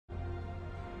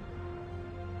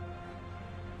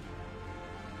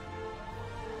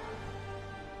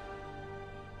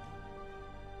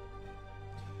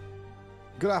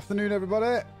Good afternoon,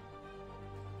 everybody.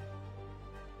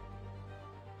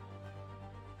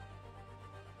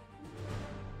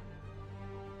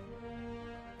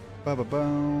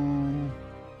 Ba-ba-boom.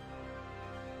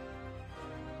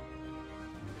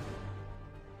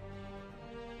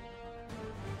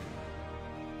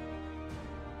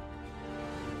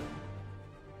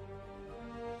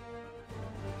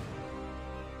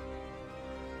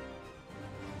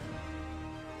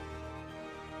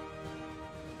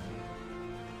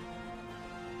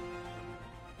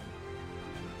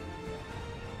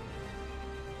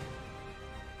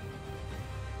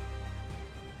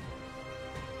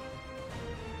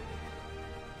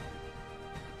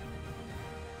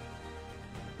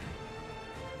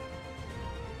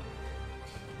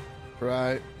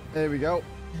 Right, here we go.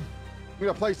 We're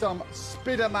gonna play some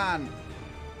IDERMAN.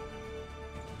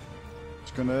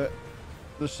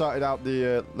 Just sorted out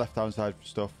the left-hand side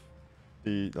stuff,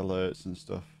 the alerts and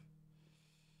stuff.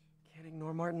 Can't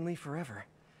ignore Martin Lee forever.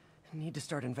 Need to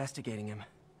start investigating him.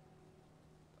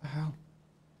 The hell?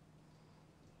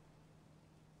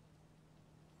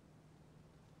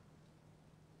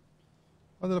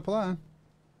 What did I plan?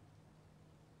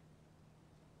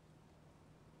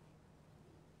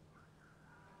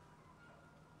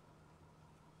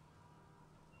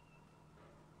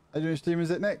 How you doing, Steven?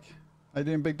 Is it Nick? How you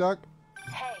doing, Big Dog?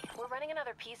 Hey, we're running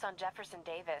another piece on Jefferson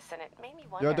Davis, and it made me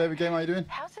wonder... Yo, David Game, how you doing?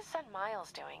 How's his son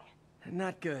Miles doing?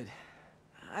 Not good.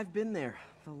 I've been there.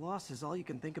 The loss is all you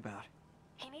can think about.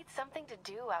 He needs something to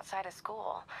do outside of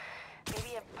school.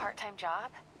 Maybe a part-time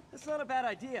job? That's not a bad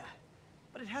idea.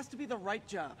 But it has to be the right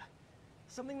job.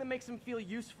 Something that makes him feel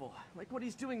useful, like what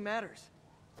he's doing matters.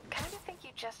 Kind of think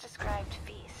you just described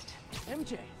Feast.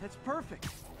 MJ, that's perfect.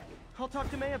 I'll talk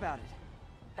to May about it.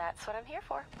 That's what I'm here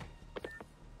for.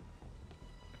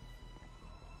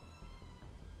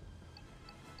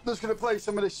 Just gonna play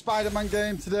some of this Spider-Man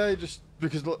game today, just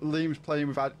because Liam's playing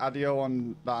with Adio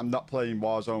and that I'm not playing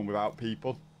Warzone without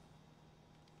people.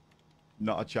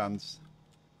 Not a chance.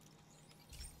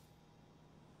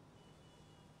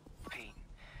 Pete,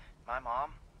 my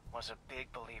mom was a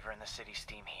big believer in the city's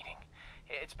steam heating.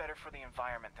 It's better for the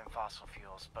environment than fossil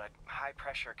fuels, but high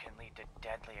pressure can lead to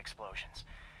deadly explosions.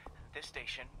 This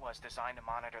station was designed to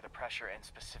monitor the pressure in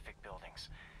specific buildings.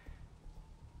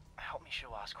 Help me show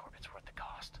Oscorp it's worth the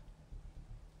cost.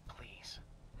 Please.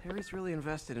 Harry's really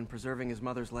invested in preserving his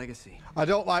mother's legacy. I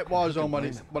don't like Warzone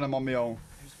when I'm on my own.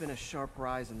 There's been a sharp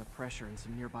rise in the pressure in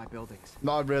some nearby buildings.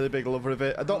 Not a really big lover of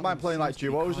it. I don't mind playing like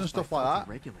duos and stuff like that.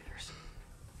 Regulators.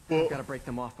 But I've got to break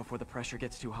them off before the pressure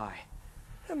gets too high.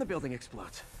 And the building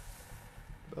explodes.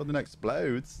 Building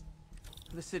explodes.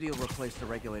 The city will replace the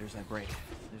regulators I break.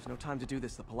 There's no time to do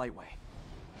this the polite way.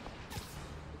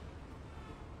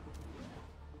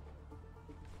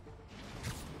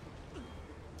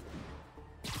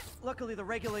 Luckily, the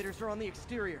regulators are on the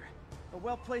exterior. A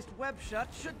well-placed web shot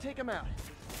should take them out.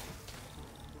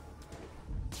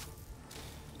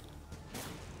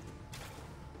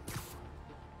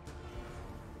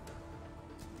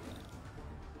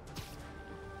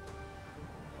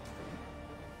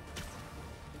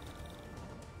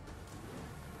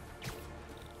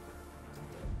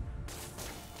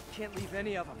 Can't leave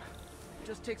any of them. It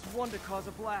just takes one to cause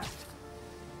a blast.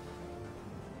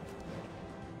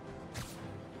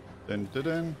 Dun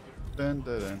dun dun dun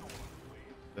dun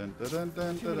dun dun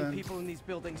dun Too many dun. people in these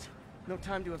buildings. No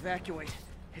time to evacuate.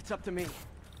 It's up to me.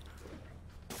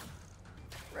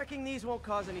 Wrecking these won't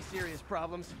cause any serious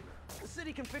problems. The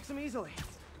city can fix them easily.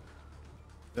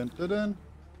 Dun dun dun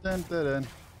dun dun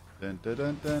dun dun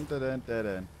dun dun dun dun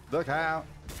dun. Look out!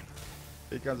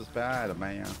 Here comes the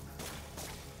Spider-Man.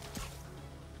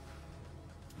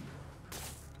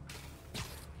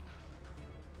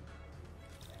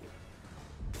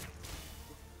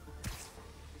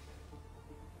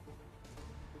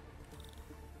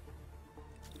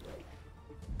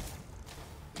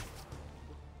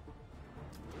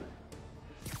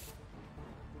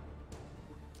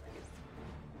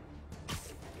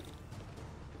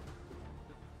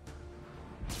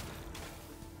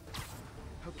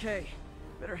 Okay,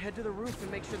 better head to the roof and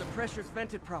make sure the pressure's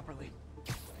vented properly.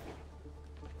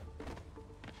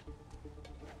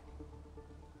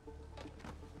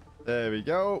 There we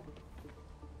go.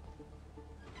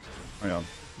 Hang on.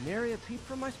 Nary a peep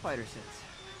from my spider sense.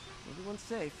 Everyone's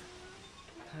safe.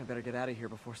 I better get out of here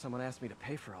before someone asks me to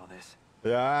pay for all this.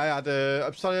 Yeah,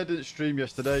 I'm sorry I didn't stream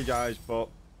yesterday, guys, but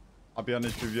I'll be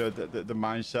honest with you, the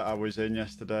mindset I was in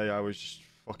yesterday, I was just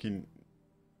fucking...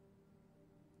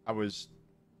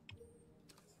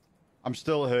 I'm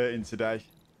still hurting today.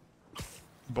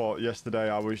 But yesterday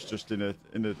I was just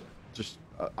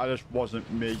I just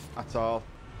wasn't me at all.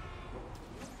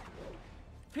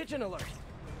 Pigeon alert!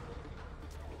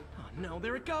 Oh no,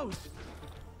 there it goes!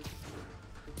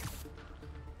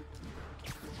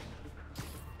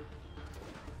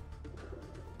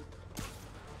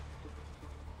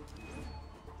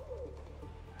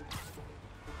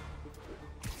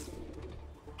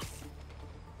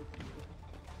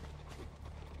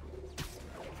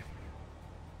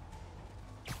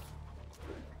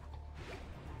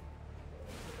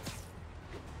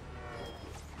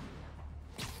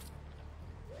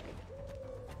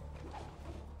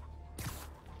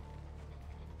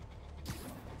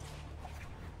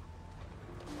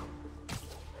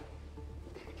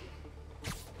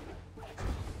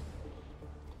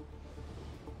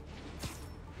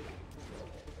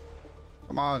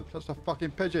 Come on, that's a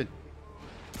fucking pigeon.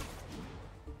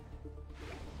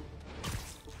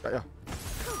 Got ya.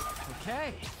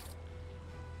 Okay.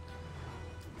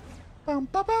 Bam,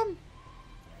 bam, bam.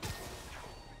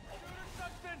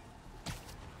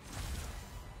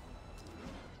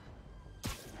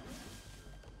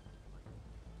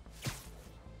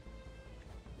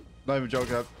 Not even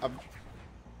joking.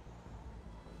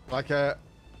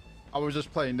 I was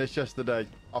just playing this yesterday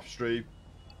off stream.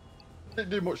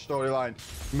 Didn't do much storyline.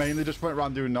 Mainly just went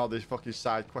around doing all this fucking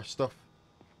side quest stuff,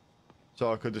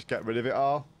 so I could just get rid of it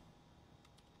all.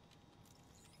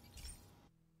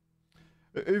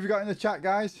 Who have you got in the chat,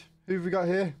 guys? Who have we got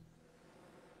here?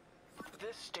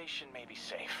 This station may be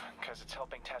safe, because it's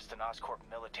helping test an Oscorp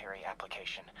military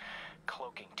application,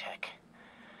 cloaking tech.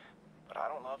 But I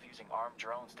don't love using armed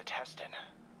drones to test in.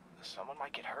 Someone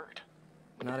might get hurt.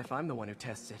 Not if I'm the one who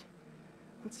tests it.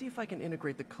 Let's see if I can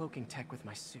integrate the cloaking tech with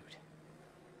my suit.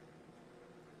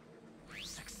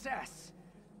 Success!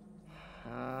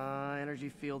 Energy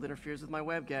field interferes with my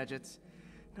web gadgets.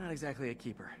 Not exactly a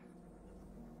keeper.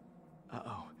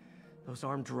 Uh-oh. Those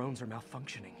armed drones are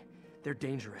malfunctioning. They're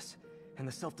dangerous, and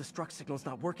the self-destruct signal's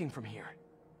not working from here.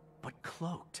 But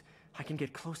cloaked, I can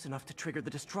get close enough to trigger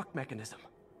the destruct mechanism.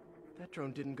 That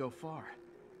drone didn't go far.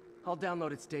 I'll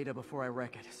download its data before I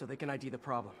wreck it, so they can ID the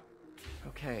problem.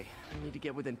 Okay, I need to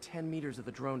get within 10 meters of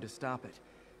the drone to stop it,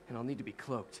 and I'll need to be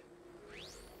cloaked.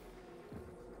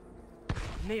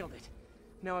 Nailed it!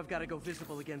 Now I've got to go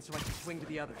visible again so I can swing to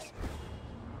the others.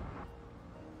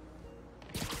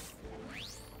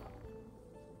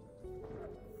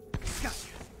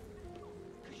 Gotcha!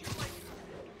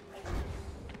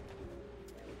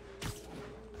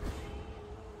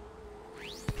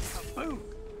 Kaboom!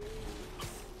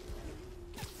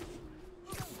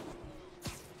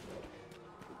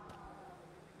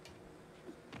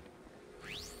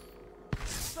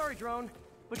 Sorry, drone,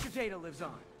 but your data lives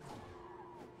on.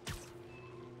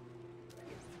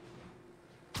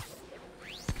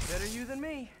 Better you than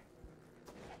me.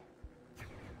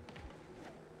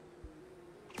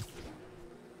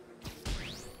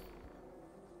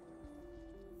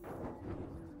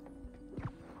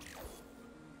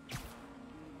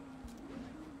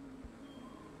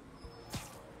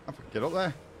 Get up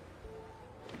there.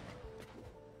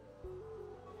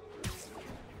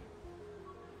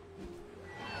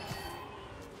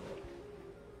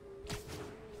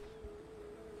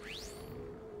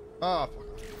 Oh, fuck.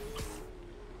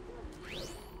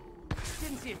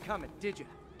 Didn't see it coming, did you?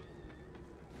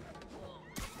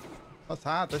 That's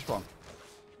hard, this one.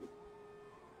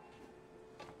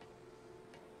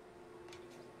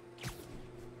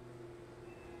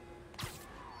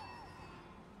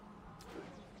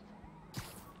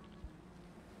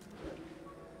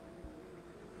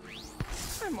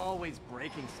 I'm always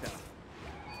breaking stuff.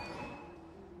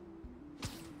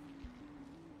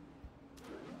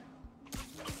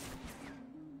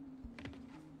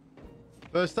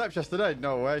 First steps yesterday?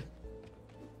 No way.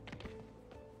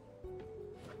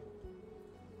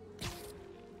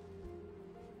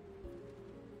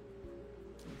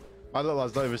 My little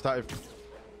lad's not even started.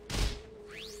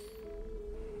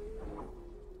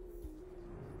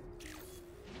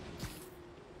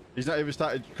 He's not even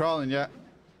started crawling yet.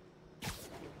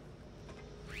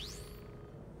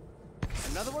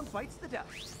 Another one bites the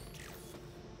dust.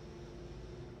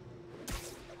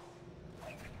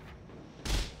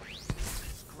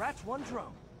 Scratch one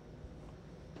drone.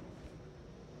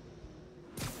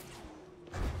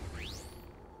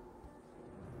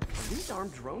 Are these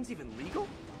armed drones even legal?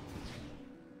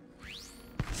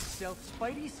 Stealth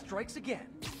Spidey strikes again.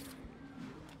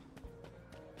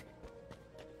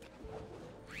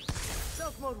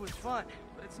 Stealth mode was fun,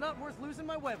 but it's not worth losing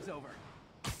my webs over.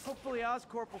 Hopefully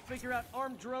Oscorp will figure out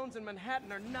armed drones in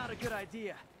Manhattan are not a good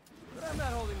idea. But I'm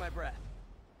not holding my breath.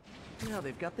 Now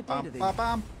they've got the data they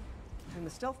need. And the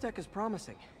stealth tech is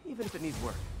promising, even if it needs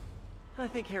work. I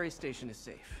think Harry's station is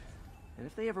safe. And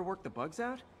if they ever work the bugs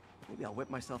out, Maybe I'll whip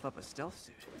myself up a stealth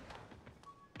suit.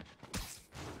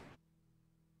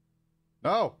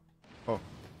 No! Oh.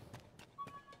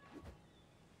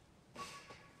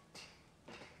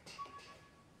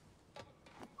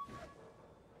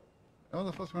 What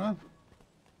the fuck's going on?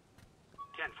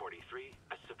 1043,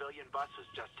 a civilian bus was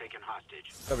just taken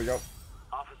hostage. There we go.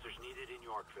 Officers needed in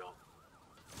Yorkville.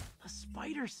 A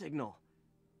spider signal.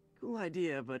 Cool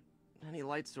idea, but any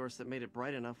light source that made it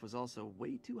bright enough was also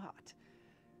way too hot.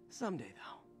 Someday,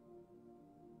 though.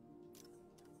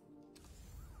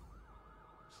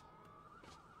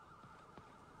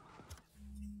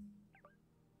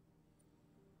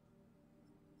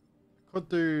 Could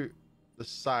do the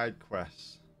side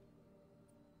quests.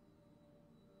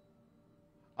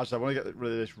 Actually, I want to get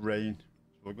rid of this rain.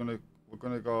 So we're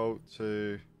gonna go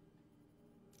to.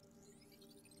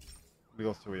 We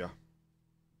go through here.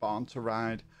 Born to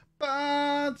ride.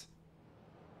 Bad.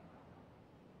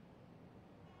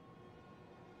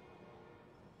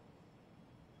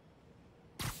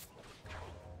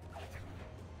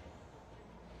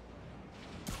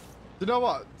 You know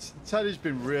what? Teddy's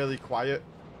been really quiet.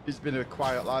 He's been a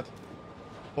quiet lad.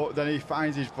 But then he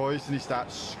finds his voice and he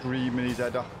starts screaming his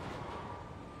head off.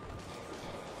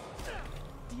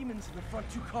 Demons in the front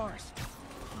two cars.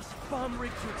 Plus bomb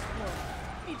rig to explode.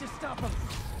 Need to stop them.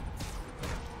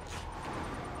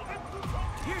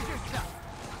 Here's your stuff.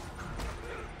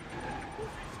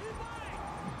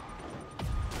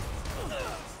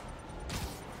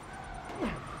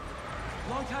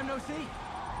 Long time no see.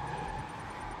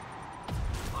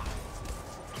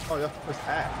 Oh yeah, press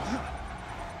X.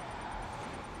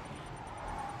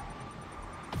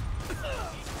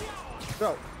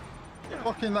 Bro,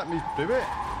 fucking let me do it.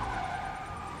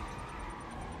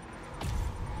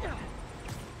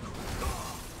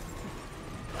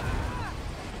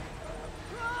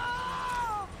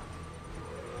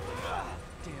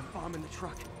 Damn bomb in the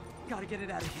truck. Gotta get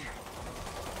it out of here.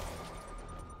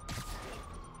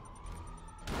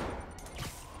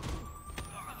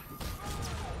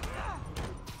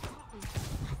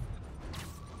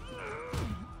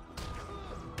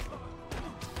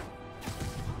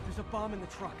 There's a bomb in the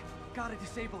truck. Gotta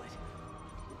disable it.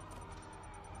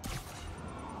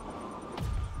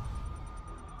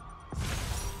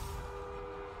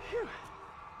 Phew.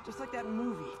 Just like that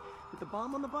movie with the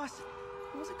bomb on the bus.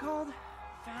 What was it called?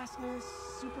 Fastness,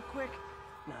 super quick?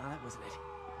 Nah, that wasn't it.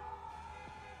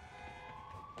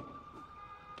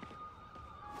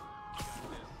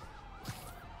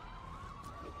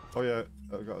 Oh yeah,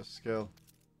 I've got a skill.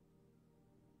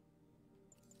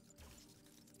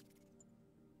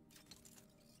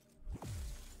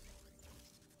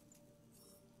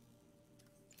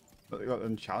 But they got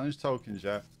them challenge tokens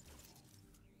yet.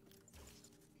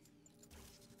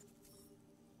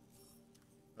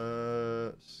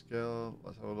 Skill.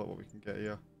 Let's have a look what we can get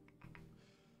here.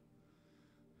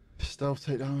 Stealth,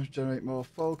 take damage, generate more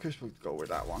focus. We'll go with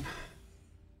that one.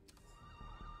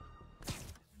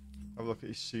 Have a look at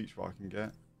his suits, what I can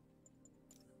get.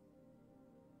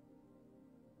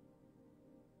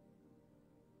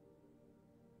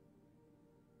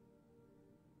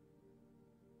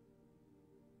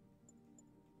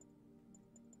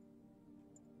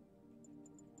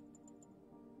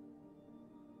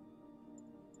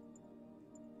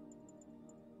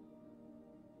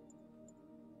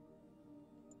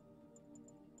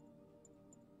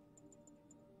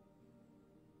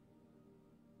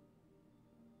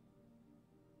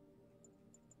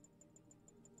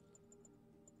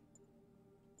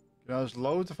 You know, there's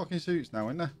loads of fucking suits now,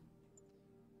 isn't there?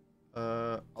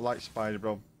 I like Spider,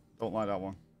 bro. Don't like that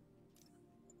one.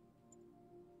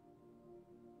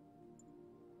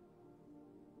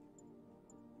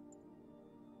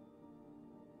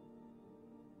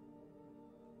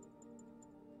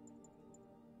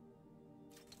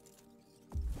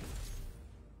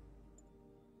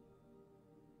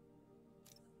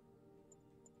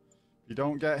 If you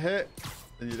don't get hit,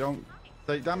 then you don't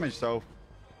take damage, so...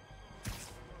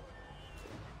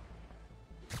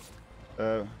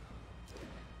 Today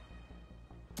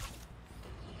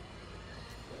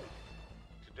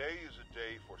is a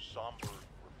day for somber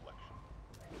reflection,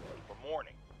 for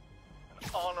mourning,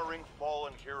 and honoring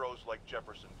fallen heroes like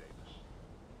Jefferson Davis.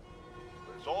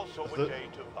 But it's also a day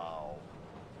to vow,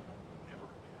 never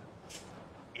again.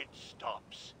 It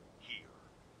stops here.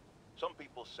 Some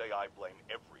people say I blame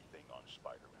everything on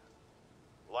Spider-Man.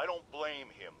 Well, I don't blame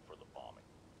him for the bombing.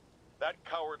 That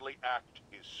cowardly act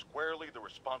is squarely the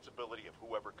responsibility of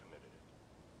whoever committed it.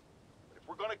 But if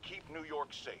we're going to keep New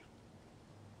York safe,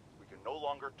 we can no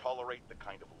longer tolerate the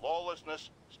kind of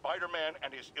lawlessness Spider-Man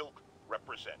and his ilk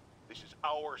represent. This is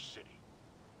our city.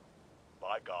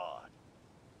 By God,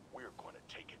 we're going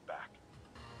to take it back.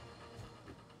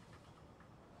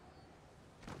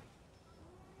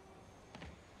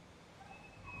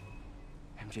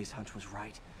 MJ's hunch was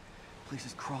right. Place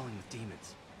is crawling with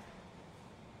demons.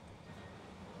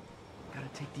 Gotta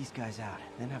take these guys out,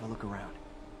 then have a look around.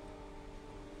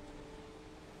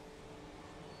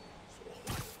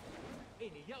 哎，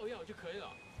你要就可以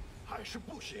了，还是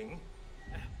不行？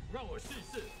哎，让我试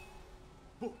试。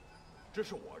不，这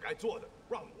是我该做的，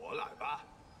让我来吧。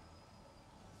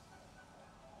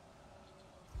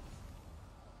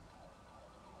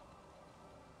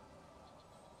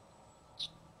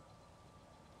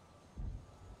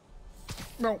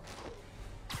No.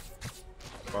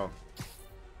 Wow.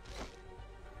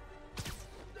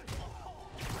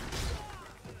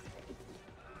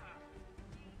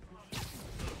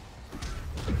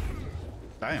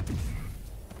 Damn.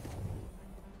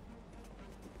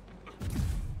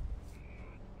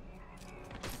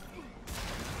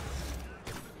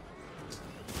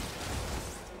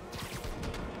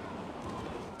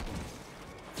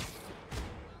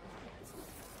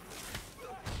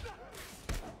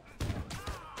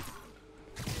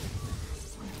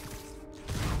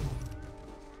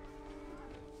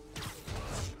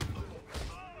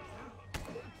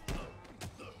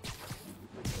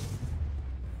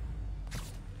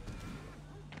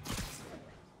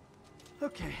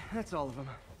 Okay, that's all of them.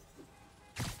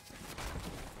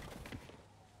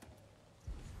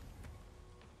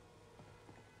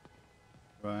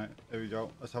 Right, there we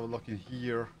go. Let's have a look in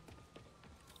here.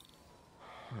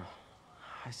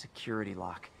 High security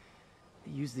lock.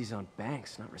 They use these on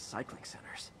banks, not recycling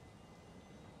centers.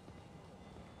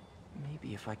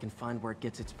 Maybe if I can find where it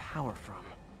gets its power from.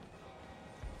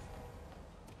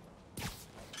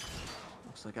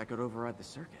 Looks like I could override the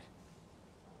circuit.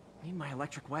 Need my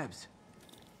electric webs.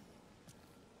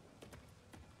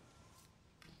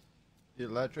 The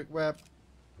electric web.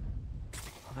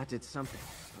 Well, that did something.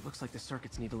 It looks like the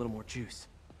circuits need a little more juice.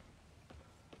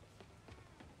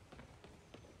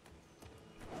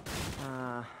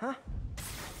 Uh-huh.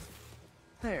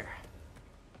 There.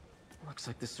 Looks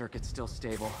like the circuit's still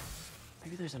stable.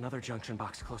 Maybe there's another junction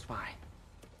box close by.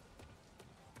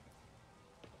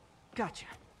 Gotcha.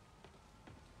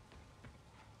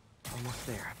 Almost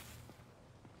there.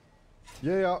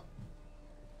 Yeah.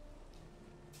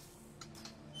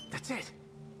 That's it.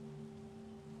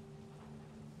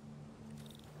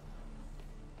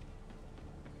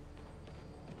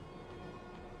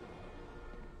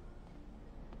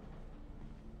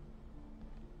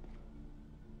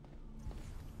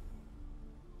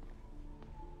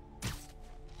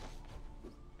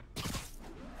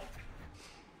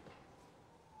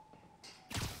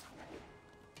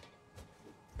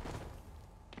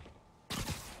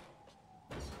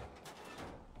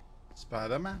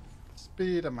 Spider-Man.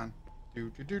 Spider-Man.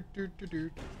 Do.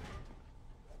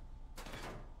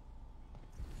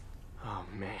 Oh,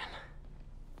 man.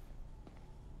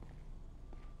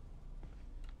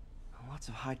 Lots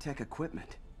of high-tech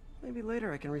equipment. Maybe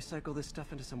later I can recycle this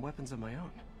stuff into some weapons of my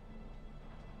own.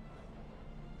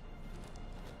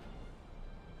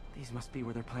 These must be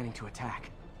where they're planning to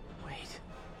attack. Wait.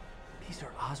 These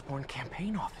are Osborn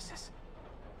campaign offices.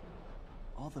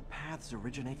 All the paths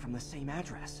originate from the same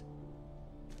address.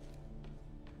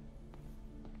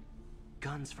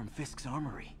 Guns from Fisk's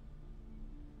armory.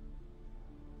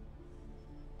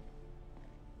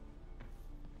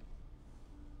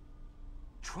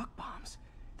 Truck bombs?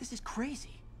 This is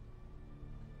crazy.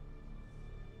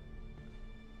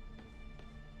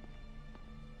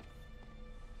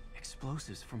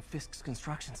 Explosives from Fisk's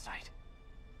construction site.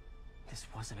 This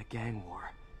wasn't a gang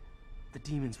war. The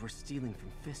demons were stealing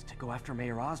from Fisk to go after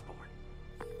Mayor Osborn.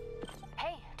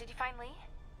 Hey, did you find Lee?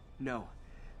 No,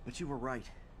 but you were right.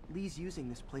 Lee's using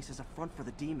this place as a front for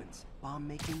the demons. Bomb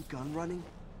making, gun running.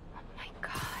 Oh my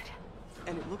god.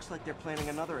 And it looks like they're planning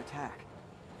another attack.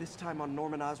 This time on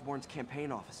Norman Osborn's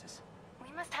campaign offices.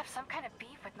 We must have some kind of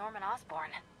beef with Norman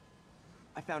Osborn.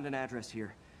 I found an address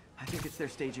here. I think it's their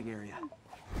staging area.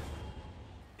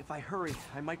 If I hurry,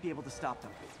 I might be able to stop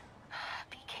them.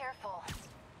 Be careful.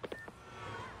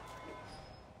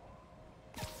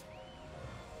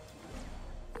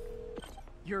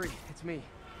 Yuri, it's me.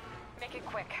 Make it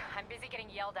quick. I'm busy getting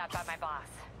yelled at by my boss.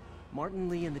 Martin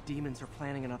Lee and the demons are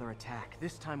planning another attack,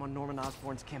 this time on Norman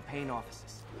Osborn's campaign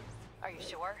offices. Are you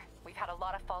sure? We've had a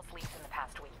lot of false leads in the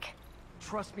past week.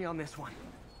 Trust me on this one.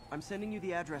 I'm sending you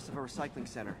the address of a recycling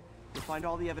center. You'll find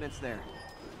all the evidence there.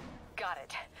 Got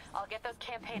it. I'll get those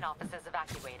campaign offices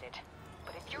evacuated.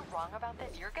 But if you're wrong about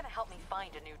this, you're gonna help me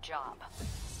find a new job.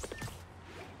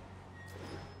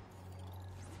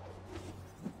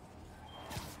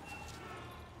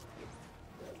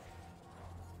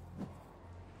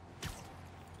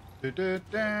 Du-du-du,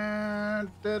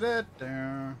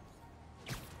 du-du-du.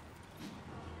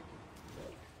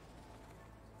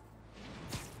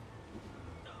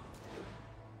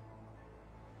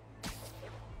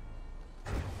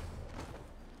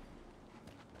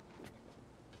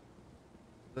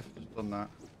 They've just done that.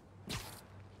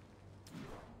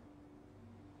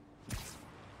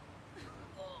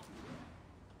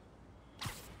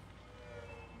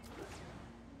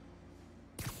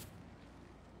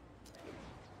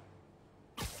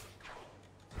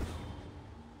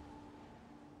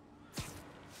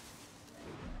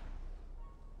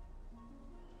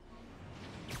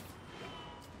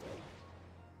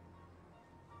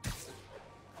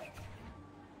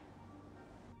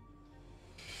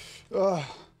 Ugh.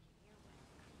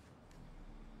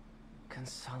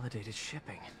 Consolidated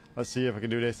shipping. Let's see if I can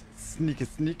do this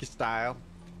sneaky style.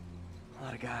 A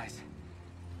lot of guys.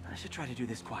 I should try to do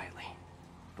this quietly,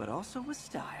 but also with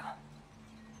style.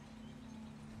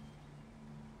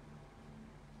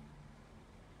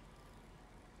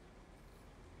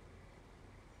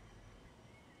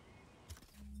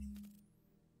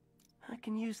 I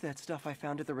can use that stuff I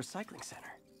found at the recycling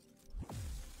center.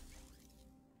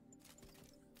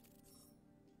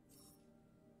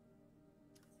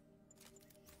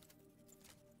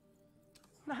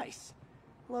 Nice.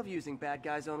 Love using bad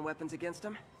guys' own weapons against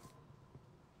them.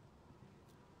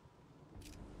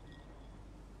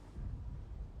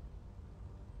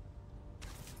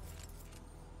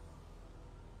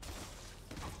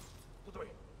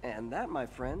 And that, my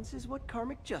friends, is what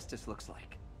karmic justice looks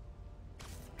like.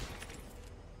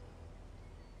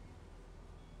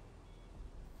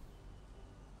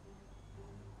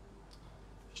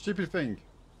 Stupid thing.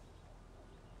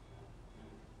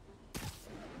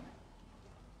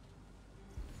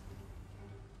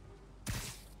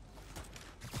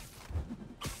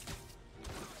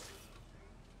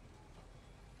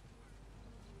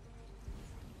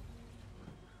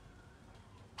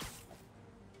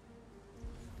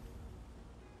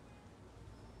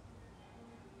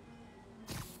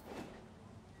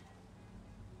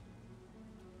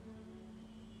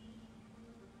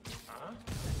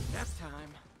 Next time.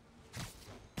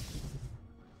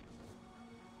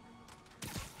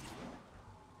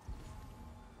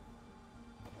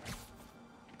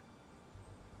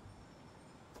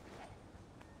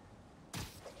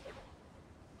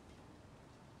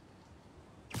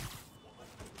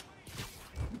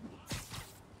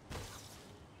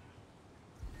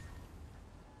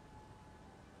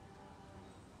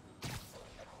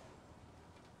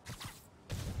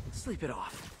 Sleep it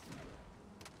off.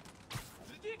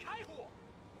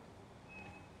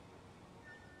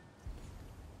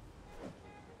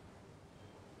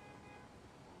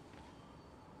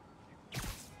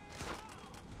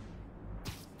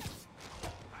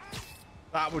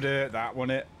 That would it. That one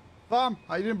it. Farm,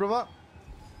 how you doing, brother?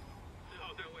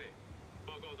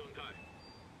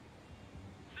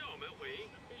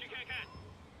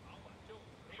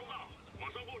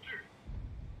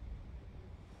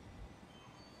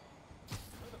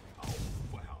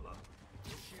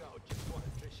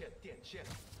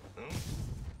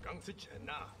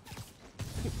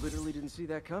 Literally didn't see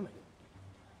that coming.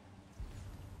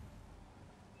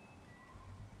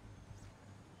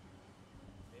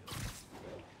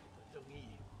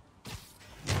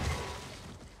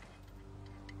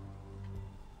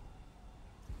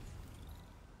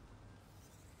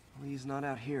 Lee's not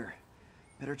out here.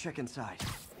 Better check inside.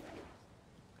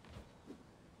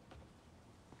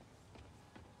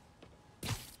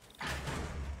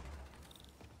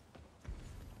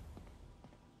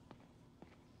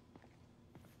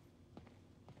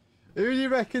 Who do you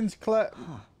reckon's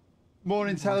more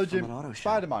An intelligent, auto shop.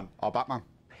 Spider-Man or Batman?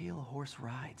 Pale Horse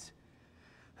Rides.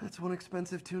 That's one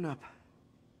expensive tune-up.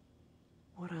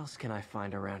 What else can I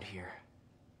find around here?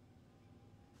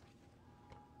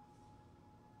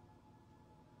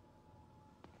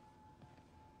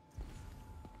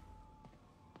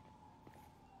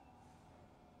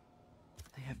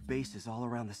 They have bases all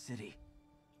around the city.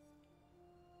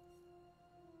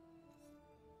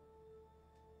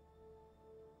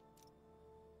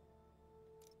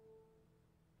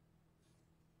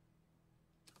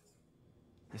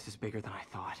 This is bigger than I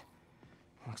thought.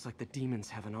 Looks like the demons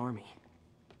have an army.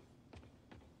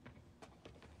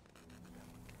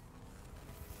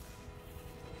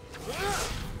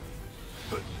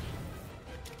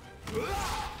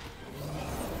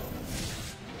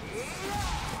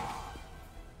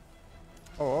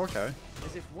 Oh, okay.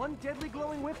 As if one deadly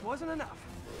glowing whip wasn't enough.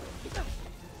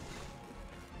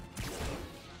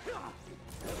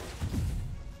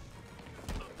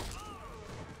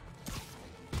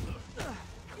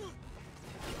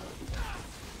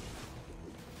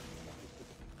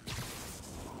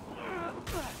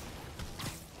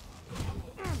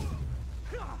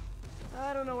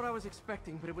 don't know what I was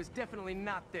expecting, but it was definitely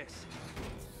not this.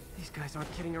 These guys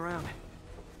aren't kidding around.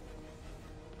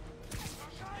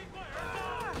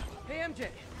 Hey, MJ.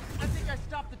 I think I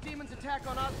stopped the demon's attack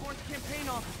on Osborn's campaign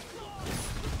office.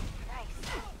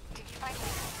 Nice. Did you find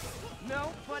anything?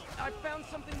 No, but I found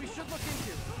something we should look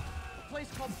into. A place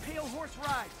called Pale Horse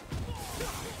Rise.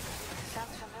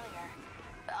 Sounds familiar.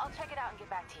 I'll check it out and get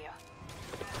back to you.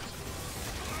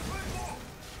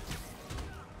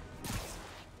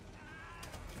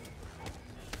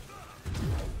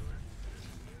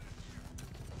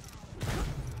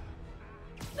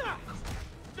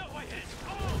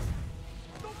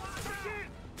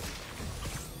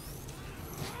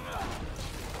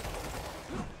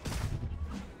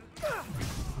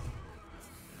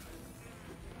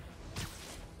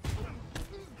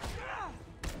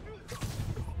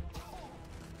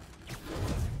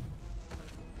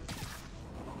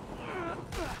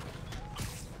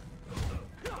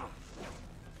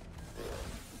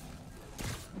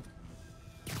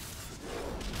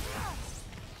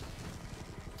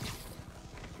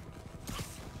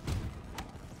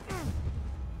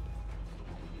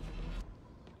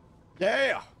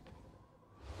 Yeah!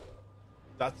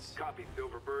 That's... Copy,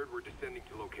 Silverbird. We're descending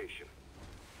to location.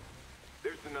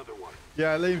 There's another one.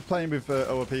 Yeah, Liam's playing with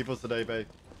other people today, babe.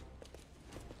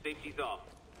 Safety's off.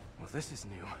 Well, this is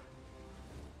new.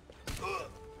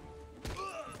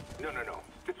 No.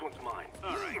 This one's mine.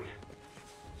 All right.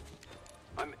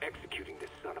 I'm executing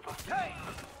this son of a... Hey!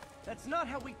 That's not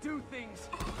how we do things.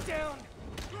 Down!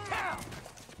 Down!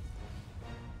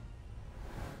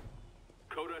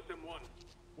 Code SM1.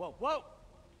 Whoa, whoa!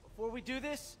 Before we do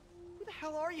this, who the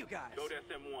hell are you guys? Code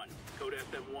SM1. Code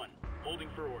SM1. Holding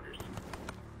for orders.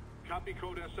 Copy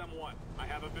Code SM1. I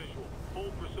have a visual.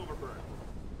 Hold for Silverbird.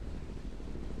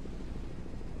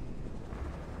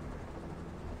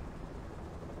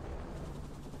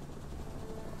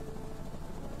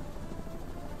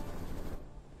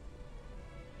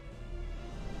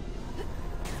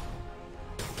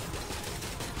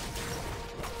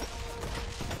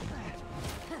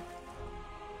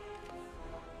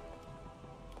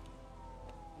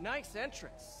 Nice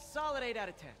entrance. Solid 8 out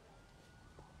of 10.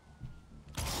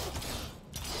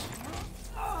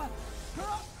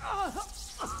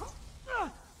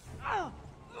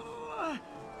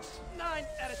 9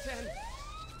 out of 10.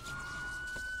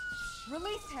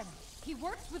 Release him. He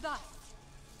works with us.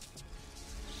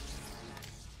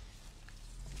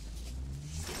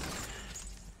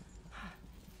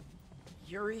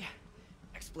 Yuri,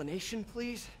 explanation,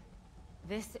 please?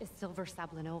 This is Silver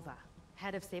Sablinova,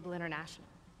 head of Sable International,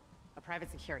 a private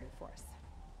security force.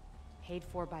 Paid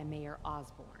for by Mayor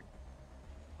Osborn.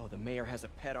 Oh, the mayor has a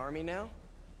pet army now?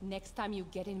 Next time you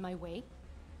get in my way,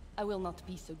 I will not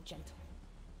be so gentle.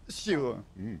 Sure.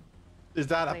 Is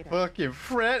that a Later. fucking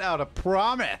threat or a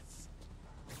promise?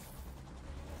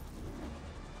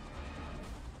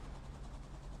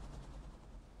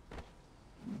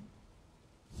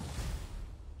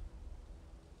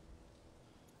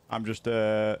 I'm just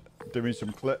doing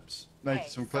some clips. Making Hey,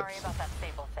 some sorry clips. about that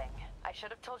Sable thing. I should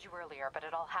have told you earlier, but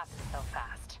it all happened so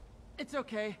fast. It's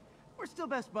okay. We're still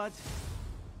best buds.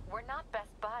 We're not best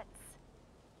buds.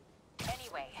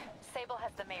 Anyway, Sable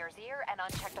has the mayor's ear and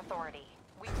unchecked authority.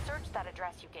 We searched that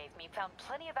address you gave me, found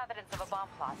plenty of evidence of a bomb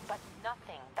plot, but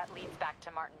nothing that leads back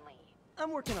to Martin Lee.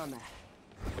 I'm working on that.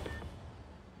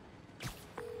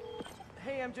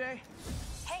 Hey, MJ.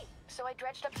 Hey, so I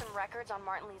dredged up some records on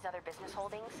Martin Lee's other business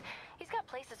holdings. He's got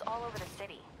places all over the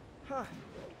city. Huh.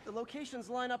 The locations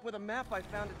line up with a map I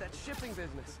found at that shipping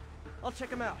business. I'll check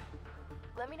them out.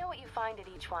 Let me know what you find at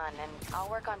each one, and I'll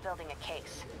work on building a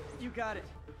case. You got it.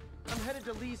 I'm headed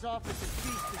to Lee's office at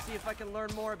Feast to see if I can learn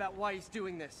more about why he's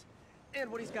doing this.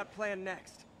 And what he's got planned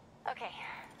next. Okay,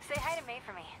 say hi to May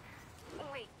for me.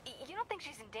 Wait, you don't think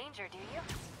she's in danger, do you?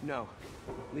 No.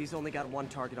 Lee's only got one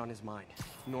target on his mind.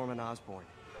 Norman Osborn.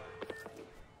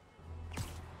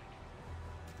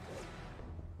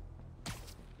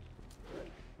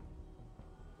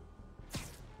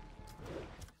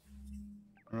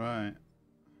 Right.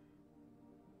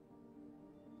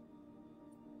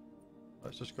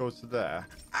 Let's just go to there.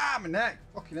 Ah, my neck!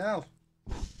 Fucking hell.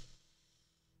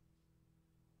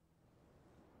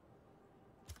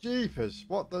 Jeepers,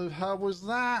 what the hell was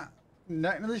that?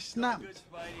 Neck nearly snapped.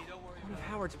 One of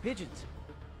Howard's pigeons.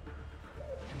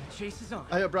 And the chase is on.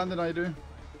 Hey, Brandon, how you doing?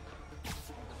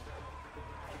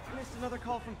 Missed another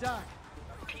call from Doc.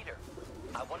 Peter,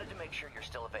 I wanted to make sure you're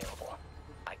still available.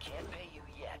 I can't pay you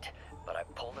yet, but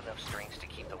I've pulled enough strings to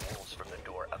keep the wolves from the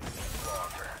door a bit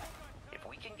longer. If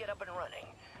we can get up and running,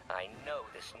 I know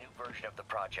this new version of the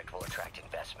project will attract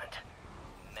investment.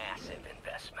 Massive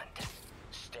investment.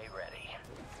 Stay ready.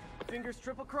 Fingers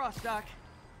triple cross, Doc.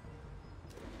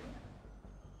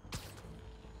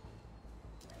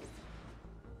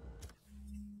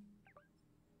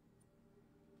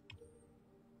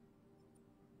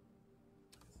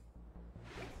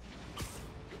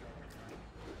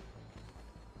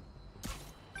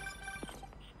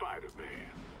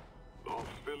 Spider-Man. All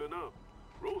filling up.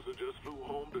 Rosa just flew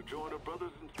home to join her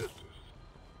brothers and sisters.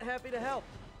 Happy to help.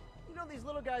 You know these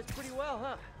little guys pretty well,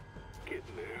 huh?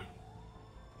 Getting there.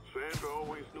 Sandra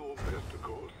always knew him best, of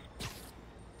course.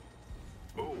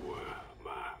 Oh,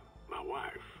 my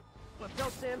wife. Well, tell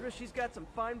Sandra she's got some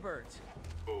fine birds.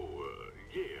 Oh,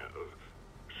 yeah.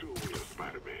 Sure will,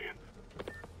 Spider-Man.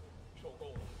 收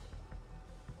工了，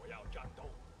我要战斗。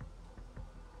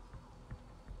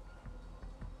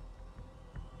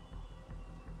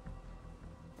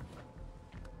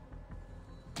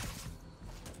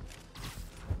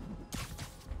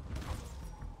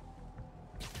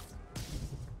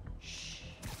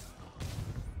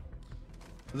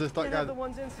As if that Can't guy, have the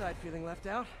ones inside feeling left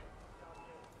out.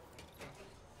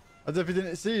 as if he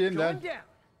didn't see him Going then.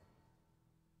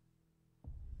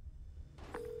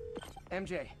 down.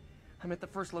 MJ, I'm at the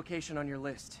first location on your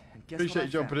list. And guess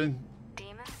Appreciate you what I jumping found? in.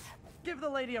 Demons? Give the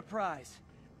lady a prize.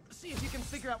 See if you can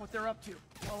figure out what they're up to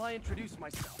while I introduce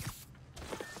myself.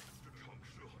 这城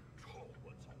市很臭，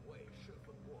我从未设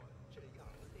分过这样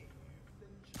利于分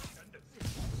之前的自由。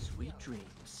 Sweet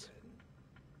dreams.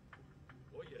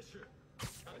 我也是，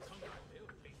但从来没有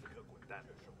立刻滚蛋，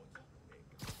这是我从没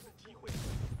给的机会。是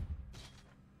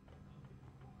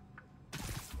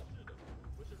的，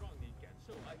不是让你感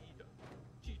受安逸的，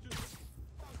记住，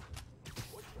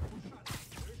我只不擅长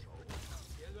水手，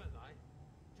别乱来，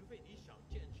除非你想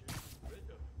坚持觉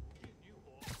得与女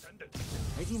火等等。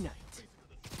 Nighty night.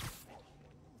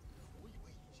 我以为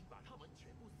已经把他们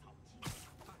全部扫清，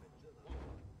他们真忘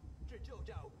了，这就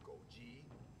叫狗急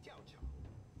跳墙。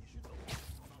也许走，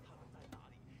找到他们在哪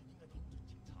里，应该通知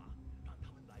警察，让他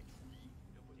们来处理。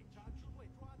如果警察只会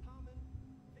抓他们，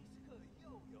菲斯克又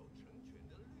有成全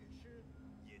的律师。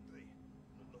也对，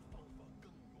我们的方法更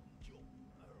永久，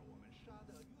而我们杀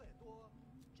的越多，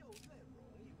就越容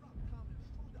易让他们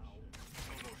输倒。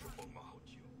刚刚是疯了好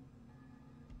久。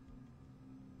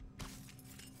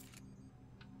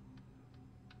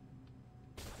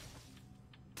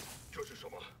 这是什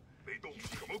么？没动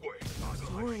什么鬼？打得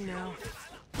还 Boring now.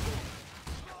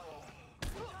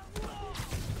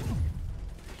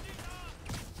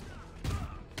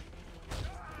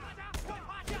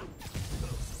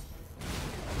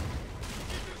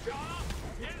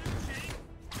 别人行，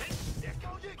别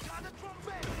高硬卡的装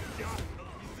备，家，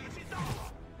你死期到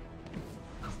了。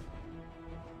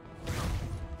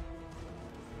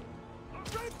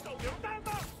人手榴弹吗？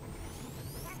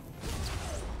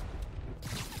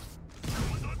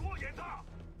我的拖延他，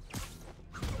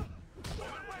我们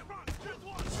会让制作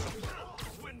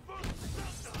稳风上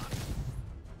达。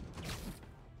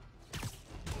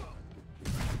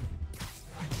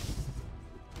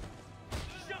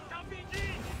向他逼近。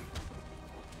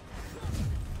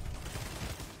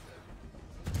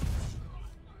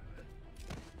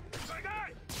 甩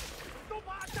开！都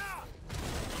趴下！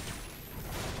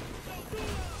守住了！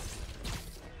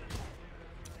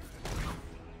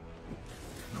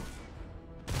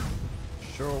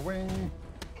 Showing.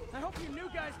 I hope you new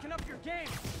guys can up your game,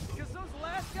 because those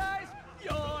last guys,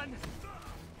 yawn.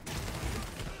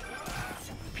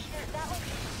 Peter, that was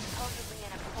supposedly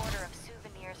in a quarter of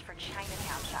souvenirs for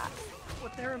Chinatown shops.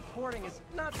 What they're importing is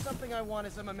not something I want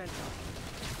as a memento.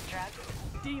 Drugs?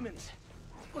 Demons.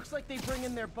 Looks like they bring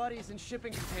in their buddies in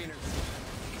shipping containers.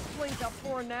 Explains how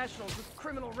foreign nationals with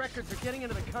criminal records are getting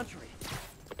into the country.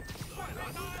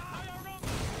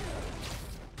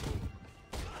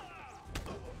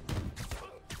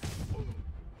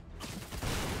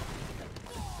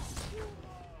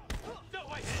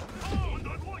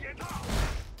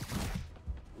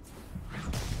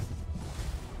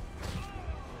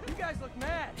 You guys look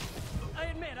mad. I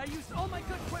admit, I used all my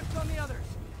good quips on the others,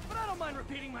 but I don't mind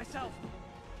repeating myself.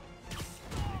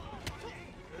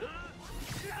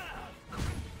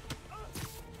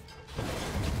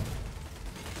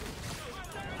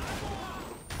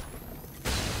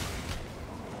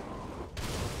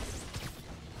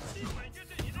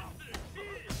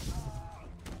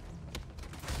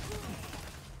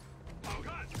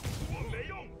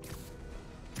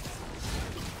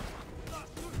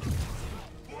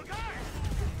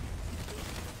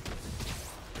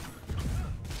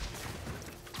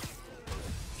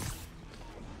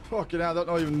 Fucking hell, I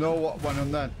don't even know what went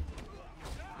on then.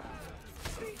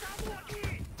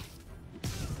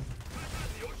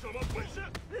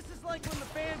 This is like when the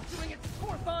band doing its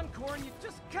fourth encore and you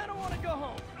just kind of want to go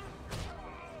home.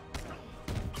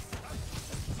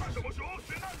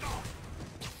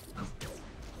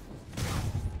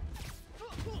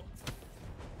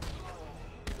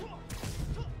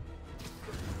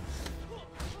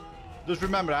 Just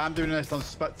remember, I'm doing this on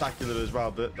spectacular as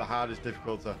well, the hardest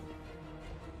difficulty.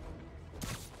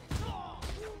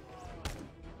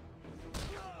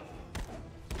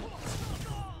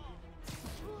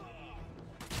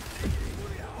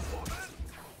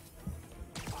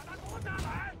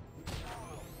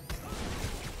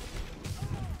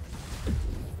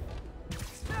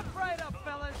 Step right up,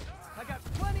 fellas. I got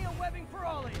plenty of webbing for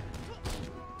all of you.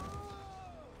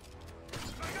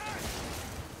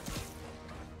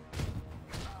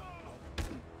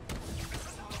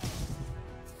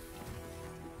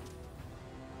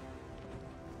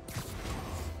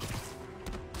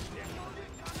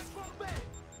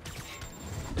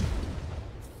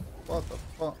 What the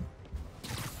fuck?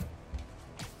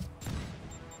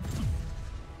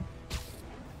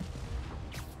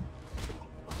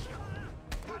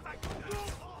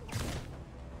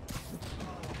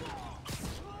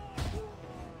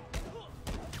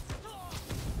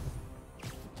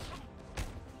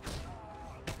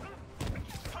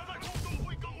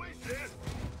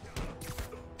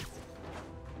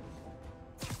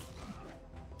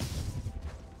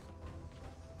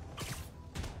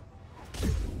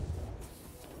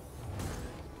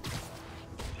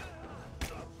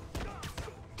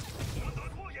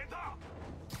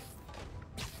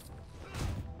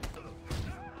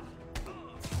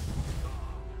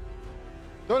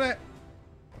 Done it.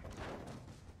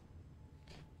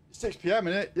 6 PM,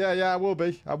 innit? Yeah, I will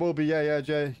be. Yeah,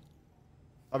 Jay.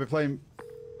 I'll be playing.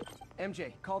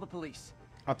 MJ, call the police.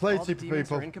 I played All the Super demons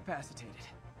People. are incapacitated.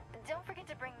 Don't forget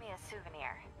to bring me a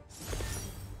souvenir.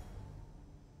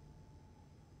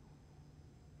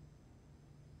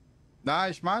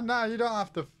 Nice, man. Nah, you don't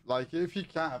have to like if you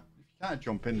can't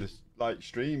jump in this like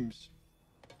streams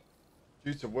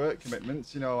due to work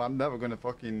commitments. You know, I'm never gonna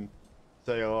fucking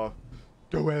say, "Oh,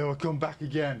 go away or come back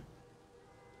again."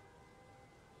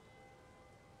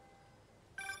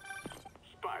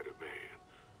 Spider-Man.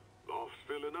 Loft's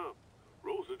filling up.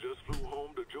 Rosa just flew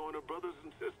home to join her brothers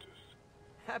and sisters.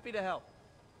 Happy to help.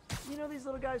 You know these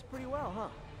little guys pretty well, huh?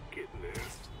 Getting there.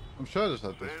 I'm sure I just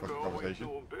had this Sandra fucking always conversation.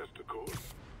 knew him best, of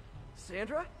course.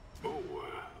 Sandra? Oh,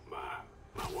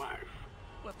 my wife.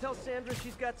 Well, tell Sandra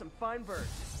she's got some fine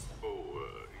birds. Oh,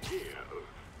 yeah.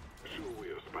 Sure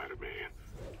will, Spider-Man.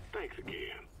 Thanks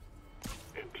again.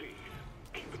 And please,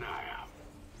 keep an eye out.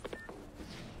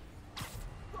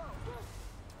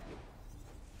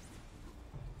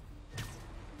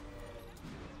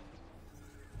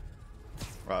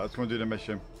 Right, let's go and do the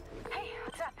mission. Hey,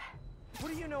 what's up?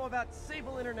 What do you know about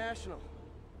Sable International?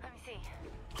 Let me see.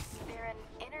 They're an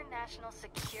international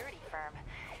security firm,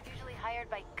 usually hired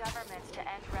by governments to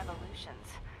end revolutions.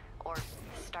 Or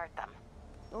start them.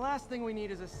 The last thing we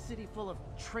need is a city full of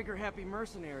trigger-happy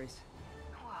mercenaries.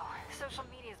 Whoa, social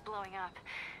media's blowing up.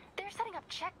 They're setting up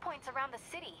checkpoints around the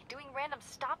city, doing random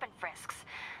stop and frisks.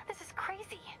 This is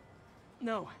crazy.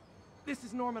 No, this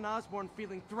is Norman Osborn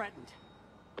feeling threatened.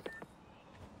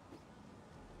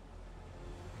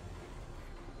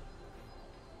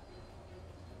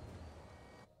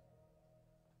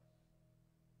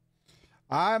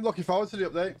 I'm looking forward to the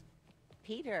update.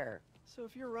 Peter. So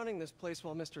if you're running this place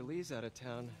while Mr. Lee's out of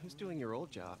town, who's doing your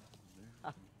old job?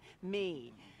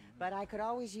 Me. But I could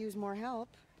always use more help.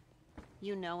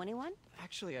 You know anyone?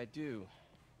 Actually, I do.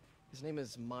 His name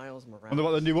is Miles Morales. Wonder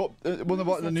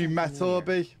what the new metal will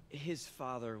be. His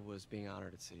father was being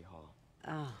honored at City Hall.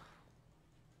 Oh.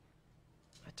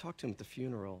 I talked to him at the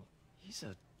funeral. He's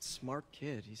a smart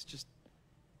kid. He's just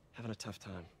having a tough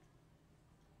time.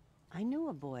 I knew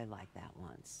a boy like that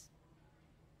once.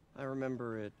 I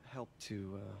remember it helped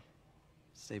to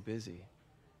stay busy.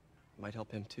 Might help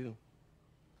him too.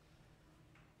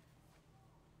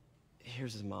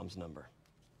 Here's his mom's number.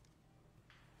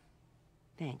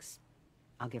 Thanks.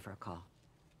 I'll give her a call.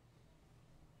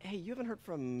 Hey, you haven't heard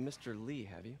from Mr. Lee,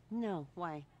 have you? No,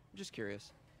 why? I'm just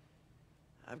curious.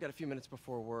 I've got a few minutes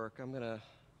before work. I'm gonna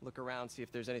look around, see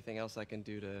if there's anything else I can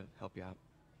do to help you out.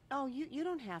 Oh, you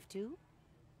don't have to.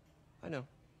 I know.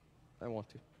 I want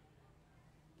to.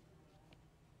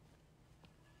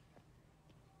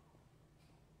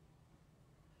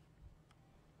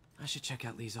 I should check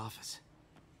out Lee's office.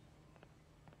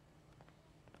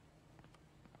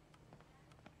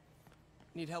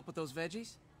 Need help with those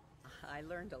veggies? I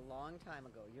learned a long time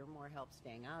ago you're more help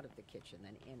staying out of the kitchen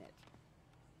than in it.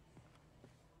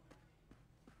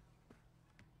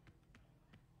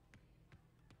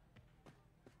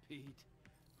 Pete,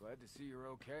 Glad to see you're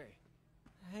okay.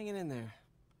 Hanging in there.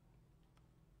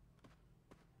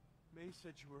 May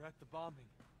said you were at the bombing.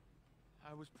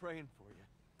 I was praying for you.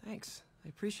 Thanks. I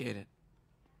appreciate it.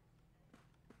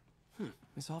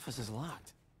 This office is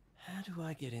locked. How do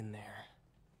I get in there?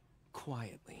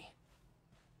 Quietly.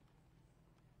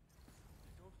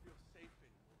 I don't feel safe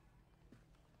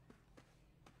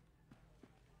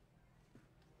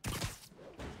anymore.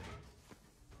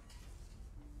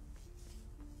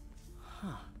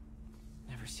 Huh.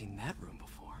 Never seen that room before.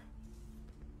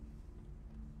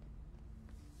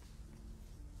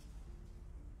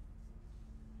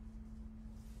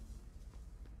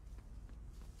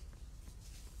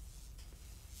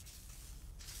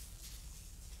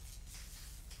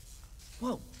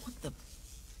 Whoa, what the...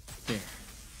 There.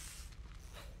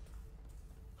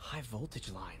 High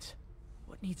voltage lines.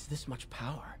 What needs this much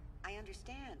power? I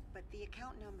understand, but the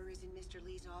account number is in Mr.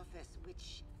 Lee's office,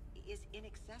 which is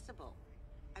inaccessible.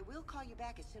 I will call you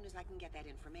back as soon as I can get that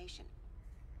information.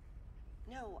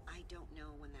 No, I don't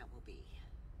know when that will be.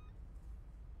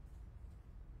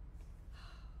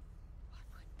 What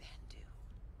would Ben do?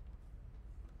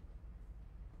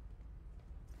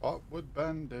 What would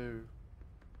Ben do?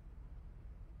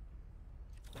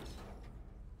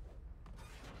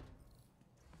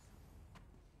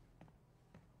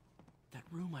 That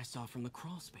room I saw from the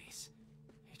crawl space.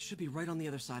 It should be right on the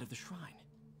other side of the shrine.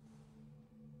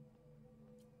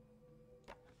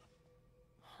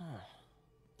 Huh.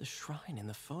 The shrine in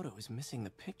the photo is missing the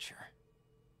picture.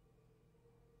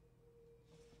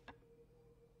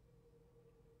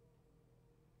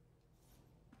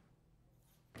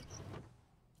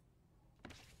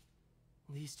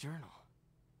 Lee's journal.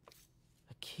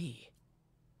 A key.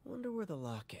 Wonder where the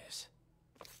lock is.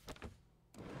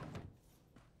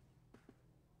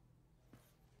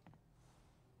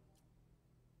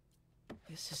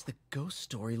 This is the ghost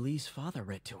story Lee's father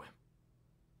read to him.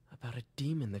 About a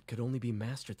demon that could only be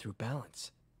mastered through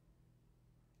balance.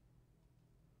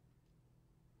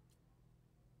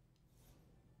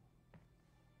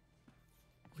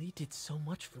 Lee did so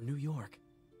much for New York.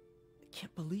 I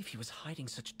can't believe he was hiding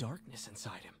such darkness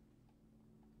inside him.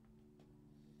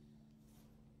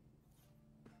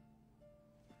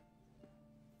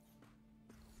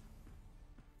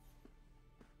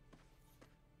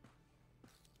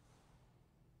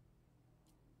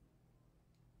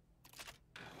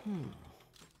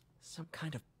 Some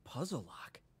kind of puzzle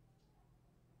lock.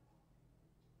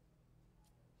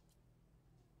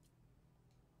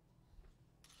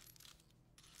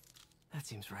 That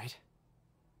seems right.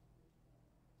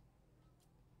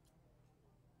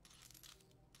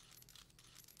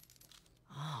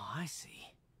 Oh, I see.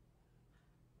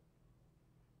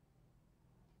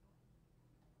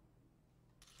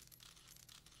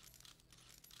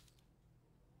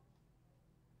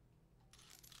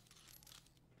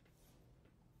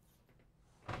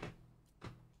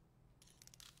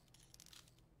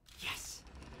 Yes.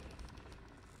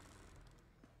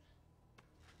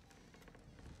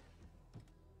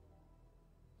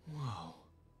 Whoa.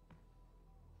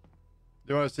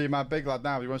 You want to see my big lad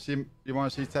now? You want to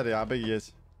see Teddy? How big he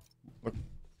is? Look,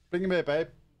 bring him here, babe.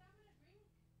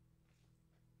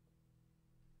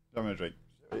 Give him a drink.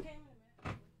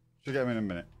 Should get him in a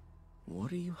minute.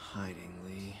 What are you hiding,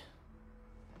 Lee?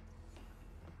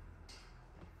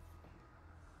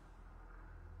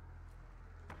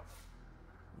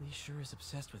 Lee sure is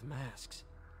obsessed with masks.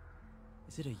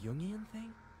 Is it a Jungian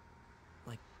thing?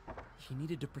 Like, he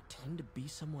needed to pretend to be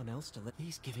someone else to let...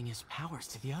 He's giving his powers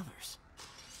to the others.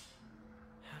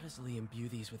 How does Lee imbue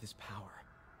these with his power?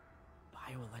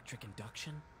 Bioelectric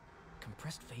induction?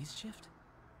 Compressed phase shift?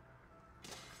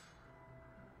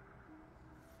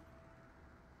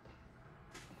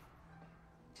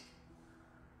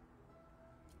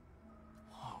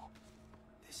 Whoa.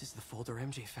 This is the folder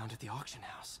MJ found at the auction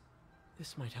house.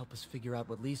 This might help us figure out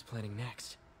what Lee's planning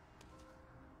next.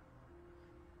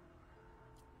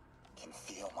 Can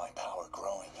feel my power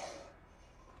growing.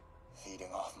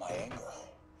 Feeding off my anger.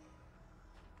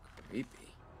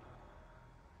 Creepy.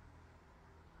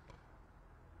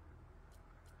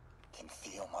 Can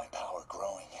feel my power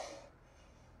growing.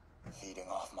 Feeding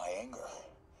off my anger.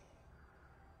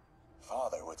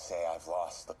 Father would say I've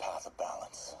lost the path of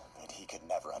balance, but he could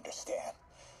never understand.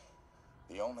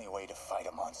 The only way to fight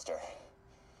a monster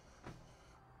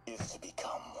is to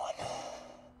become one.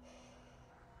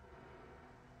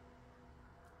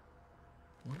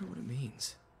 Wonder what it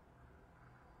means.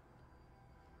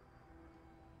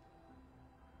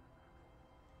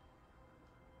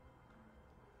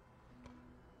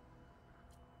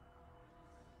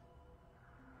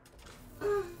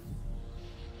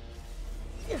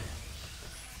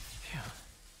 Phew.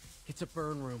 It's a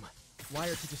burn room,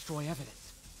 wired to destroy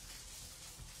evidence.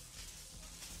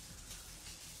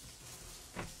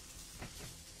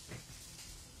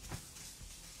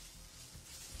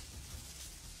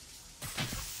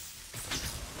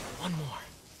 One more.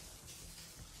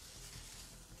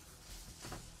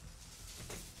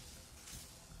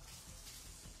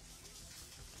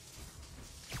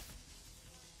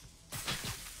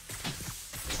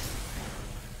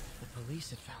 The police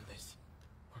had found this.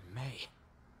 Or May.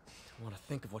 Don't want to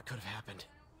think of what could have happened.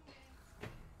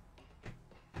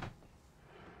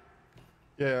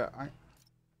 Yeah,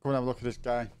 go and have a look at this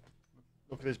guy.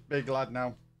 Look at this big lad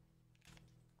now.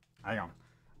 Hang on.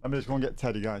 Let me just go and get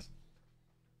Teddy, guys.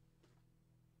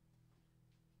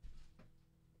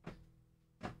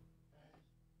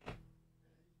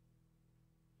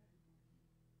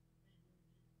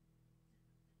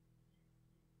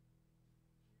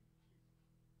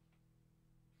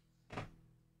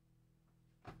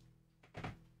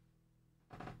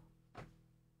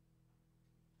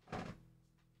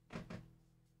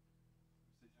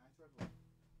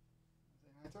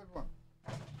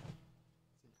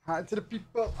 Hi to the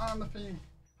people on the thing.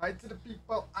 Hi to the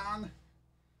people on.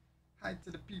 Hi to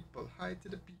the people. Hi to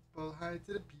the people. Hi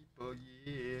to the people.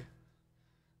 Yeah.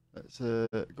 Let's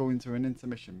go into an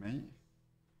intermission, mate.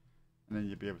 And then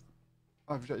you'll be able to...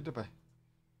 Oh, I've dropped your dubby.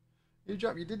 You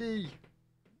dropped your diddy.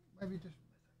 Maybe just...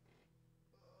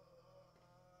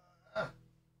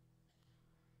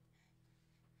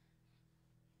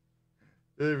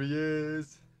 There he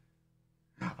is.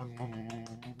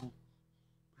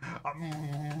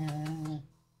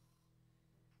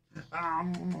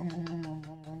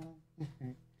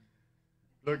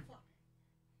 Look.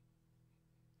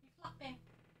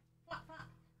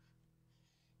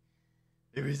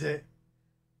 Who is it?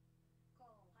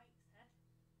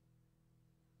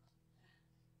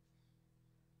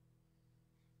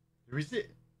 Who is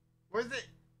it? What is it?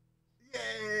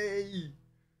 Yay!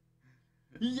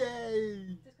 Yay!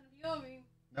 Is this gonna be your room?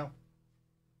 No.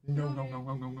 No, no, no,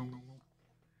 no, no, no, no, no.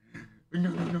 No,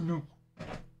 no, no, no.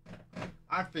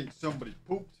 I think somebody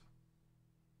pooped.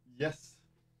 Yes.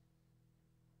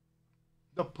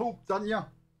 The pooped on you.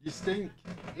 You stink.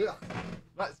 Ugh.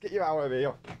 Let's get you out of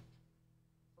here. I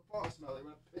thought I smelled it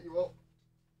when I picked you up.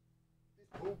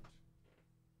 It's pooped.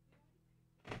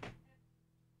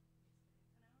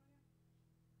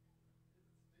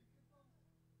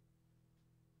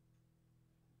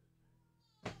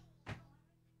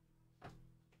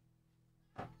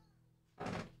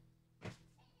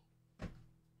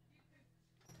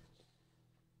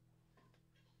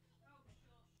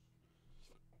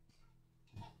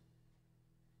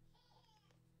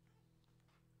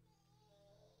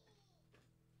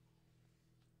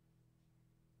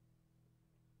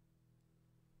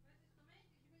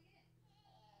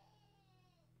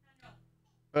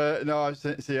 No, I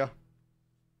see ya.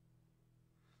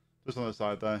 Just on the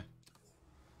side there.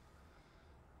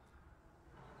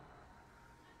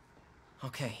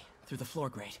 Okay, through the floor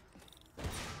grate.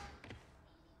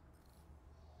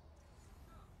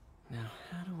 Now,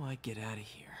 how do I get out of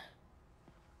here?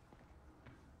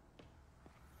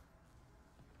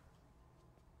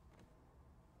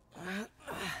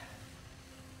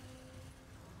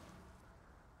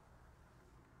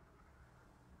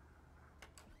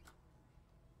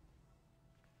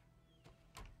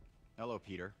 Hello,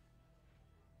 Peter.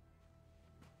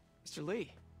 Mr.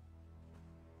 Lee.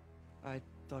 I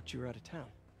thought you were out of town.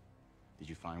 Did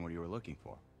you find what you were looking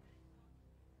for?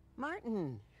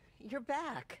 Martin, you're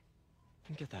back.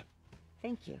 Get that.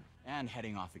 Thank you. And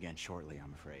heading off again shortly,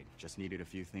 I'm afraid. Just needed a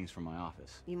few things from my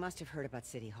office. You must have heard about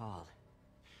City Hall.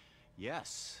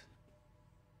 Yes.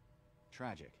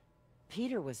 Tragic.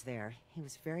 Peter was there. He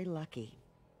was very lucky.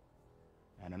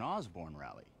 And an Osborn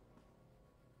rally.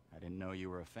 I didn't know you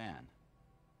were a fan.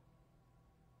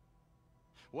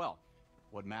 Well,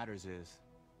 what matters is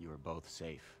you are both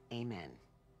safe. Amen.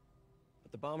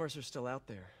 But the bombers are still out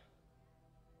there.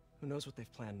 Who knows what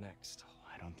they've planned next?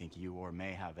 I don't think you or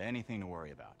May have anything to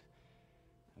worry about.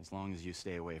 As long as you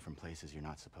stay away from places you're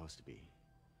not supposed to be.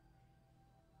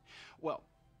 Well,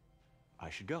 I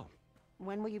should go.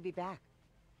 When will you be back?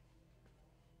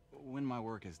 When my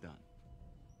work is done.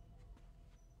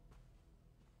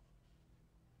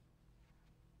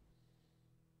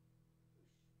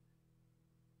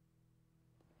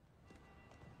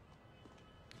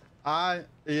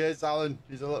 He is, Alan.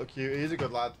 He's a little cute. He's a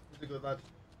good lad. He's a good lad.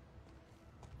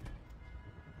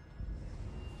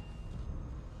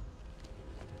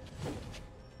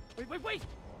 Wait, wait, wait!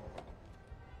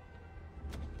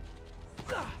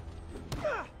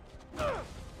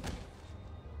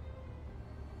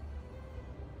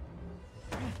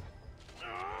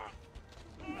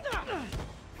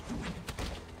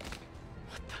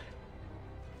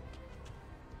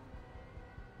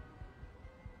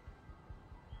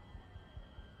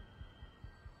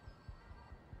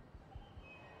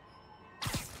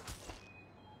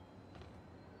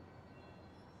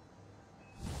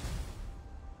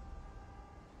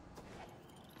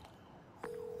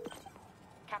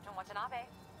 Captain Watanabe.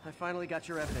 I finally got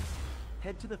your evidence.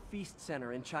 Head to the Feast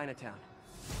Center in Chinatown.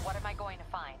 What am I going to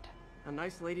find? A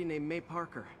nice lady named May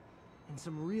Parker. And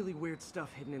some really weird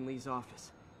stuff hidden in Lee's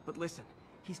office. But listen,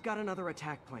 he's got another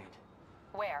attack planned.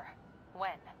 Where? When?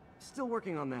 Still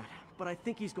working on that, but I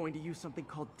think he's going to use something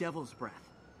called Devil's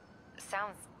Breath.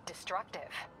 Sounds destructive.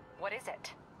 What is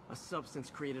it? A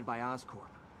substance created by Oscorp.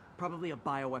 Probably a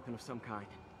bioweapon of some kind.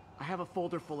 I have a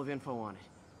folder full of info on it.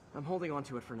 I'm holding on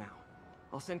to it for now.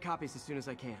 I'll send copies as soon as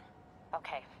I can.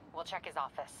 Okay, we'll check his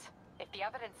office. If the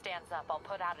evidence stands up, I'll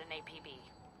put out an APB.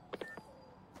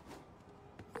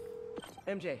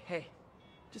 MJ, hey.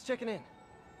 Just checking in.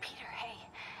 Peter, hey.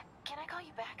 Can I call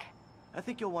you back? I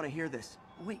think you'll want to hear this.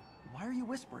 Wait, why are you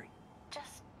whispering?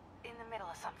 Just in the middle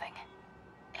of something.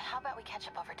 How about we catch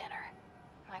up over dinner?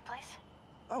 My place?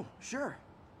 Oh, sure.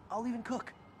 I'll even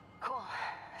cook. Cool.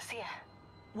 See ya.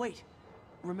 Wait.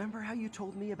 Remember how you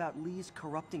told me about Lee's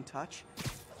corrupting touch?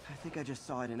 I think I just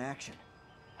saw it in action.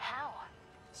 How?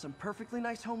 Some perfectly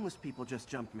nice homeless people just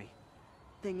jumped me.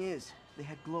 Thing is, they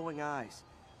had glowing eyes.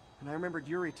 And I remembered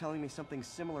Yuri telling me something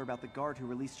similar about the guard who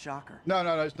released Shocker. No,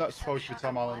 it's not supposed to be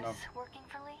Tom Holland, no. Working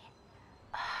for Lee?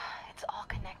 It's all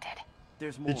connected.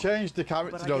 There's more. They changed the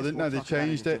character though, didn't they? They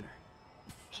changed it.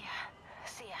 Yeah,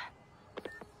 see ya.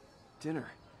 Dinner.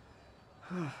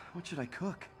 What should I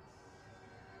cook?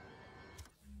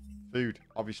 Food,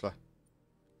 obviously.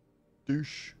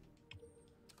 Douche.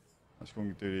 Let's go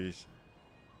and do these.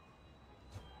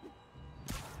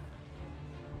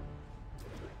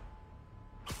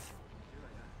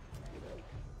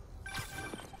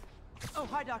 Oh,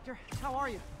 hi, Doctor. How are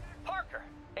you? Parker,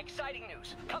 exciting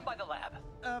news. Come by the lab.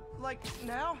 Like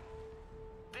now?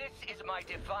 This is my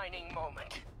defining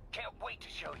moment. Can't wait to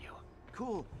show you.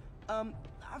 Cool.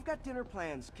 I've got dinner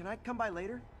plans. Can I come by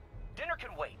later? Dinner can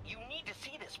wait. You need to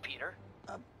see this, Peter.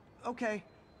 Okay.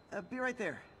 Be right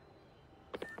there.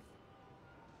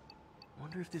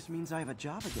 Wonder if this means I have a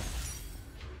job again.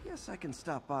 Guess I can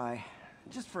stop by.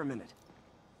 Just for a minute.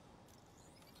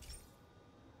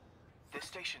 This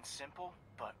station's simple,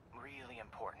 but really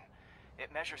important.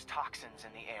 It measures toxins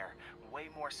in the air, way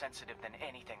more sensitive than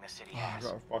anything the city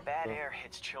has. Bad air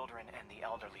hits children and the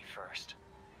elderly first.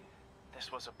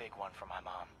 This was a big one for my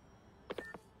mom.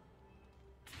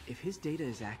 If his data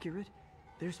is accurate,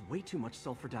 there's way too much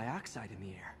sulfur dioxide in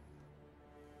the air.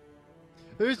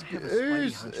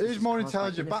 Who's more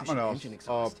intelligent, Batman or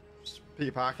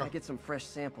Peter Parker? If I get some fresh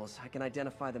samples, I can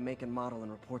identify the make and model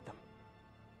and report them.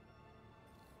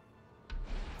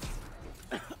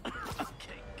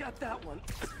 Okay, got that one.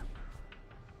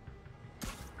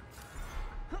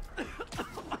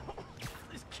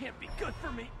 This can't be good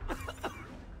for me.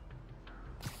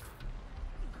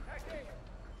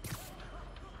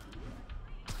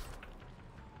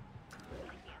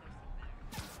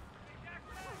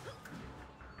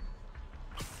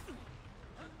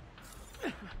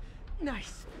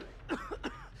 Nice.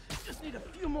 Just need a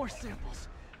few more samples.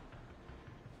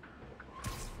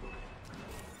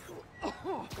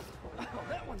 Oh,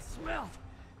 that one smelled.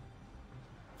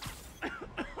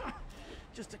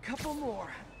 Just a couple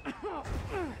more.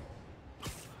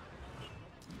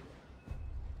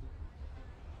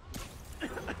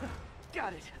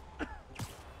 Got it.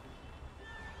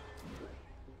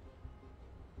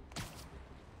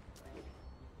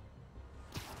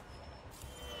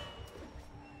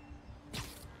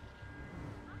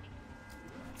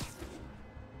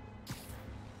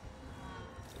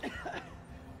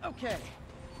 Okay.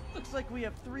 Looks like we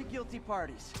have 3 guilty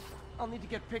parties. I'll need to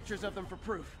get pictures of them for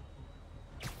proof.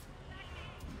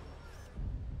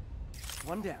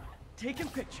 One down. Taking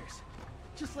pictures.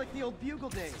 Just like the old Bugle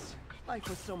days. Life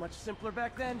was so much simpler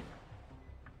back then.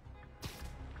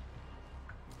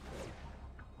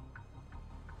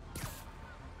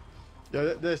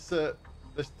 Yeah, this.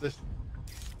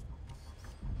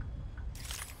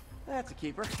 That's a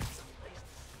keeper.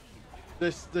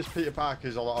 This Peter Parker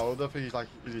is a lot older. I think he's like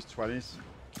in his 20s.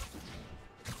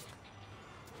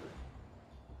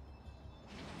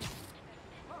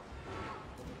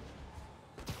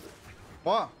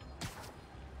 What?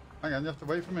 Hang on, you have to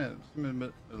wait for a minute. I'm in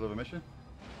the middle of a mission.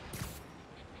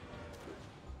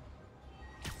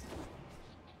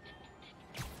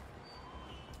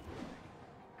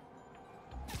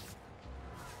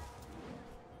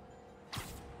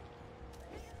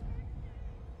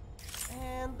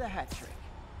 And the hat trick.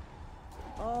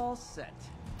 All set.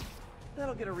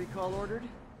 That'll get a recall ordered,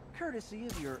 courtesy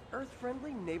of your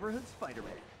Earth-friendly neighborhood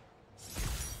Spider-Man.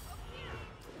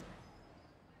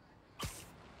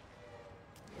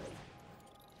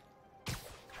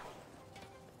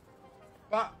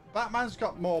 Batman's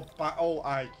got more battle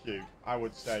IQ, I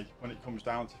would say, when it comes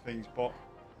down to things, but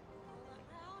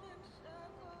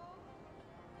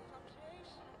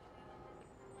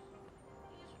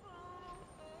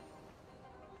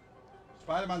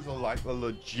Spider-Man's like a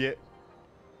legit,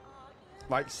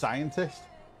 like, scientist.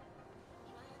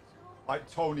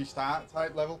 Like Tony Stark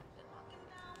type level.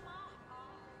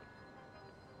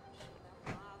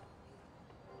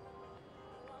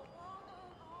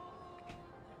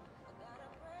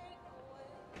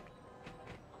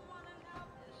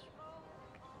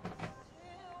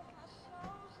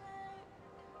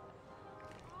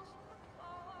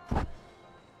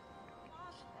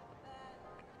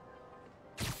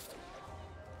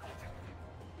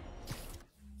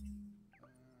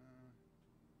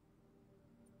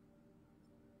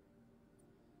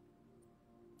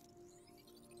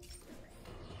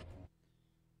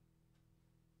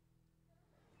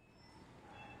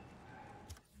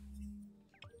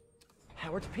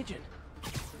 Howard's pigeon.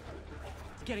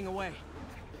 It's getting away.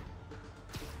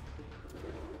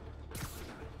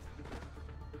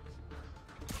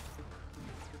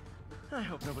 I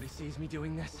hope nobody sees me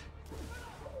doing this.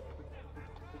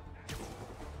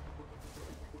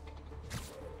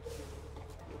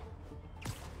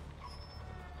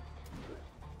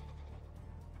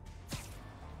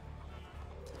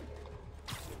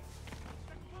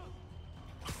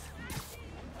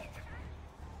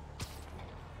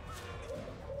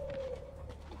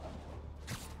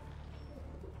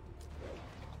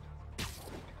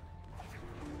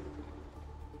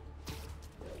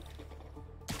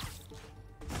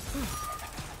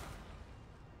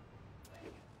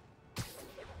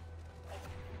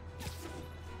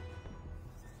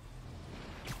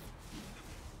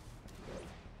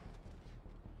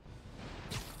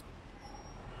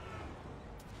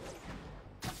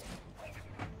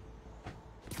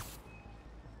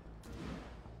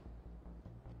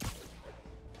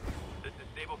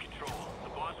 Control. The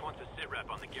boss wants a sit rep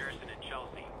on the garrison in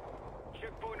Chelsea.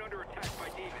 Checkpoint under attack by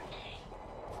demons.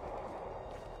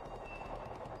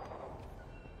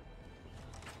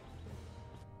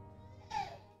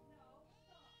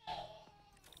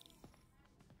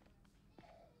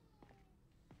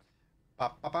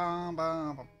 Ba ba ba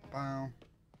ba ba ba.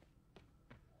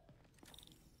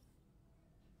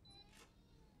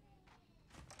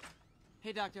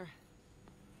 Hey, Doctor.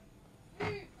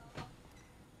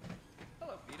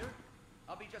 Hello, Peter.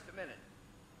 I'll be just a minute.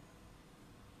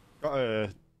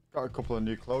 Got a couple of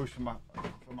new clothes for my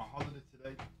holiday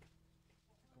today.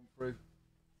 Come through.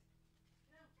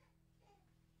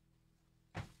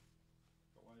 Got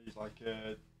one of these like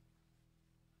jackets.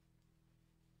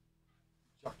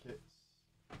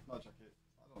 Not jackets.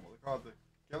 I don't know what they're called. The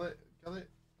Gillet. What are they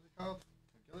called?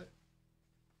 The Gillet.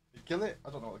 The Gillet. I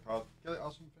don't know what they're called. Gillet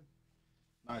or something.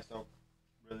 Nice though.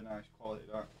 Really nice quality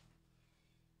that. And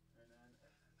then a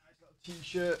nice little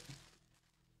t-shirt.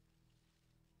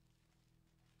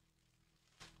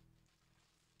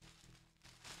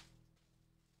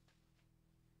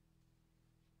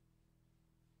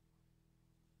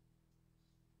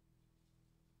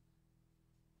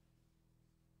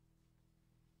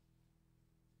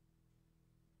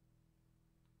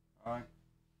 Alright.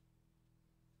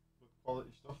 Good quality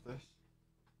stuff this.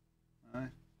 Alright,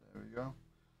 there we go.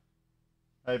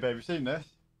 Hey babe, you seen this?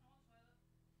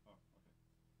 Oh,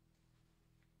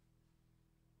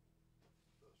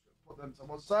 okay. Put them to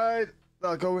one side.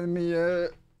 That'll go in me my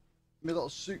little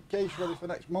suitcase ready for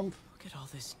next month. Look at all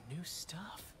this new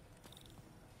stuff.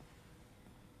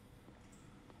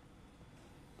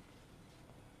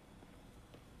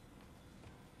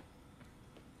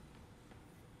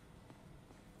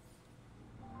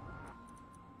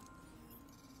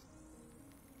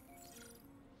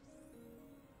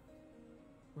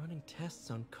 Running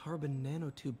tests on carbon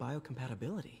nanotube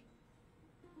biocompatibility.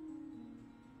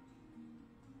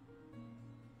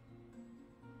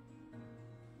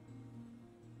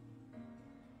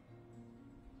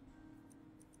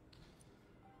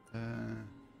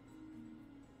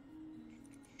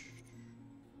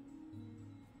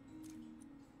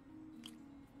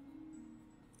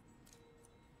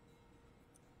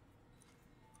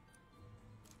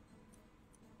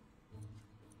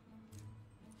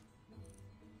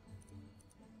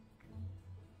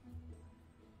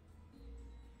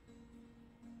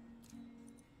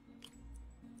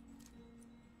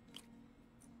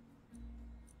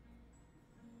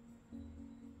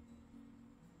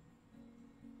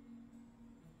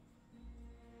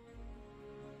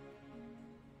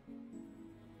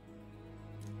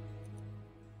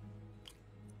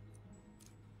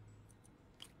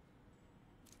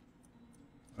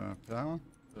 That one?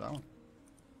 That one?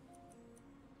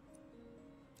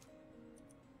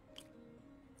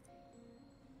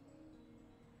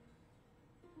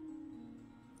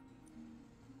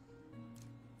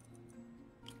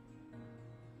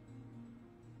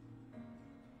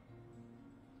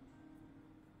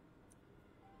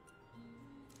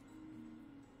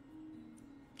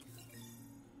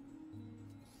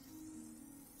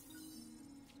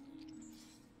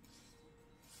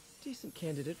 Decent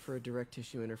candidate for a direct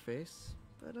tissue interface,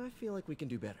 but I feel like we can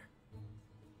do better.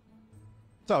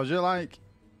 So, you like...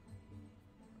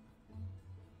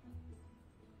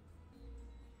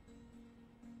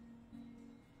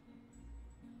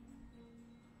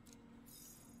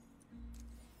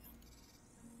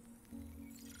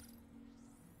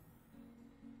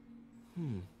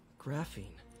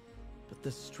 Graphene. But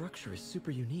the structure is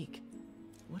super unique.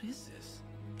 What is this?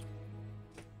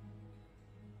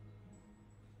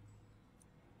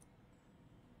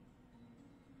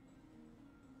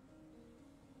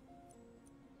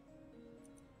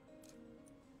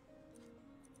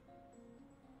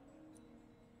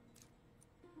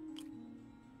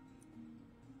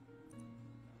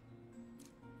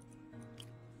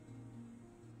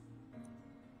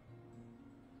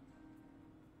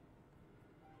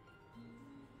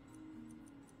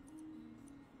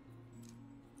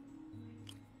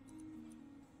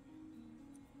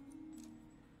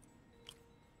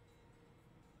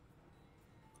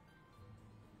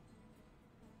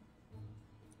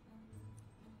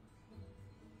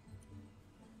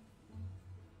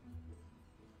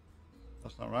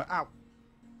 That's not right. Ow!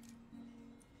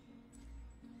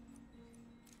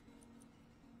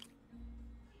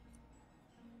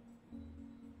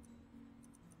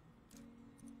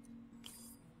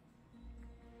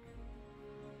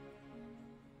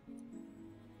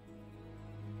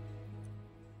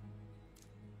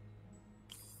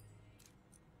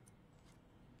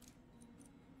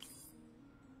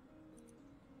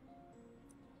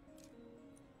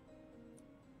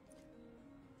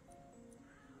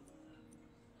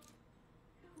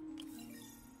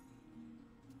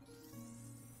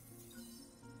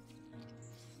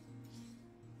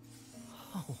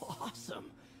 Oh, awesome!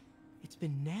 It's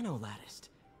been nano-latticed.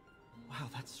 Wow,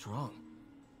 that's strong.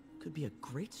 Could be a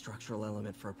great structural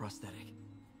element for a prosthetic.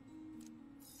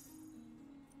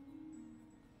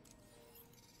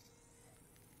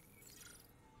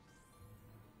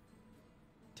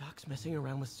 Doc's messing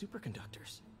around with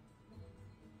superconductors.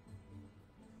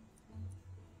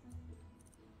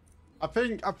 I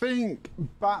think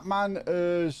Batman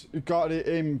has got it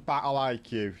in battle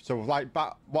IQ. So like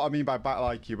what I mean by battle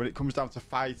IQ, when it comes down to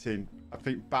fighting, I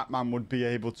think Batman would be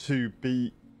able to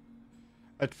beat,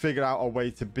 I'd figure out a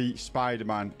way to beat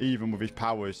Spider-Man even with his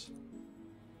powers.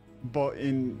 But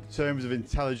in terms of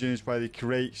intelligence, where they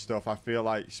create stuff, I feel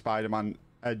like Spider-Man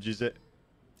edges it.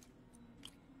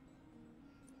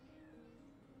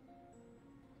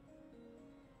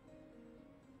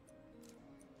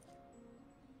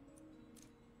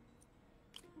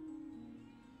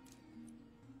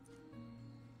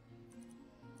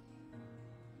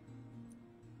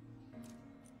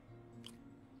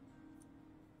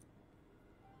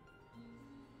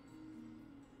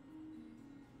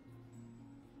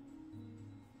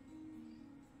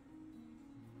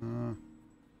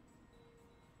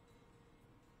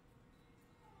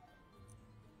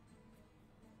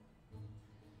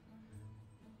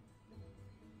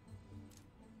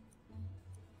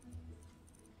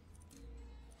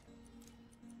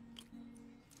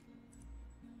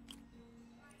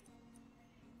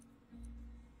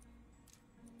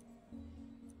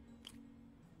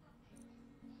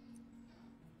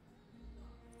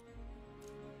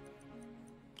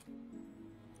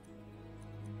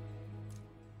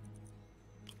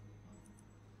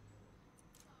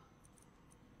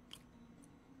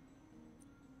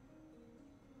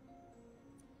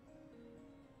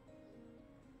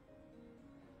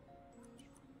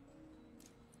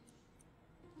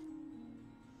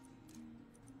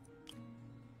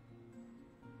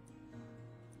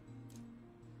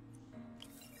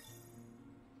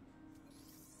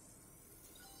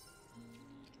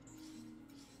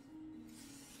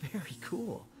 Very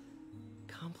cool.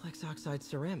 Complex oxide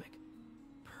ceramic.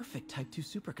 Perfect Type 2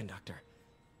 superconductor.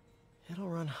 It'll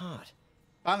run hot.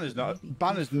 Banner's not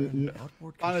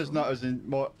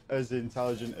as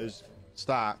intelligent as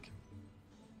Stark.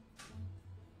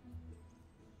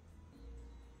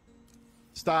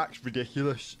 Stark's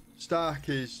ridiculous.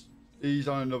 He's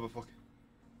on another fucking...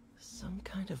 Some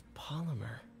kind of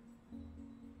polymer.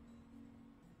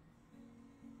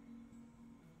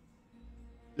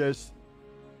 Yes.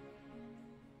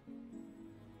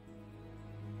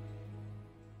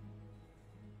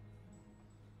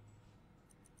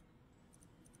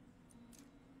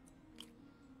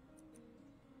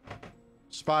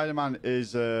 Spider-Man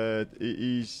is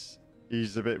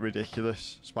he's a bit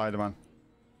ridiculous, Spider-Man.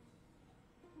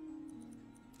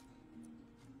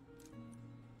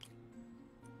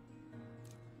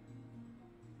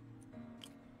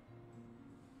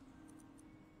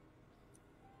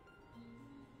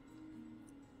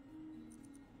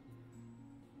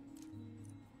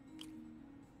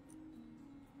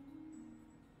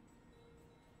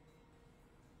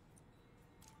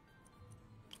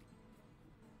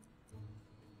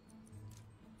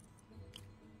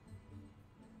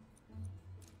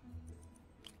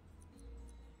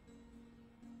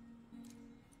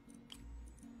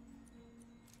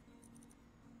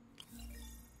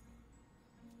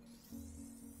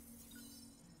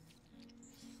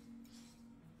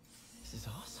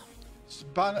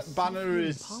 Banner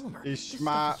is Polymer. This stuff will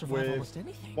smart survive with almost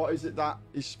anything. what is it that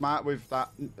is smart with that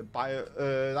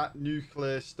that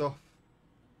nuclear stuff.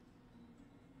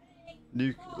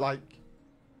 Like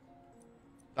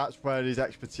that's where his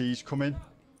expertise come in.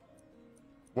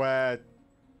 Where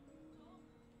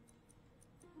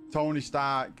Tony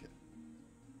Stark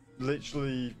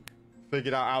literally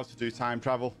figured out how to do time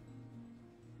travel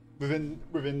within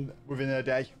a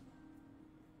day.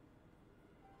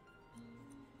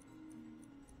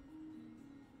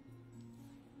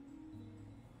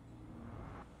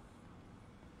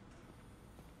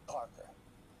 Parker,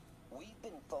 we've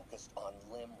been focused on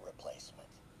limb replacement,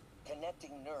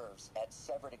 connecting nerves at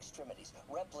severed extremities,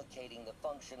 replicating the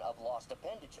function of lost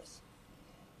appendages.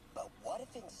 But what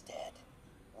if instead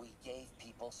we gave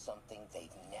people something they've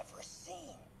never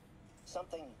seen?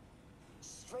 Something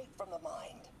straight from the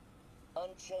mind.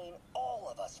 Unchain all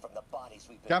of us from the bodies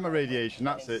we've been Gamma born with, radiation,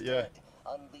 that's and it, yeah. instead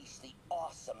unleash the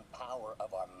awesome power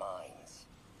of our minds.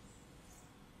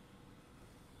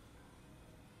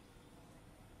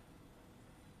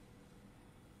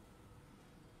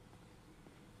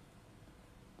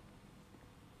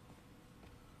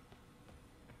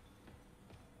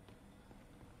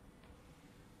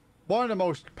 One of the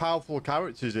most powerful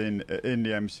characters in the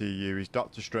MCU is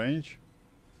Doctor Strange.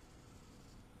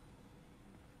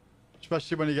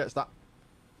 Especially when he gets that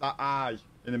eye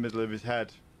in the middle of his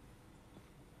head.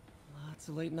 Lots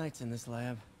of late nights in this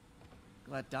lab.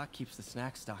 Glad Doc keeps the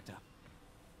snacks stocked up.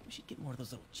 We should get more of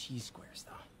those little cheese squares,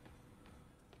 though.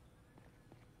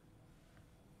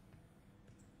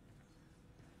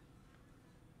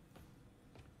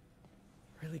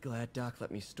 Really glad Doc let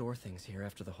me store things here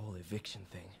after the whole eviction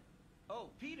thing. Oh,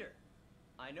 Peter!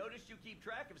 I noticed you keep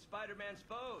track of Spider-Man's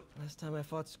foes. Last time I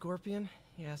fought Scorpion,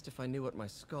 he asked if I knew what my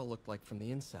skull looked like from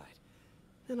the inside.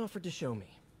 Then offered to show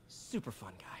me. Super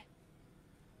fun guy.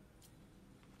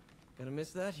 Gonna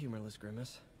miss that humorless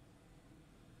grimace.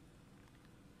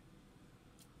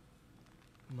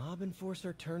 Mob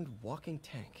enforcer turned walking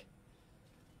tank.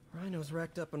 Rhino's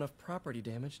racked up enough property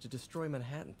damage to destroy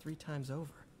Manhattan 3 times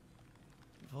over.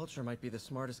 Vulture might be the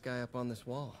smartest guy up on this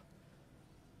wall.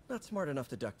 Not smart enough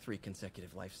to duck 3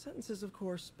 consecutive life sentences, of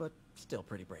course, but still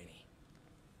pretty brainy.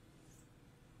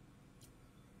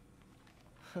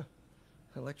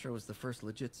 Electro was the first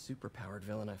legit superpowered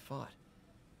villain I fought.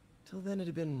 Till then it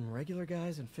had been regular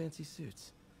guys in fancy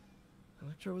suits.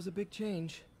 Electro was a big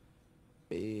change.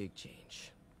 Big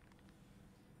change.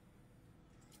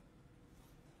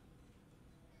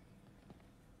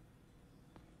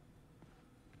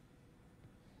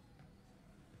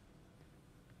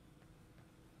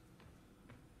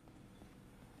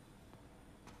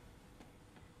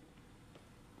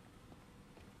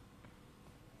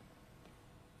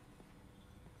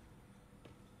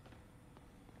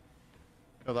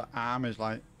 Oh, that arm is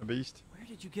like a beast. Where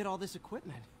did you get all this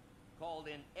equipment? Called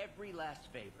in every last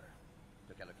favor.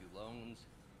 Took out a few loans.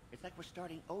 It's like we're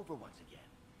starting over once again.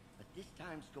 But this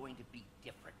time's going to be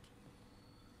different.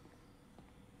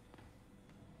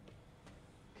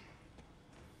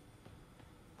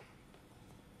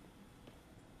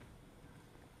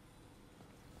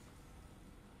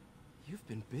 You've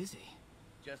been busy.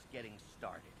 Just getting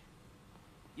started.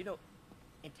 You know,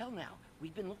 until now,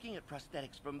 we've been looking at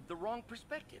prosthetics from the wrong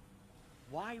perspective.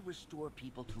 Why restore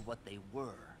people to what they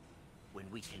were when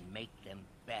we can make them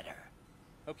better?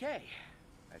 Okay,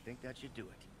 I think that should do it.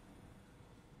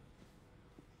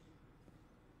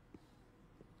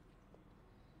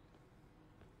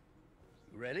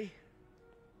 Ready?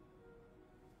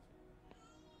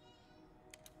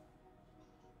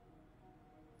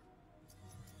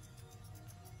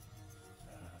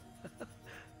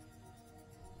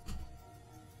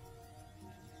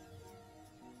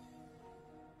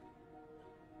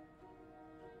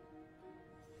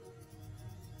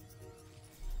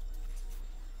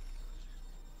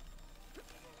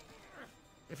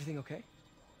 Everything okay?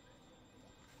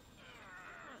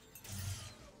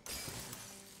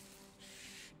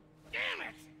 Damn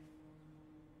it!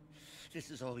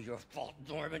 This is all your fault,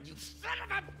 Norman, you son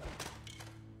of a...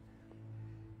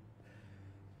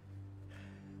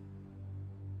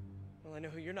 Well, I know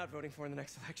who you're not voting for in the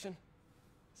next election.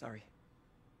 Sorry.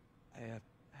 I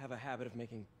have a habit of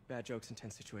making bad jokes in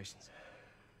tense situations.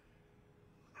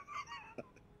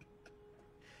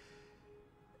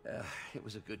 It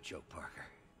was a good joke, Parker.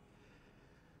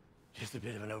 Just a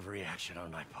bit of an overreaction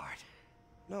on my part.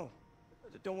 No,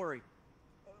 don't worry.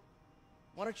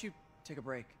 Why don't you take a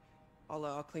break?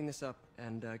 I'll clean this up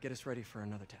and get us ready for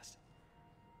another test.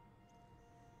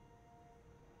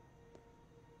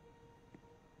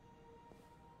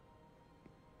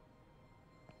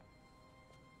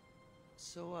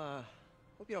 So,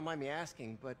 Hope you don't mind me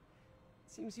asking, but it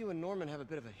seems you and Norman have a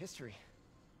bit of a history.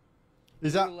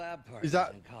 Is that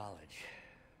in college?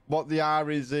 what the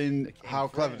R is in Became how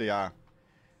clever friends. they are?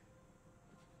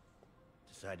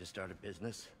 Decide to start a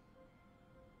business.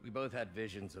 We both had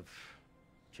visions of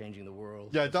changing the world.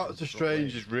 Yeah, in Doctor sensible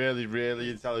Strange ways. is really, really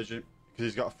intelligent because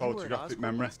he's got a You were at photographic Oscorp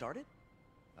memory. when it started?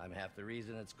 I'm half the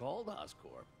reason it's called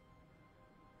Oscorp.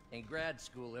 In grad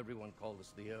school, everyone called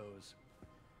us the O's.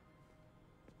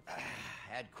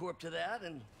 Add Corp to that,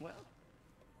 and, well,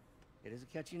 it is a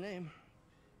catchy name.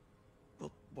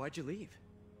 Well, why'd you leave?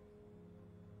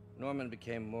 Norman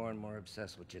became more and more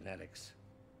obsessed with genetics.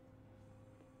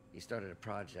 He started a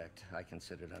project I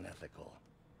considered unethical.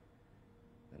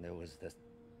 And there was this...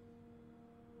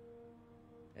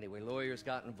 Anyway, lawyers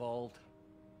got involved.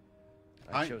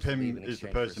 Hank chose to leave Pym in is the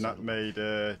exchange for person that settlement.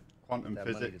 made quantum That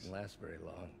money physics. didn't last very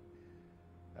long.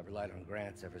 I've relied on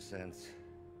grants ever since.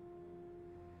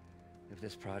 If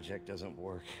this project doesn't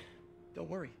work... Don't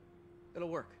worry. It'll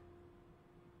work.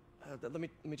 Let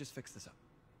me just fix this up.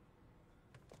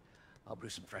 I'll brew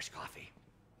some fresh coffee.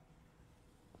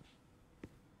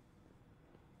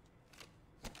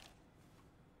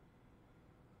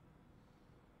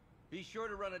 Be sure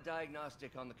to run a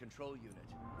diagnostic on the control unit.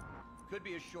 Could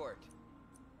be a short.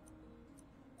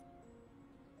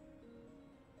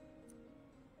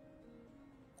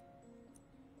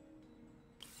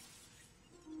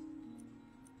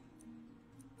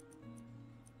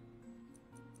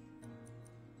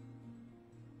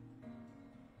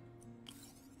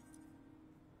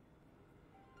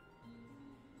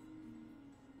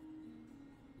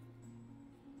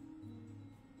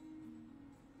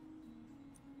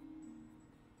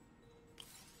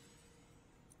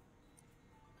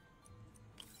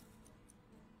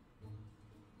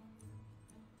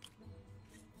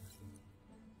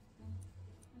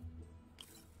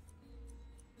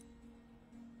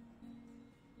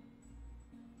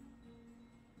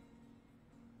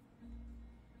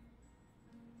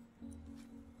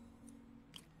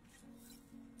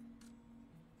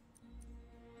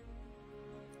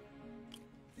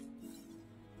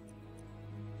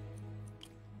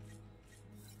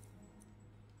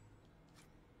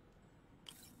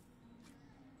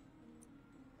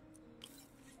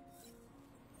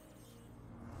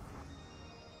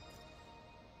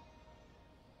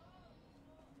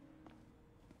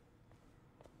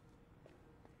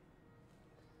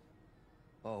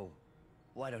 Oh,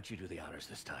 why don't you do the honors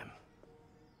this time?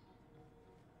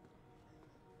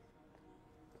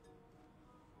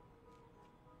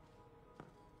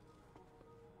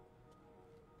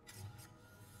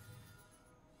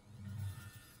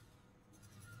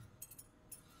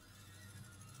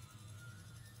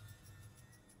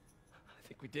 I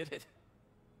think we did it.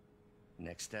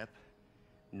 Next step,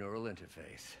 neural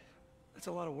interface. That's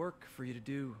a lot of work for you to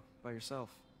do by yourself.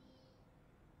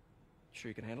 Sure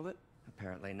you can handle it?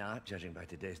 Apparently not, judging by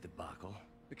today's debacle.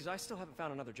 Because I still haven't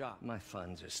found another job. My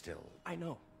funds are still... I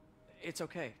know. It's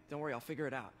okay. Don't worry, I'll figure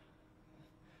it out.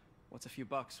 What's a few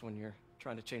bucks when you're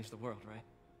trying to change the world, right?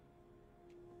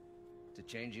 to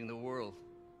changing the world.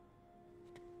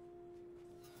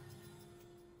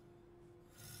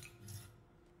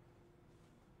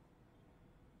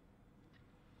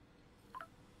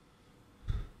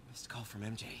 Missed call from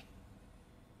MJ.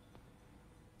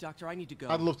 Doctor, I need to go.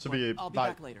 I'd love to but be I'll be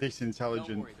like back later. this intelligent.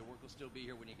 Don't worry, the work will still be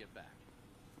here when you get back.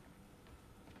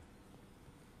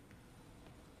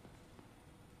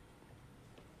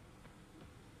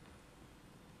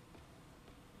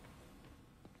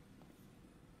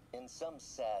 In some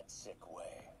sad, sick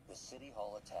way, the City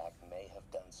Hall attack may have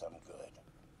done some good.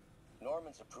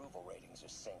 Norman's approval ratings are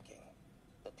sinking.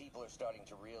 The people are starting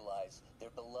to realize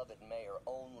their beloved mayor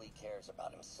only cares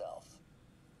about himself.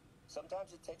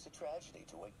 Sometimes it takes a tragedy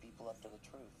to wake people up to the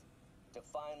truth. To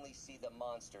finally see the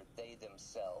monster they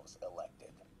themselves elected.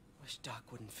 Wish Doc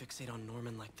wouldn't fixate on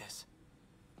Norman like this.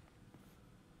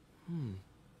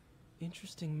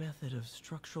 Interesting method of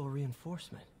structural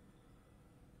reinforcement.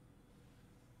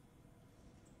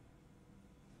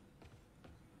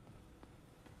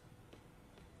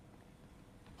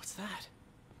 What's that?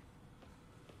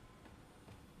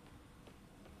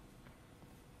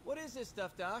 What is this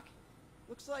stuff, Doc?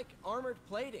 Looks like armored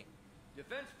plating.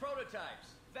 Defense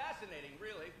prototypes. Fascinating,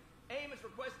 really. AIM has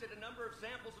requested a number of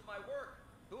samples of my work.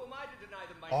 Who am I to deny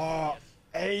them my Oh,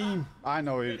 genius? AIM. I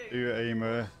know who AIM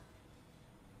is.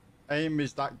 AIM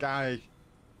is that guy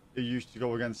who used to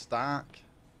go against Stark.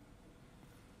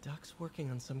 Doc's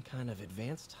working on some kind of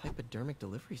advanced hypodermic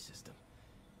delivery system.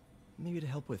 Maybe to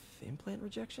help with implant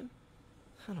rejection?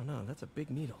 I don't know, that's a big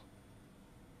needle.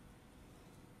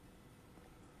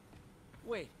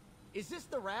 Wait, is this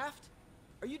the raft?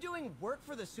 Are you doing work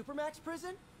for the Supermax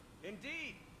prison?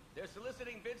 Indeed. They're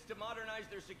soliciting bids to modernize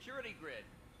their security grid.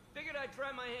 Figured I'd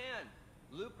try my hand.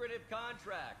 Lucrative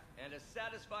contract, and a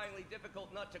satisfyingly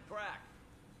difficult nut to crack.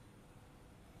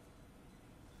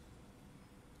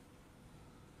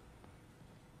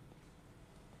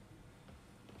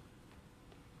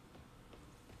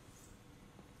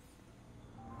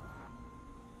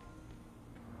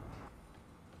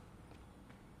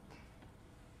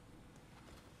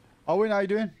 Owen, how you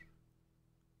doing?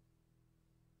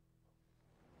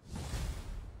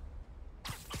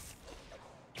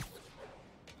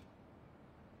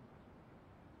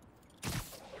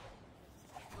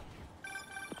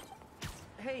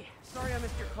 Hey, sorry I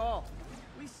missed your call.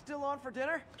 We still on for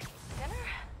dinner? Dinner?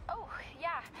 Oh,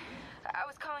 yeah. I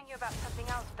was calling you about something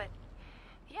else, but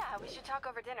yeah, we should talk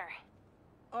over dinner.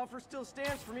 Offer still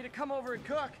stands for me to come over and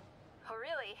cook. Oh,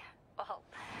 really? Well,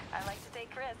 I like to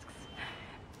take risks.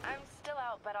 I'm still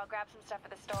out, but I'll grab some stuff at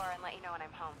the store and let you know when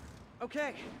I'm home.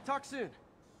 Okay, talk soon.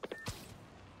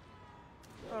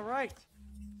 All right.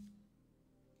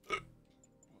 Let's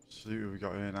see what we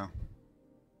got here now.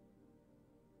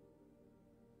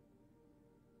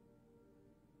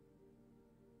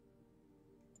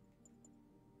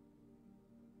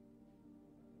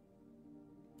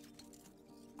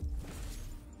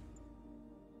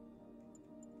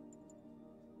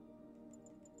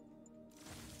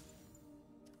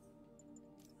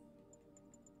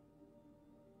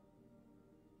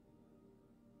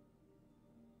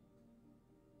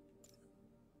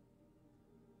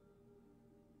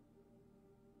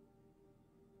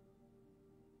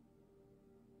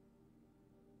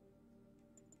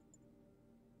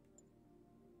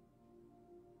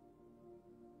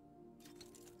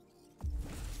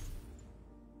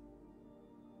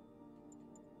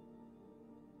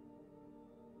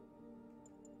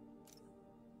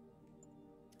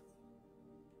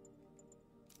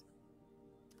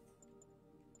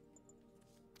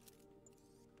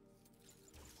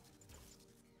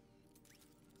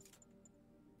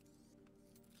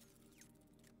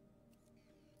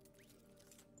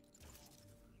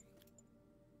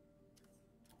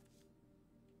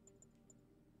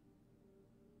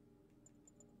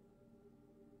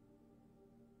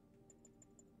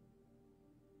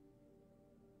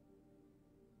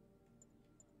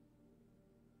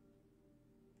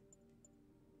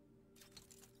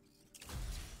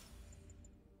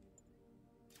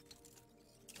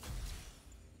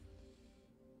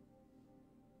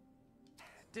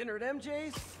 Dinner at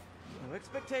MJ's? No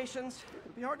expectations.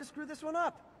 It'd be hard to screw this one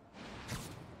up.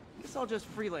 Guess I'll just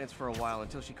freelance for a while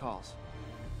until she calls.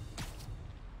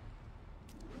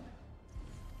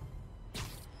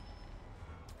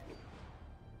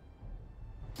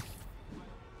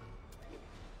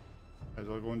 Might as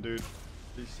well go and do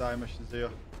these side missions here.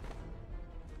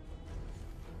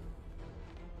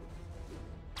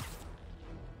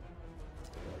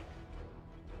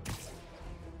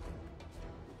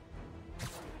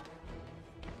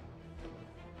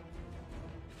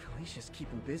 Felicia's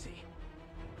keeping busy,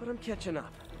 but I'm catching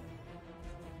up.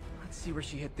 Let's see where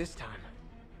she hit this time.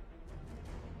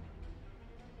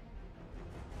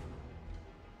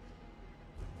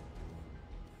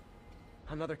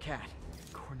 Another cat.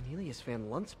 Cornelius Van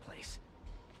Lunt's place.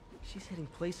 She's hitting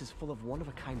places full of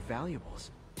one-of-a-kind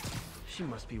valuables. She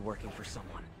must be working for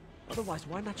someone. Otherwise,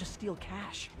 why not just steal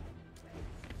cash?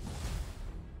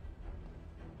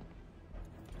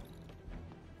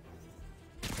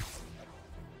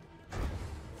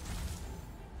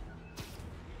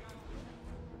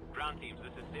 Ground teams,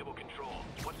 this is Stable Control.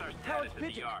 What's our status in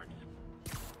the yards?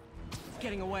 It's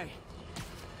getting away.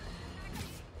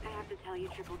 I have to tell you,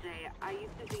 Triple J, I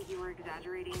used to think you were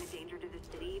exaggerating the danger to the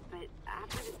city, but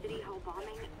after the City Hall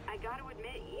bombing, I gotta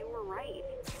admit, you were right.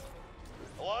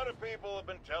 A lot of people have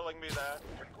been telling me that,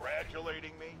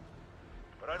 congratulating me,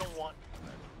 but I don't want to.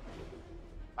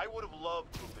 I would have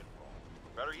loved to have been wrong.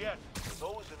 Better yet,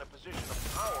 those in a position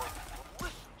of power would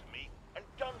listen to me and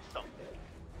done something.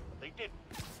 But they didn't,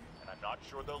 and I'm not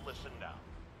sure they'll listen now.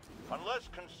 Unless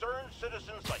concerned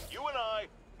citizens like you and I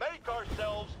make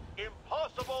ourselves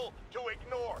impossible to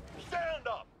ignore. Stand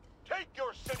up! Take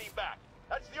your city back!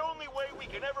 That's the only way we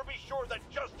can ever be sure that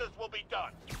justice will be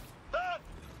done. That,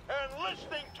 and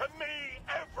listening to me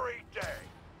every day!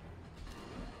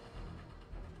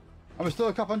 Am I still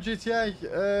a cop on GTA?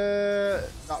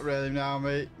 Not really now,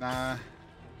 mate. Nah.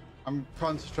 I'm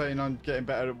concentrating on getting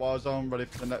better at Warzone, ready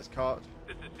for the next cart.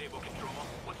 This is Stable Control.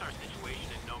 What's our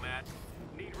situation in Nomad?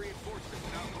 Need reinforcements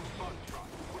at Outpost Foxtrot.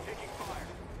 We're taking fire.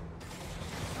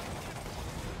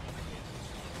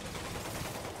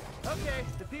 Okay,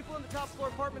 the people in the top floor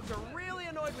apartments are really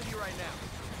annoyed with you right now.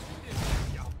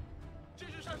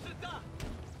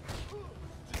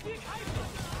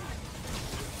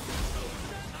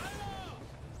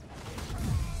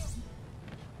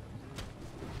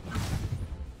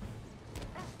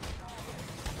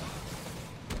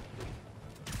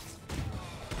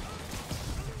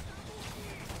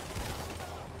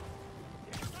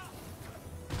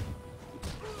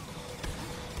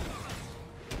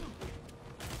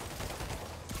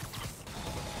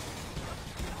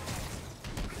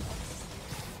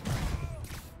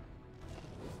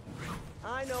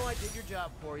 I know I did your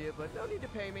job for you, but no need to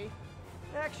pay me.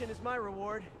 Action is my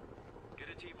reward. Get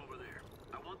a team over there.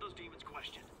 I want those demons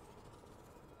questioned.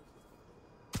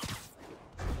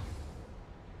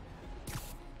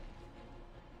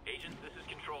 Agents, this is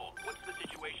Control. What's the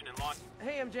situation in Los...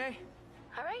 Hey, MJ.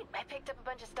 All right, I picked up a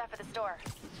bunch of stuff at the store.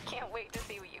 Can't wait to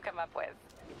see what you come up with.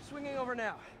 Swinging over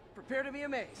now. Prepare to be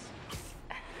amazed.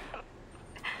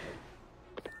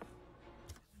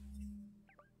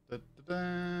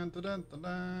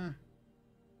 Da-da-da-da-da-da.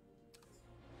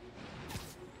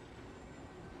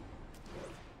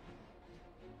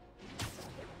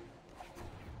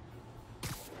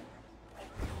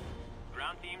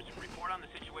 Ground teams, report on the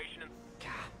situation in...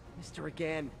 Mr.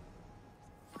 Again.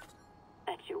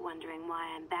 Bet you're wondering why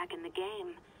I'm back in the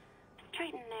game.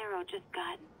 Straight and narrow just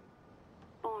got...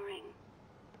 boring.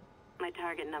 My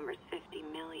target number's 50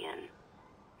 million.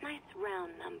 Nice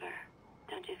round number,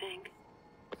 don't you think?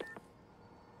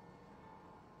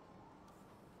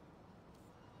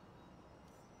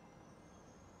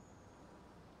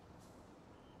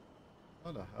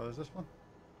 What the hell is this one?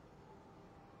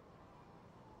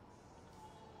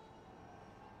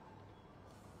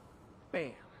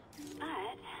 Bam.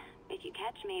 But if you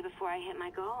catch me before I hit my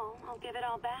goal, I'll give it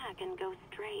all back and go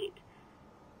straight.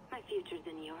 My future's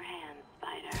in your hands,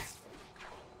 Spider.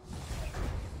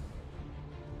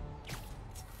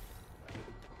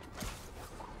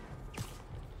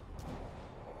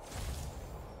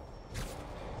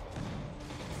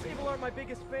 Sable aren't my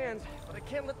biggest fans, but I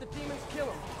can't let the demons kill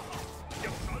them.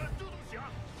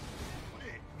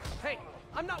 Hey,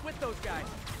 I'm not with those guys,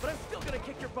 but I'm still gonna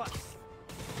kick your butts.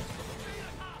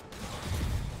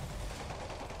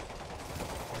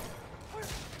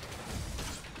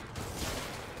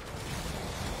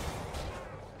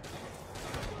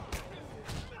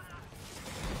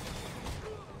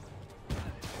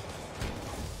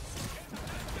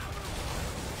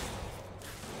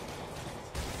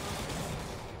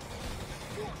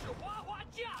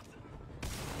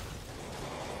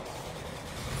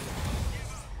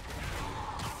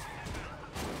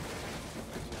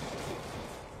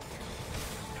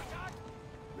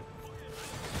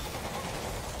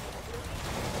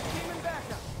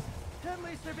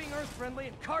 They're being Earth-friendly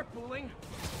and carpooling.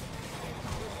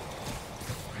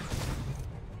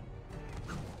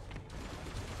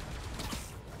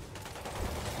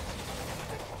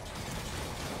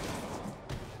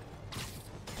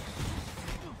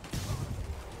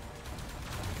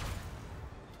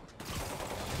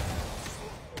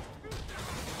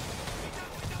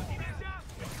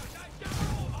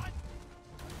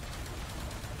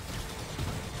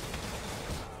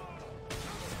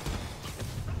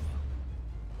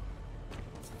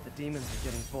 Demons are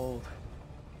getting bold.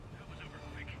 That was over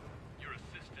quick. Your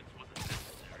assistance wasn't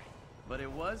necessary. But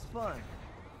it was fun.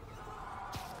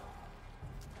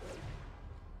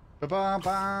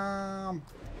 Ba-bam-bam.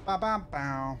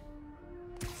 Ba-bam-bam.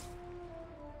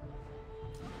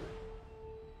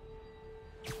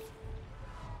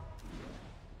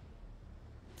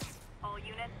 All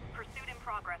units, pursuit in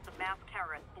progress of masked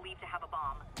terrorists believed to have a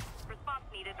bomb. Response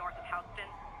needed north of Houston.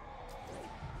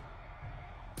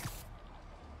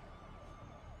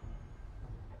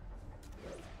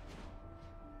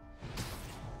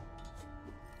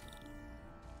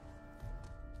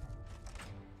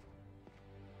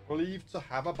 Believed to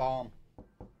have a bomb.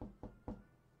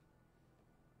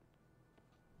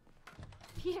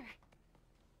 Peter!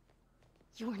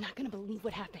 You are not gonna believe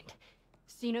what happened.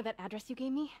 So you know that address you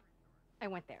gave me? I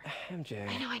went there. MJ.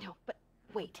 I know, but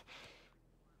wait.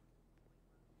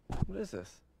 What is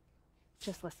this?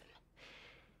 Just listen.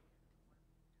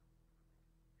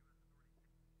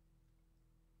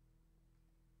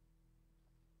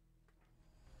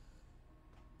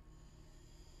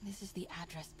 This is the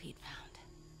address Pete found.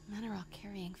 Men are all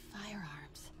carrying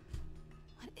firearms.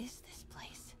 What is this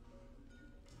place?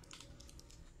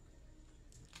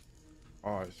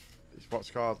 Oh, it's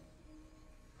what's called.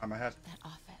 I'm ahead. That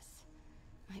office.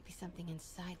 Might be something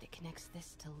inside that connects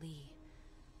this to Lee.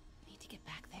 Need to get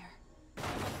back there.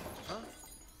 Huh?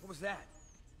 What was that?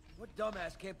 What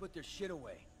dumbass can't put their shit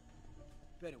away?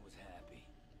 Bet it was happy.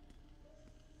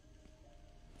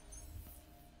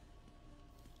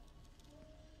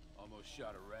 Almost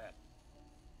shot a rat.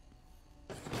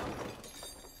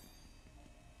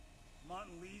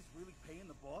 Martin Lee's really paying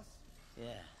the boss?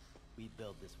 Yeah. We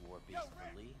build this war beast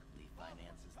for Lee. Lee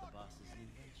finances the boss's new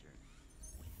venture.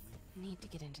 Need to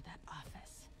get into that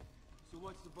office. So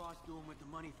what's the boss doing with the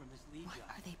money from this Lee What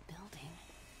guy? are they building?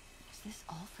 Is this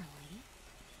all for Lee?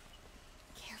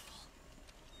 Careful.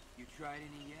 You tried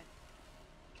any yet?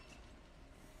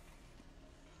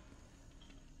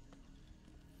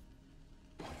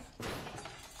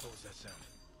 What was that sound?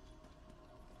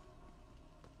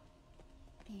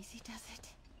 Easy does it.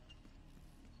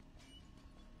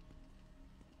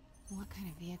 What kind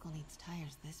of vehicle needs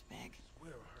tires this big?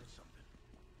 Swear I heard something.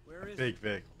 Where is Big it?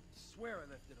 vehicle. Swear I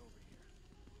left it over here.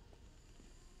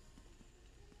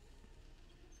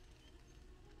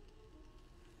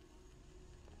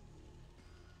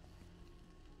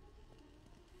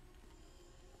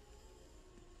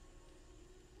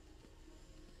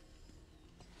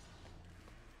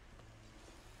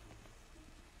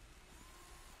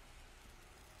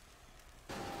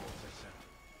 What was that sound?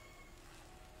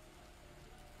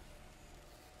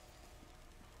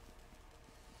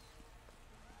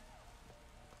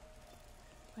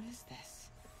 What is this?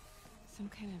 Some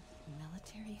kind of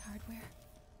military hardware?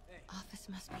 Office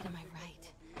must be to my right.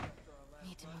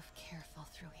 Need to move careful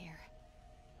through here.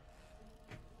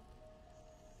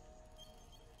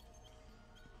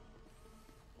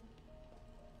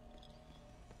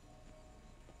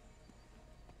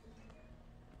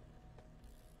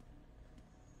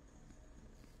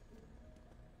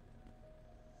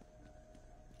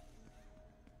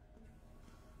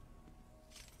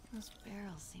 Those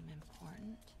barrels seem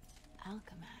important.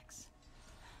 Alchemax.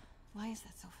 Why is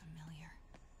that so familiar?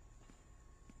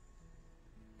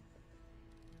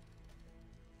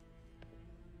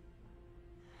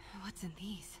 What's in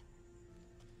these?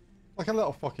 Like a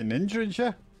little fucking ninja, isn't she?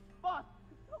 Boss,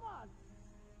 come on!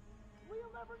 We'll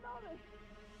never notice!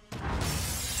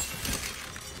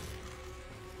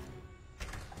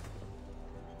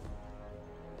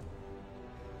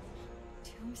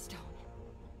 Tombstone.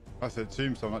 I said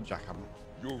tombstone, not jackhammer.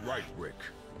 You're right, Rick.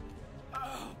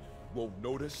 Won't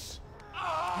notice?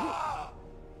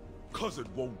 Cause it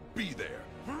won't be there.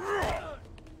 God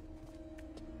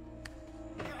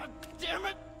damn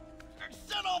it! I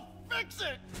said I'll fix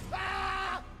it!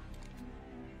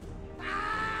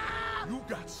 You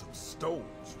got some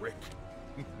stones, Rick.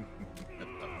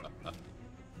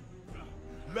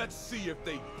 Let's see if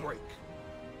they break.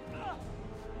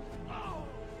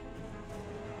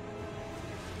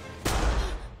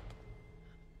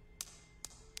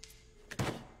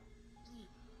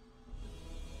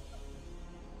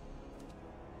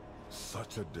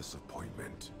 Such a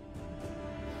disappointment.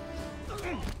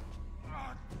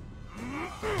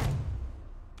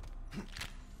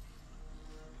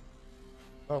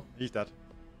 Oh, he's dead.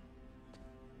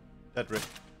 Dead, Rick.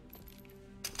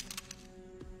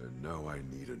 And now I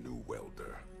need a new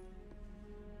welder.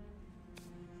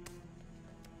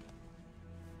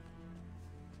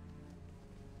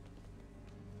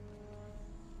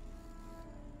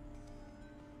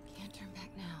 Can't turn back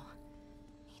now.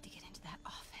 Need to get into that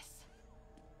office.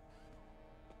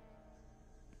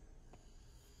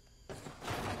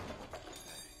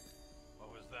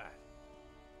 What was that?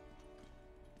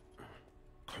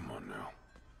 Come on now.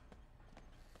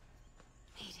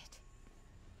 Made it.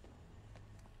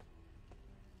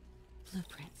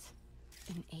 Blueprints.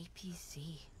 An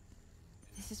APC.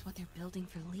 This is what they're building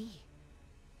for Lee.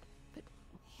 But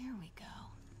here we go.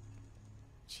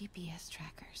 GPS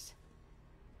trackers.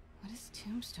 What is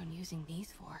Tombstone using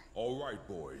these for? All right,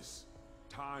 boys.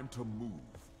 Time to move.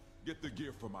 Get the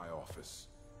gear from my office.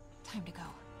 Time to go.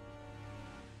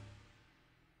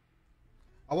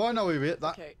 I want to know who hit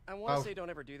that. Okay, I want to say don't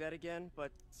ever do that again,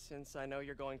 but since I know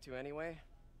you're going to anyway,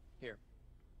 here.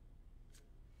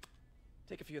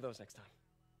 Take a few of those next time.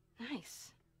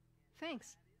 Nice.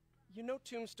 Thanks. You know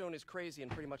Tombstone is crazy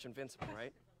and pretty much invincible,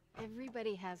 right?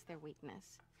 Everybody has their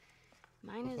weakness.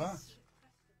 Mine What's is...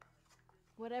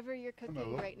 whatever you're cooking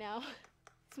Hello. right now.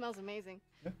 Smells amazing.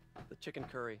 The chicken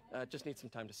curry. Just needs some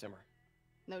time to simmer.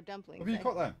 No dumplings. What have you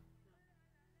eh? got then?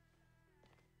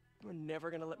 You're never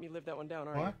gonna let me live that one down,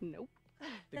 are What? you? Nope.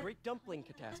 The Great Dumpling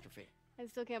Catastrophe. I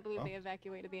still can't believe Oh. they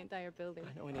evacuated the entire building.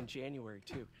 I know, and in January,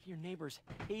 too. Your neighbors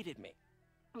hated me.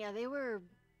 Yeah, they were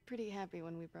pretty happy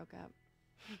when we broke up.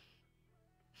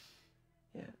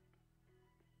 Yeah.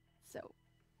 So,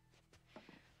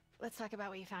 let's talk about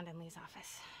what you found in Lee's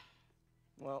office.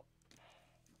 Well,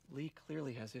 Lee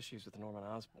clearly has issues with Norman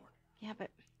Osborn. Yeah, but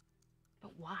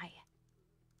why?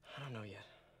 I don't know yet.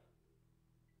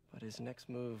 But his next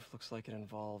move looks like it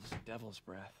involves Devil's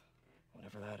Breath.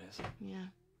 Whatever that is. Yeah.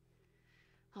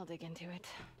 I'll dig into it.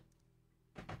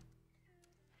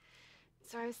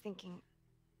 So I was thinking,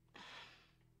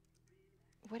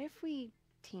 what if we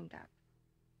teamed up?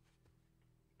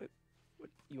 What,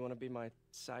 you want to be my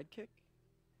sidekick?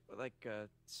 Like a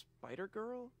spider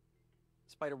girl?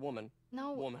 Spider woman?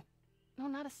 No. Woman. No,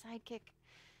 not a sidekick.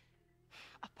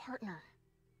 A partner.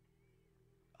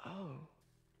 Oh.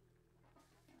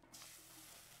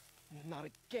 Not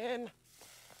again.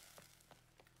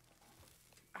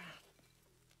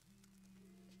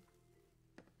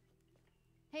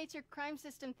 Hey, it's your crime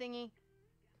system thingy.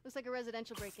 Looks like a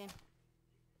residential break-in.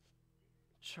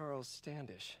 Charles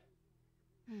Standish.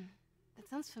 That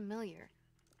sounds familiar.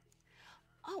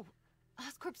 Oh,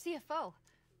 Oscorp CFO.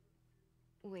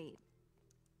 Wait.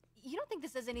 You don't think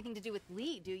this has anything to do with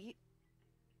Lee, do you?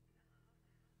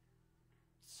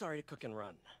 Sorry to cook and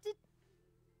run. Did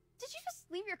you just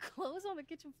leave your clothes on the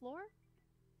kitchen floor?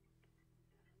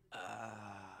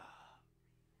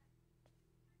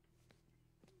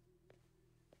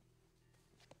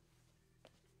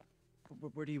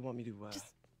 Where do you want me to, Just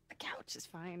the couch is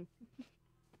fine.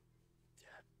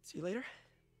 See you later?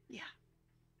 Yeah.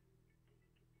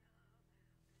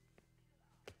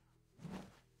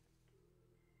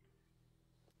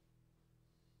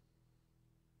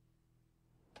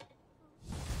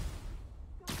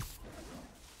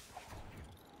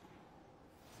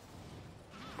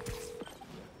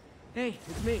 Hey,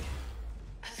 it's me.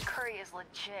 This curry is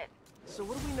legit. So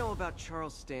what do we know about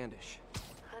Charles Standish?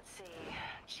 Let's see.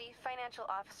 Chief Financial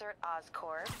Officer at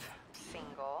Oscorp.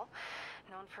 Single.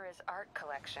 Known for his art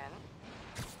collection.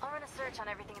 I'll run a search on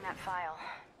everything in that file.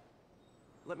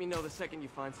 Let me know the second you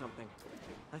find something.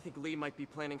 I think Lee might be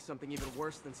planning something even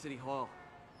worse than City Hall.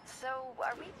 So,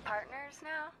 are we partners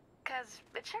now? 'Cause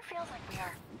it sure feels like we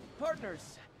are.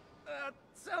 Partners!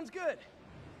 Sounds good.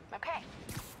 Okay.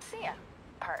 See ya,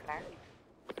 partner.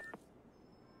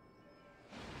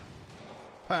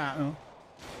 Partner.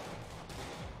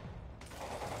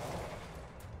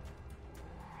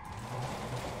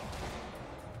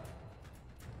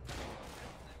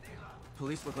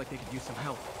 Police look like they could use some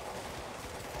help.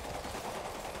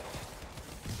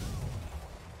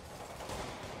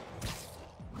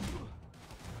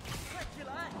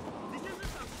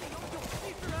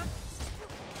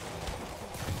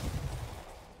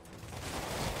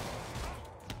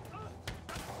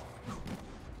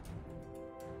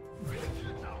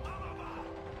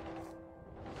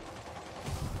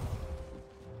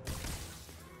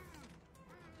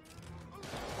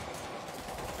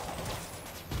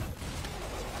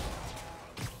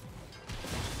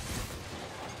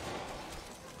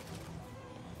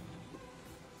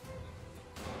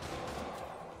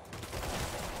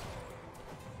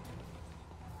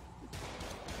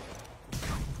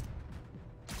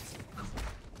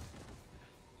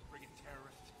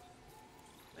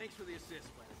 Thanks for the assist,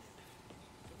 Spider-Man.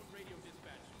 Someone radio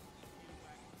dispatch.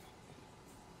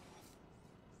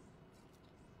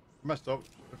 Messed up.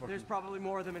 There's probably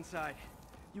more of them inside.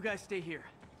 You guys stay here.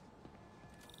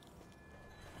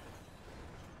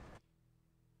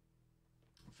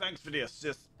 Thanks for the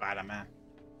assist, Spider-Man.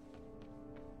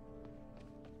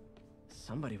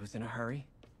 Somebody was in a hurry.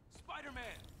 Spider-Man!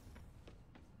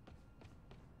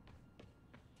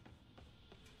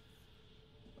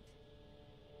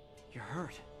 You're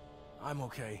hurt. I'm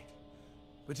okay.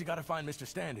 But you gotta find Mr.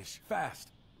 Standish, fast.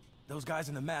 Those guys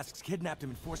in the masks kidnapped him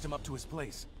and forced him up to his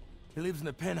place. He lives in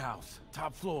the penthouse,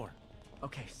 top floor.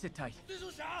 Okay, sit tight.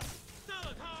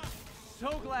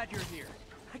 So glad you're here.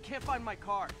 I can't find my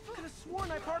car. Could have sworn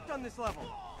I parked on this level.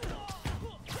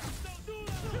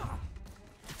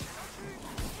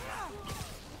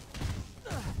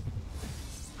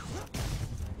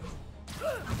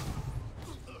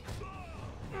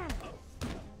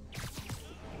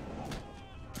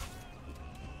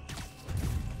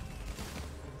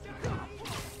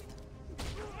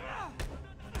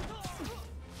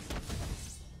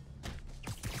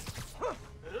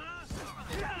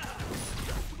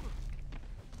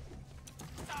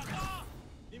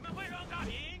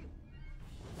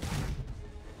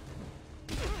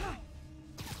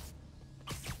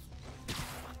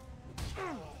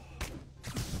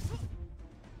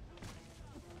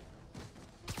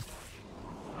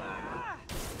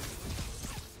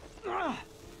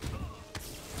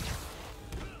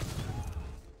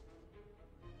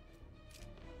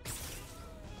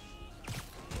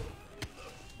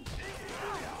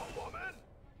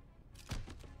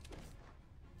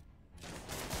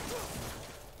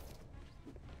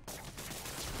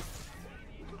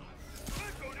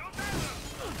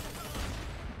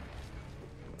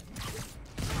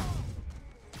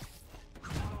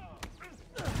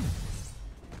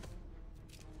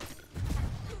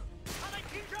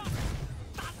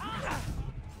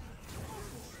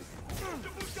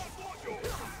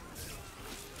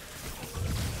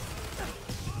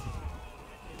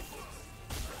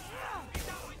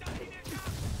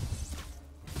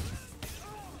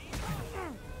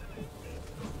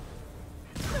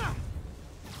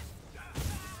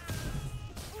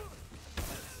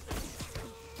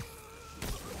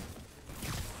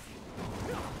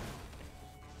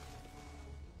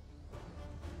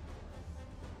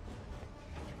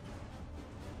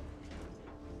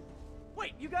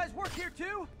 You guys work here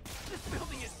too? This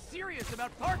building is serious about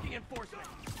parking enforcement.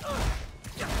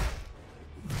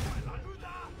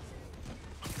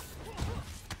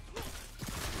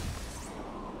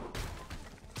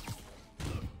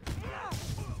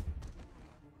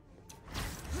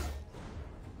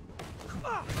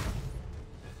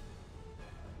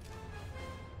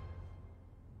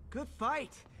 Good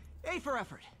fight. A for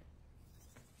effort.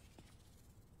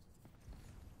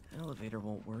 Elevator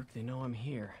won't work. They know I'm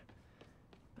here.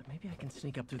 But maybe I can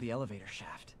sneak up through the elevator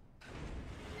shaft.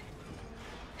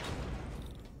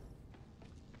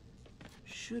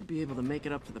 Should be able to make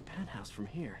it up to the penthouse from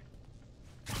here.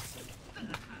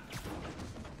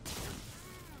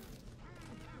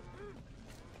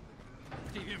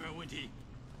 这边没有问题。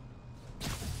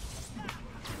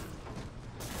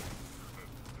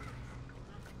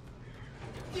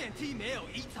电梯没有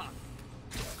异常。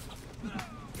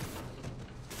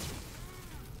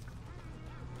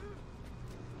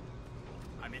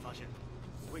还没发现，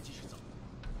我会继续走。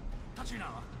他去哪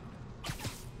了？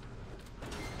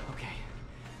 Okay,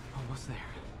 almost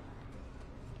there.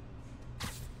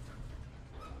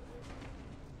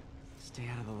 Stay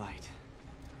out of the light.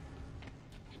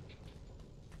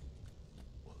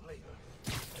 我累了。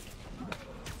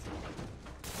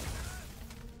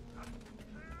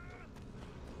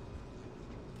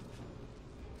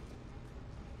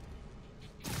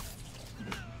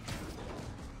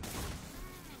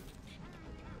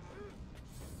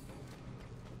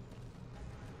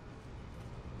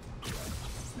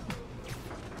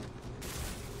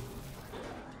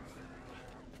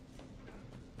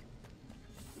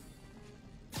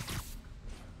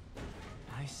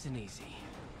 Nice and easy.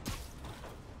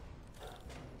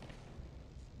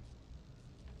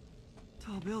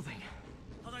 Tall building.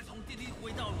 他在从电梯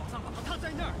轨道往上跑，他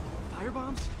在那儿。 Fire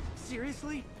bombs?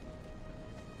 Seriously?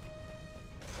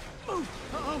 Move!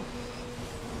 Uh-oh!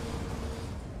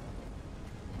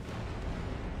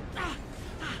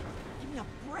 Give me a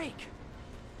break!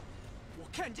 我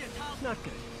看见他。 Not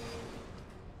good.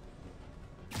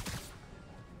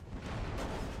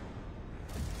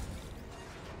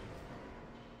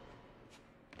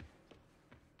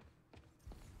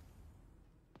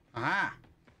 Aha!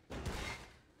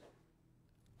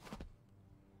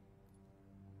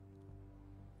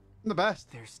 I'm the best.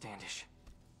 There's Standish.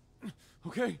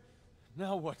 Okay,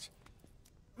 now what?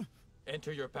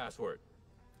 Enter your password.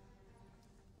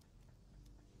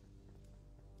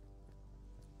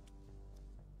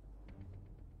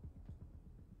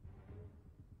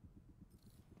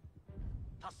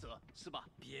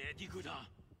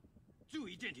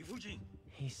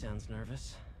 He sounds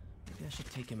nervous. Maybe I should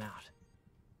take him out.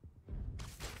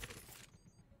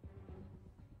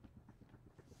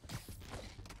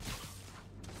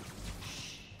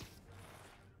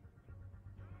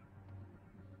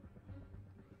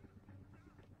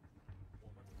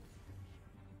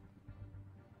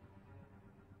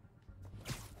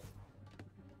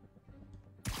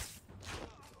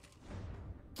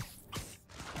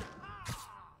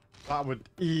 That would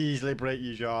easily break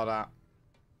your jaw, that.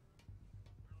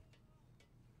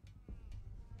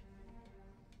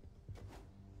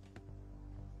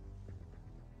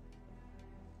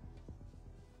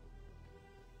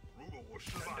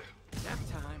 Nap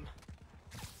time.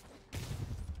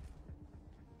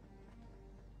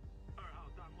 2号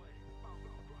单位报告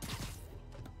状，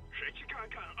谁去看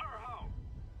看2号？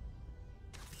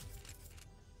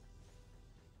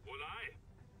我来。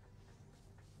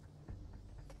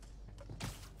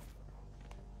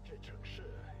这城市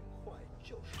坏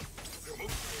就是什么？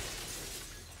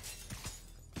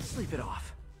 Sleep it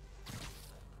off.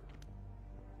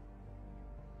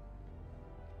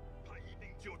 他一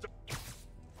定就在。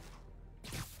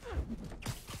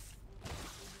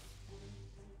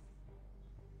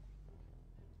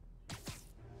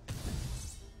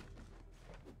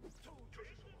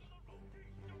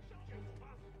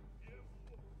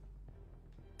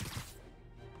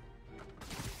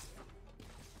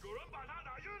 有人把他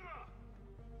打晕了。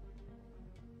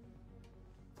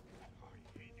他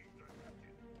一定在附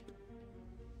近。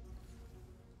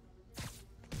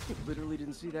 Literally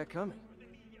didn't see that coming.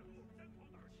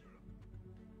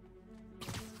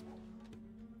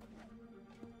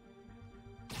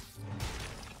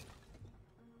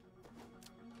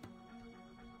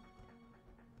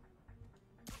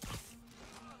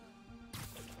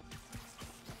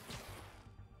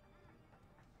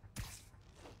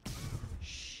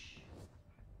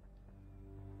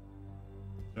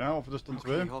 Now for this done to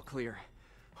Okay, him. all clear.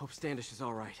 Hope Standish is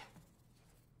all right.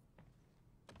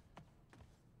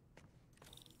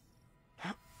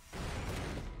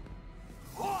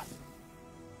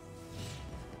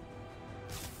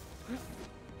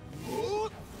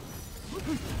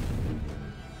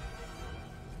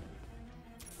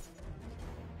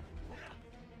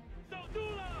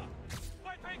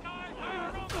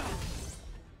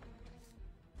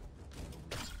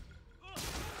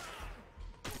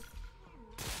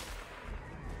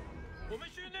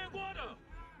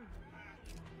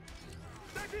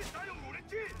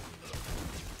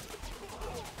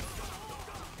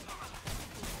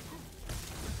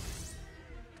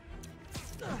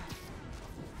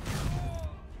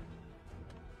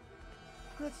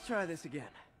 Let's try this again.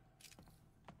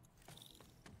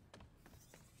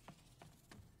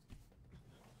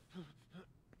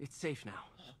 It's safe now.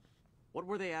 What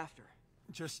were they after?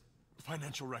 Just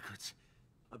financial records.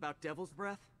 About Devil's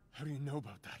Breath? How do you know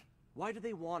about that? Why do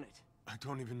they want it? I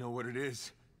don't even know what it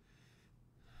is.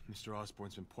 Mr.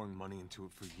 Osborn's been pouring money into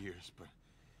it for years, but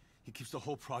he keeps the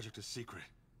whole project a secret.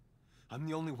 I'm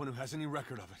the only one who has any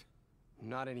record of it.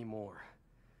 Not anymore.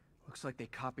 Looks like they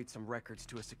copied some records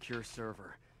to a secure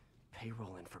server.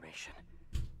 Payroll information.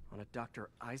 On a Dr.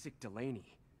 Isaac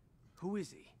Delaney. Who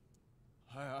is he?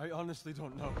 I honestly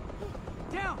don't know.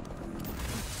 Down!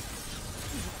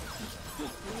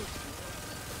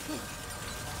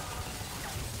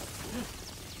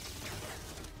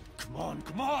 Come on,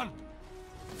 come on!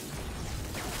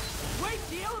 Wait,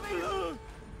 the elevator!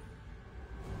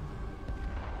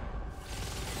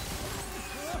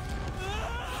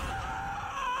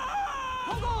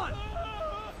 Hold on!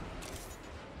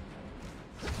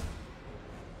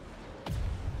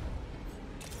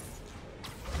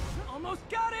 Almost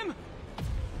got him!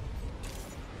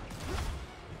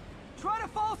 Try to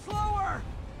fall slower!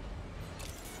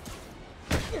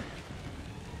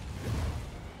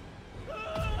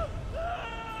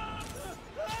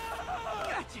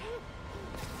 Gotcha!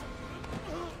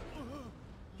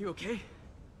 You okay?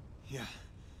 Yeah,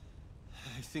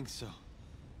 I think so.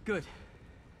 Good.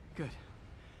 Good.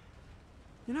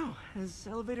 You know, as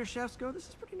elevator shafts go, this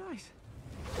is pretty nice.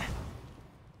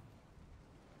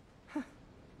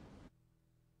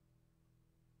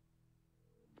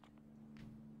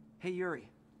 Hey, Yuri.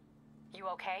 You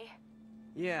okay?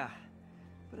 Yeah,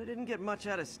 but I didn't get much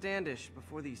out of Standish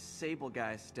before these Sable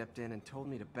guys stepped in and told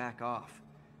me to back off.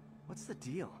 What's the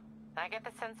deal? I get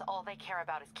the sense all they care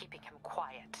about is keeping him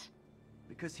quiet.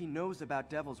 Because he knows about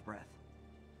Devil's Breath.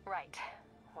 Right.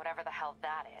 Whatever the hell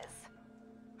that is.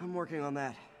 I'm working on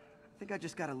that. I think I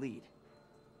just got a lead.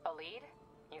 A lead?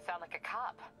 You sound like a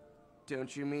cop.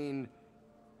 Don't you mean...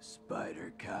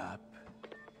 Spider Cop?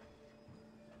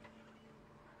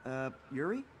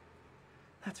 Yuri?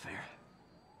 That's fair.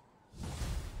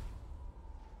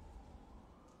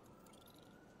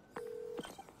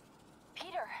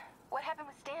 Peter, what happened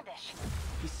with Standish?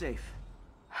 He's safe.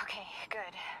 Okay, good.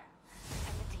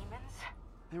 And the demons?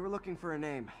 They were looking for a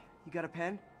name. You got a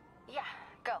pen? Yeah,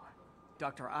 go.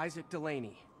 Dr. Isaac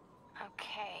Delaney.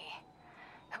 Okay.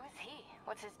 Who is he?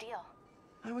 What's his deal?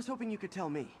 I was hoping you could tell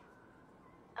me.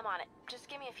 I'm on it. Just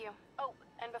give me a few. Oh,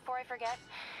 and before I forget,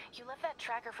 you left that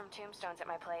tracker from Tombstones at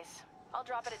my place. I'll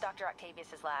drop it at Dr.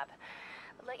 Octavius's lab.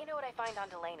 Let you know what I find on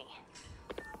Delaney.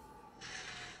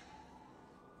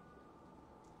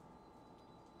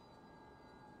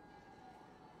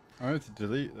 I need to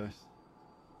delete this.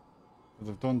 Because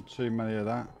I've done too many of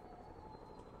that.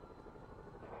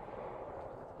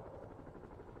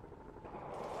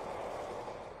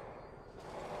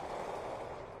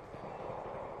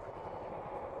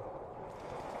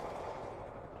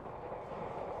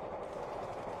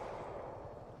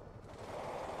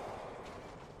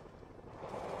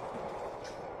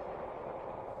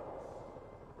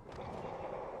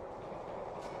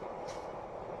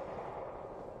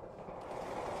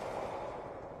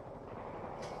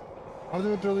 How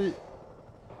do I delete?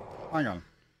 Hang on.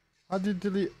 How do you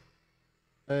delete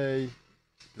a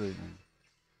delete name?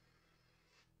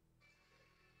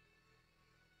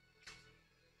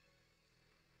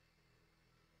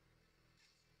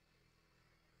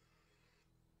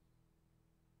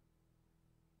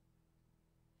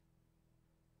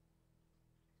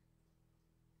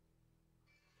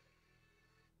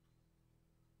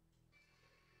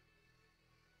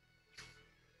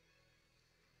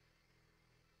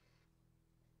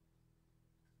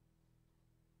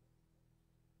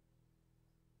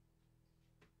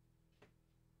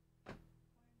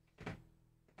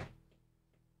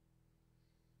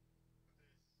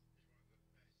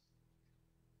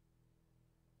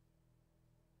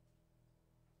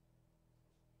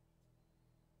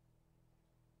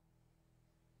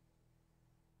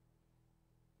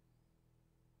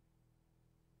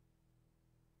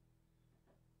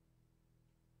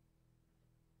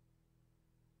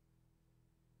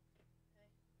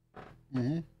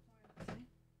 Mm-hmm.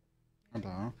 I don't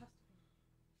know.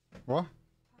 What?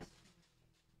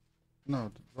 No,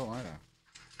 don't like that.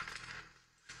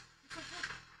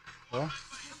 What?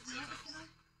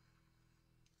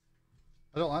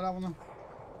 I don't like that one though.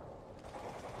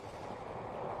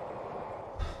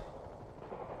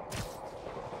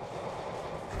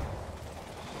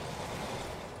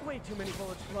 Way too many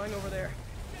bullets flying over there.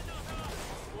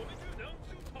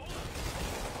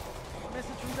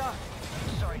 Message from Doc.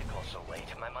 Sorry to call so late.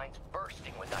 My mind's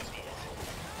bursting with ideas.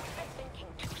 We've been thinking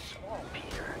too small,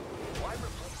 Peter.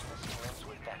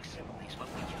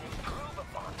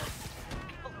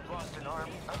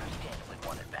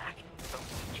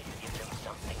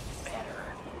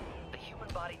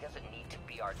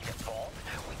 yards get bald,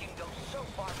 we can go so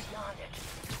far beyond it.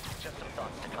 Just some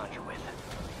thoughts to conjure with.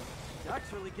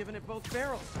 Doc's really giving it both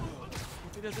barrels.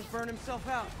 Hope he doesn't burn himself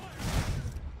out.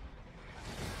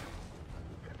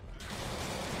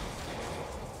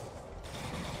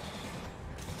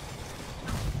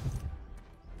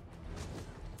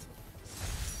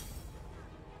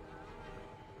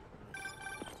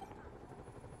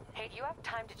 Hey, do you have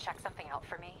time to check something out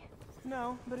for me?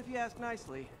 No, but if you ask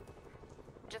nicely.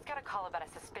 Just got a call about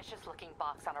a suspicious-looking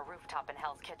box on a rooftop in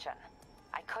Hell's Kitchen.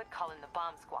 I could call in the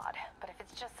bomb squad, but if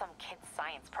it's just some kid's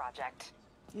science project...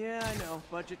 Yeah, I know.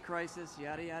 Budget crisis,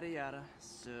 yada yada yada.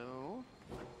 So...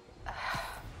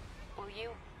 will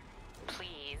you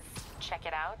please check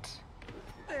it out?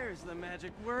 There's the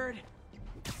magic word.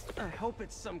 I hope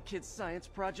it's some kid's science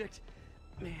project.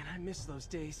 Man, I miss those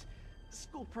days.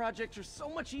 School projects are so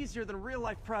much easier than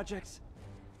real-life projects.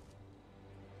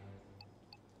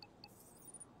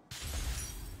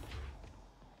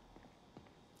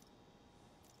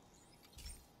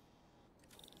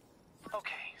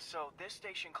 Okay, so this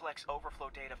station collects overflow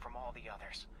data from all the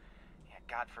others. Yeah,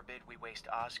 God forbid we waste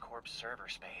Oscorp's server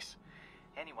space.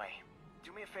 Anyway,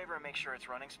 do me a favor and make sure it's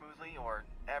running smoothly, or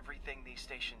everything these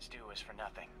stations do is for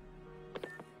nothing.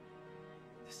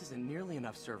 This isn't nearly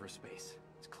enough server space.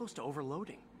 It's close to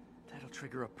overloading. That'll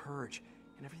trigger a purge,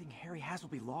 and everything Harry has will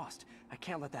be lost. I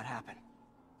can't let that happen.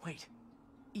 Wait.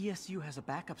 ESU has a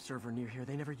backup server near here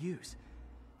they never use.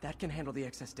 That can handle the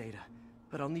excess data,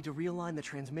 but I'll need to realign the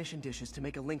transmission dishes to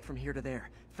make a link from here to there.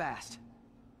 Fast.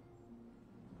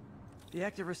 The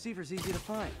active receiver's easy to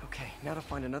find. Okay, now to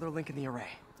find another link in the array.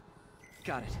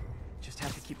 Got it. Just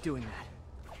have to keep doing that.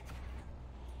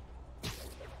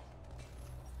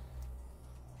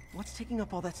 What's taking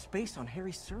up all that space on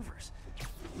Harry's servers?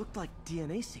 Looked like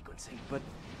DNA sequencing, but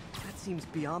that seems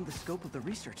beyond the scope of the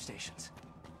research stations.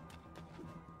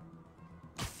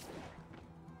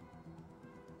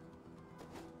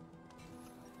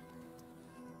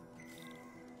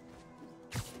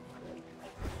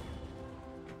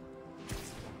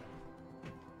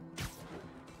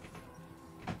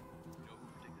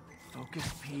 Focus,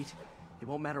 Pete. It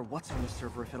won't matter what's on the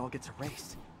server if it all gets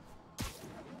erased.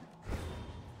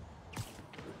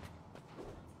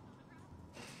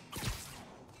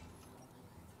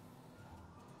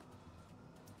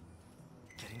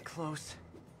 Getting close.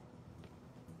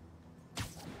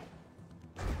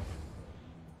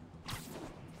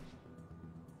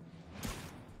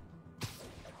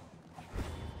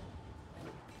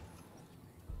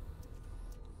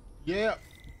 Yeah.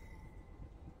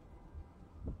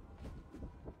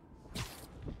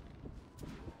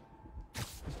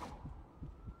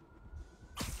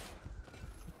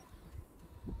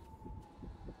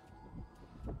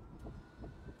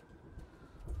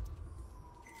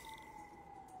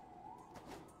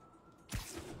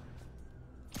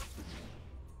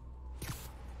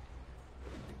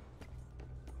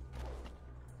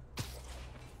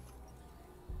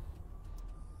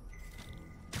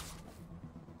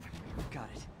 Got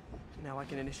it. Now I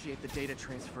can initiate the data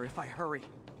transfer if I hurry.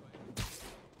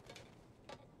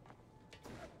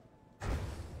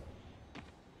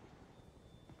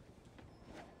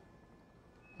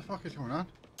 What the fuck is going on?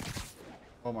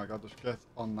 Oh my god, just get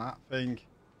on that thing.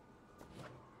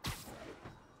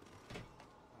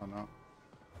 Oh no.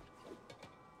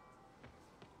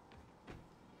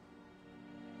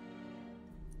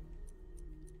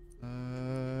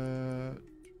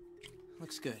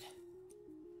 Looks good.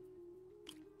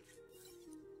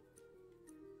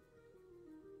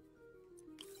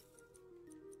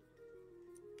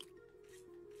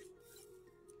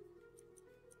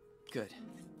 Good.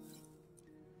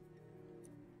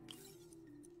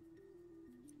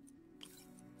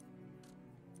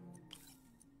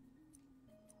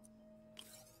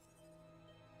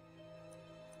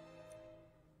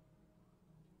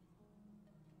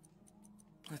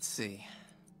 Let's see.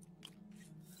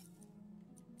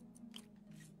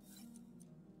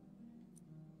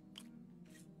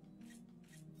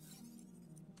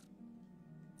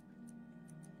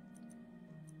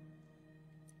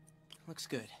 Looks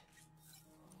good.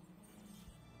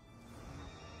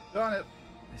 Done it.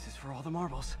 This is for all the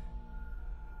marbles.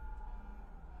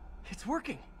 It's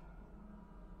working.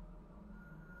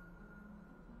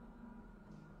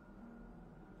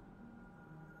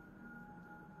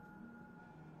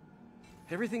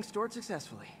 Everything's stored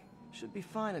successfully. Should be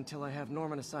fine until I have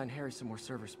Norman assign Harry some more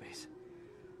server space.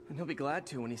 And he'll be glad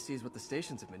to when he sees what the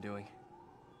stations have been doing.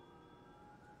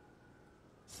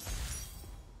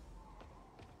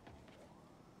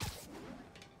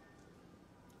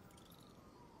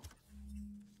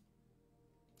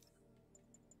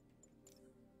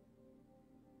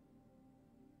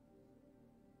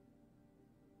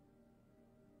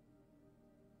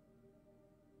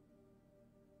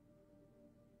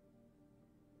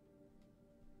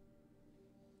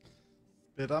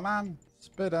 Spider-Man,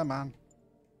 Spider-Man.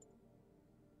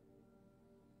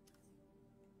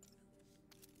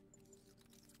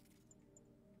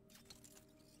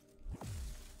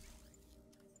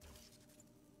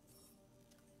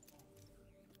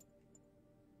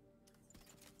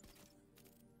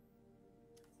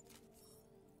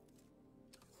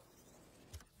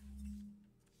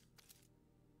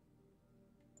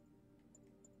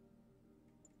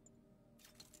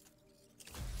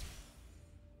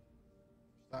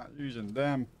 Start using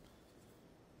them.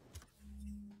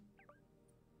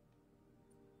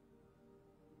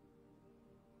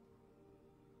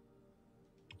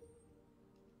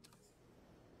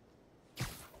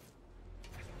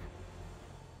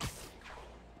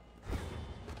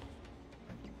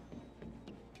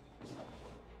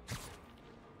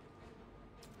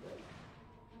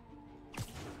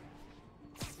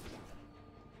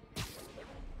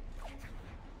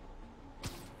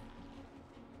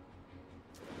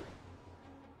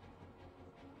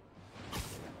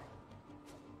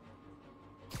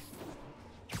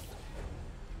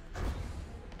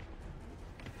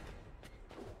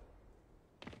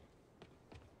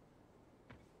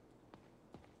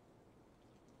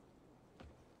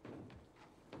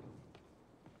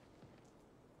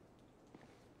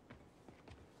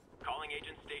 Calling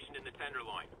agent stationed in the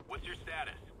Tenderloin. What's your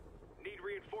status? Need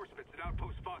reinforcements at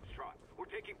Outpost Foxtrot. We're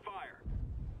taking fire.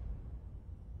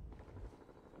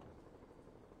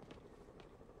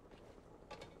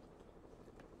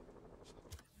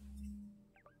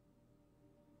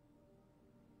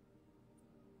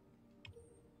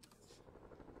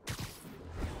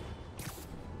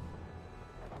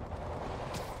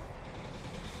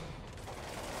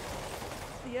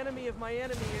 The enemy of my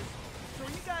enemy is... So are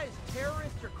you guys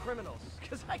terrorists or criminals?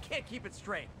 Because I can't keep it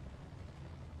straight.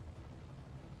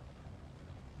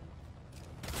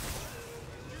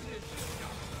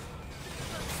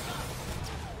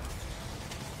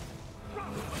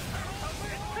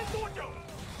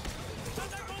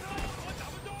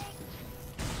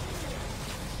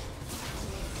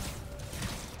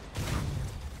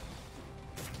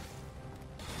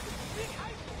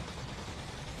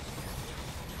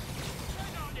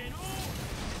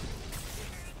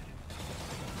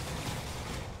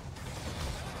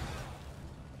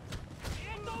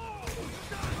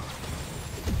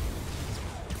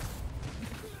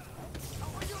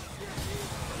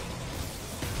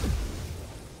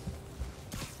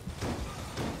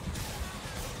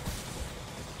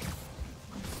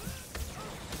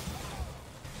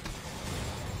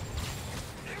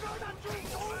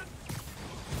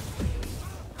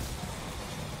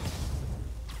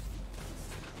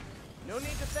 No need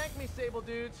to thank me, Sable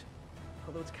dudes.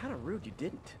 Although it's kind of rude you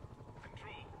didn't.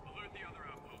 Control, alert the other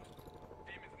outpost.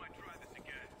 Demons might try this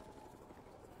again.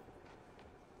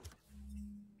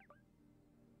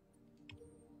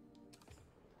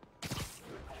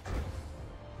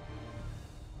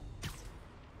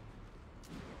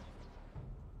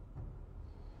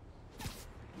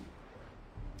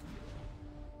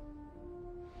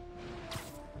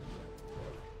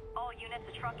 All units,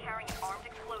 a truck carrying an armed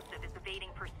explosive is evading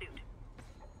pursuit.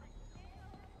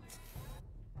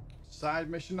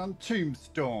 Side mission on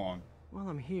Tombstone. While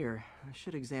I'm here, I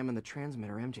should examine the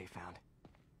transmitter MJ found.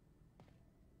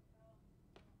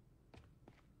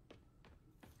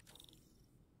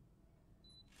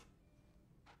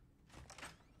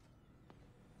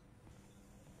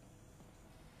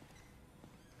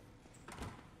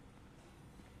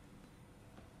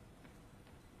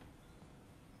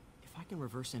 If I can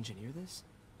reverse engineer this,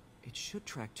 it should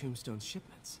track Tombstone's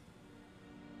shipments.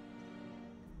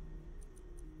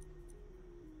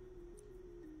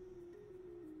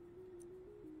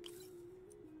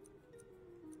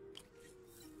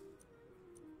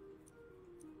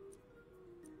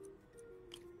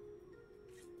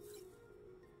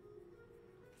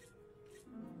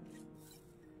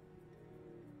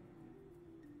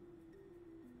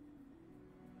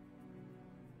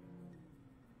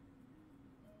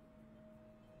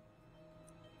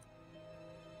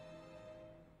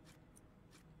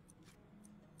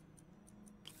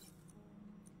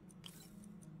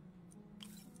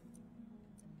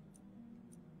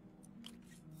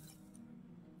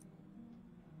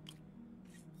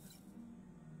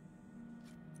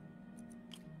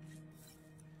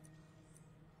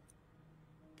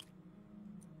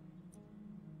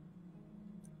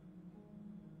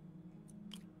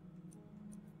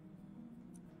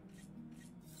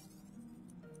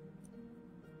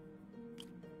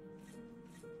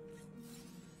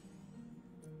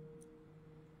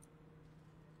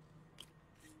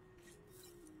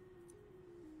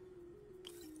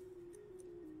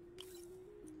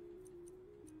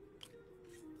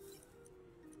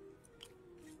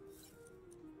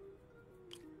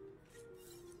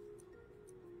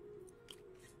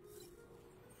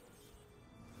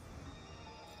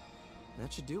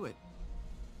 That should do it.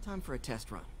 Time for a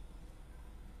test run.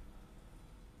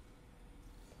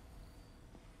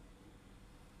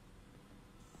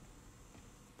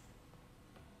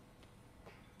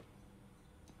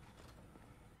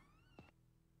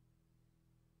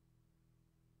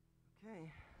 Okay,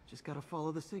 just gotta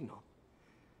follow the signal.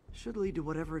 Should lead to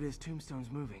whatever it is Tombstone's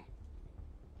moving.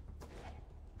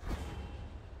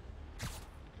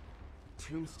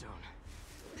 Tombstone.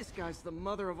 This guy's the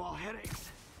mother of all headaches.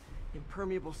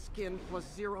 Impermeable skin plus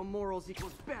zero morals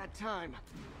equals bad time.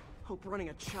 Hope running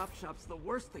a chop shop's the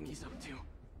worst thing he's up to.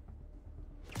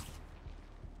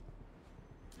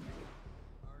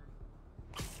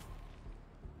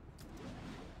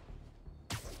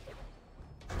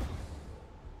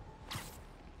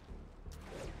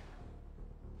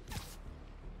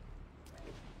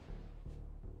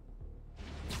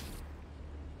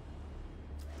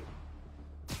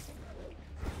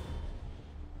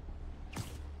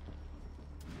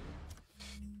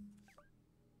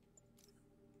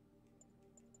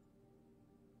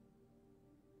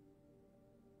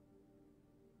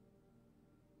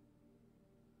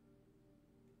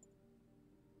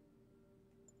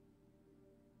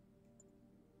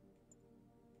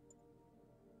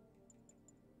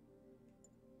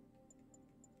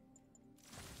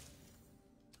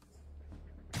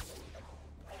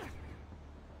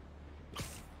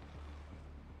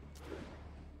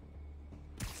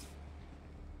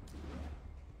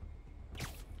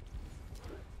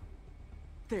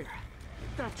 There.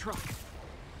 That truck.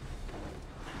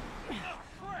 Oh,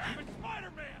 crap! It's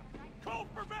Spider-Man! Call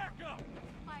for backup!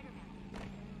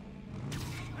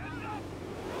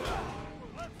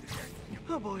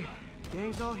 Oh boy.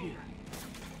 Gang's all here.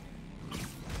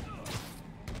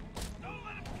 Don't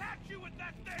let him catch you with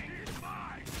that thing! He's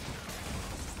mine!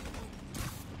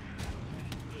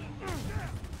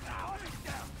 Now he's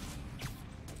down!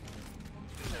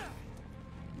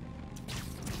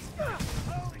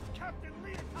 Oh, it's Captain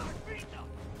Leotard Vito!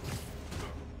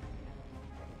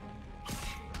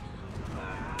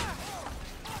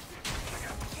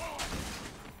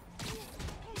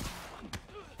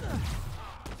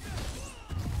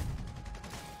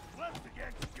 Left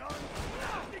against gun!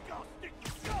 I think I'll stick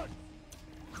with gun!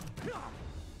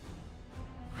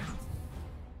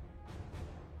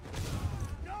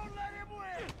 Don't let him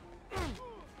win!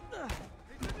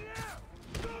 He's in the air!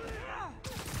 Go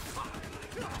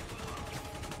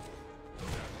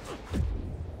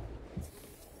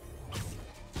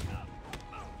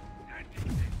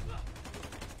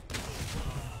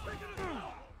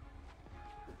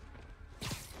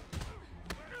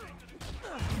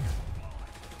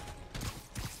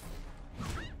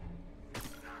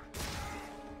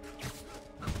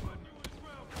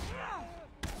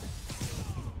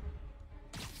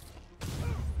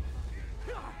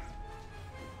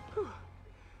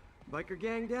Biker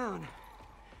gang down.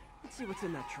 Let's see what's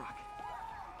in that truck.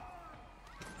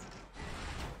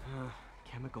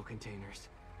 Chemical containers.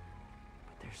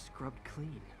 But they're scrubbed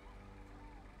clean.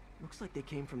 Looks like they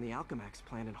came from the Alchemax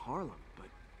plant in Harlem, but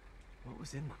what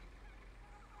was in them?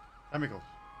 Chemicals.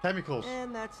 Chemicals.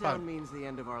 And that sound means the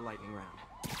end of our lightning round.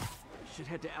 Should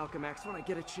head to Alchemax when I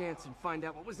get a chance and find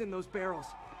out what was in those barrels.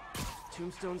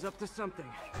 Tombstone's up to something.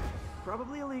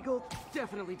 Probably illegal,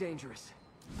 definitely dangerous.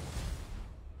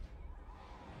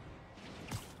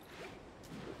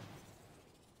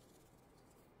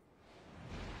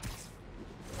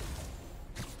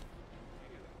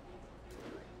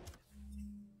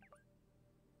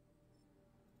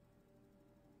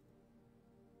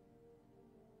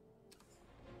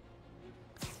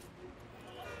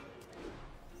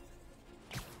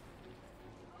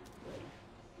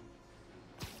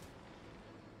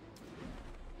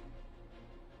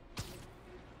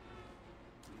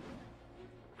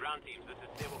 Ground teams, this is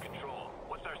Stable Control.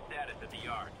 What's our status at the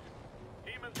yards?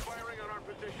 Demons firing on our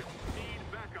position. Need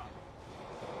backup.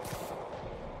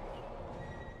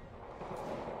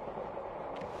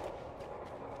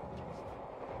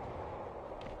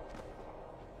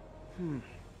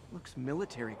 Looks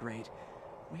military grade.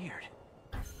 Weird.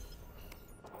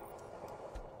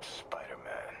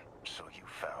 Spider-Man, so you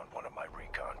found one of my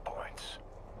recon points.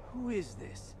 Who is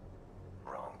this?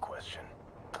 Wrong question.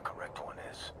 The correct one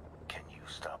is, can you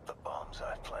stop the bombs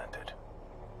I've planted?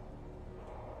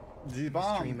 The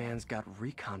bomb. Mystery Man's got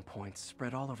recon points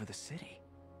spread all over the city.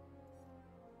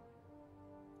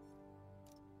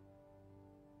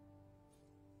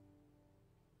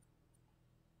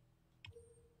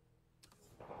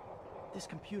 This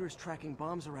computer's tracking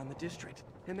bombs around the district,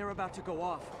 and they're about to go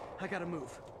off. I gotta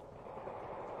move.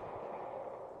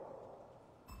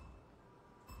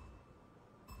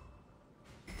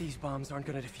 These bombs aren't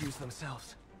gonna defuse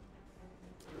themselves.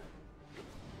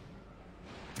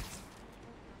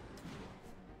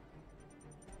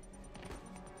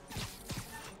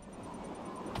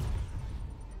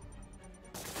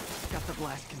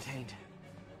 blast contained.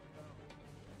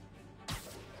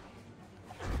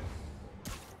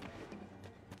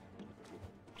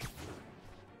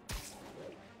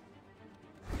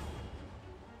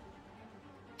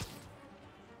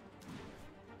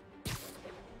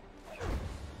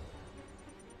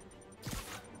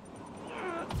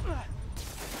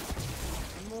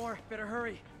 One more, better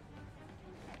hurry.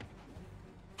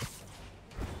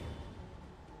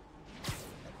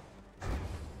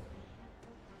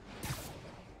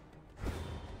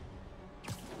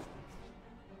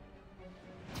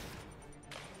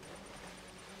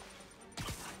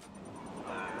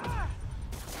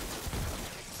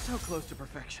 So close to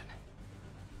perfection.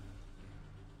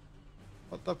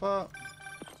 What the fuck?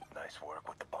 Nice work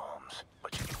with the bombs,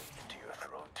 but you lean into your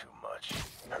throat too much.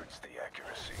 Hurts the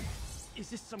accuracy. Is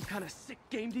this some kind of sick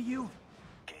game to you?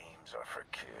 Games are for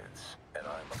kids, and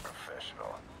I'm a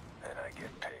professional, and I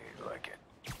get paid like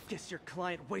it. Guess your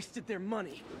client wasted their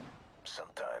money.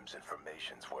 Sometimes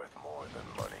information's worth more than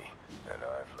money, and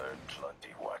I've learned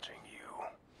plenty watching you.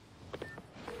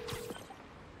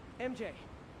 MJ,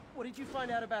 what did you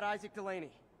find out about Isaac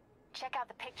Delaney? Check out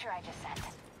the picture I just sent.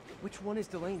 Which one is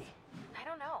Delaney? I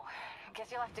don't know. Guess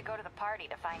you'll have to go to the party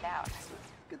to find out.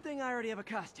 Good thing I already have a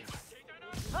costume.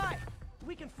 Hi!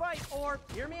 We can fight, or,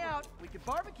 hear me out, we can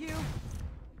barbecue!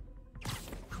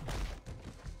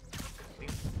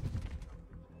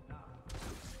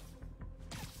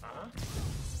 Huh?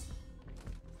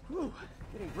 Whew,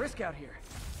 getting brisk out here.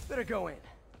 Better go in.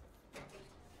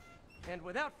 And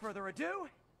without further ado...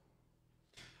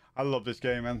 I love this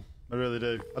game, man. I really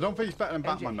do. I don't think it's better than MJ,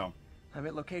 Batman, though. I'm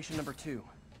at location number 2.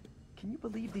 Can you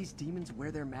believe these demons wear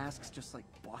their masks just like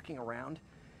walking around?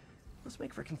 Must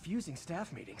make for confusing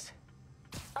staff meetings.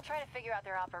 I'll try to figure out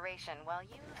their operation while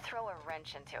you throw a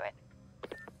wrench into it.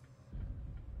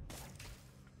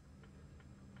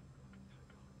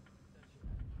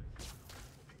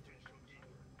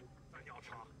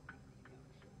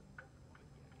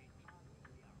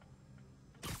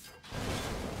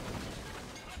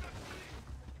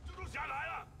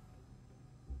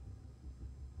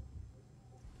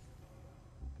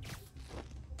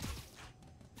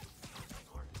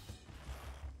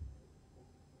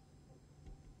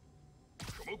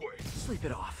 Sleep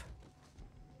it off.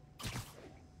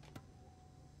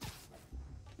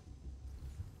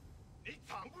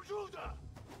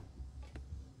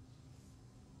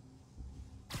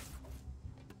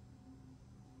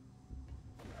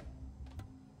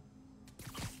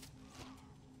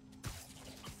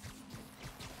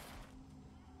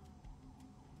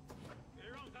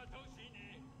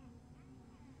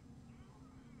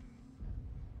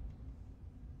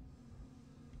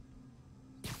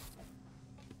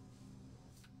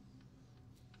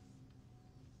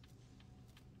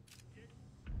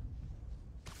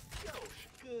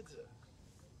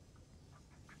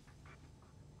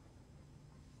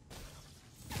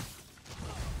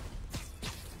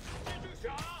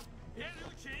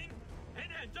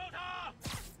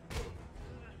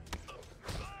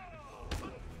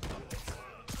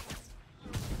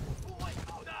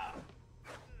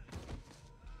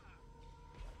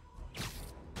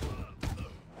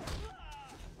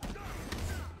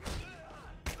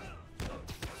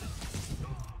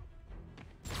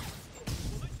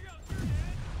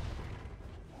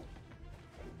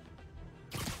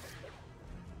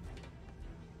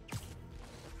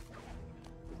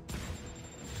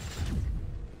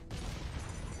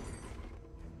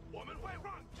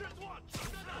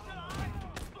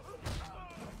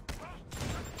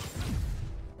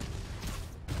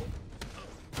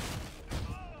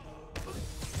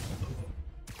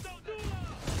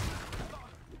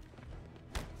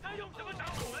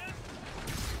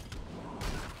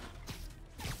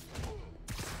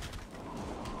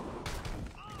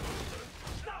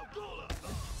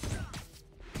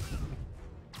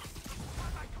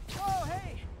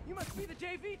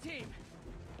 JV team!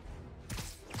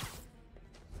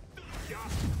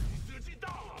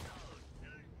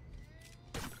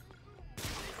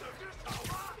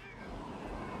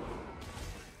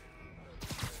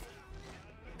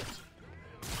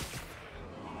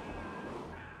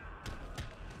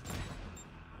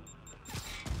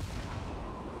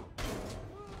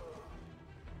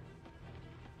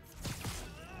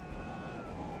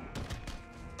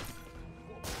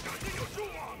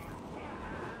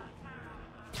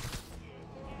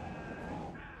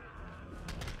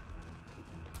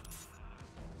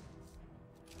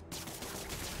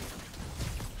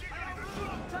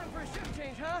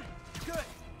 Huh? Good,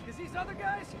 because these other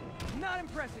guys, not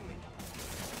impressing me.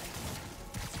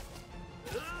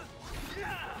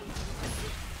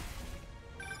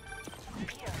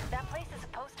 Peter, that place is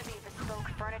supposed to be a bespoke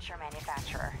furniture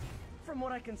manufacturer. From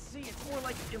what I can see, it's more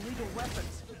like illegal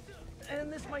weapons.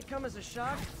 And this might come as a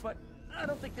shock, but I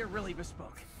don't think they're really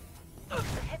bespoke. The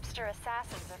hipster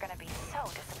assassins are gonna be so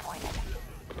disappointed.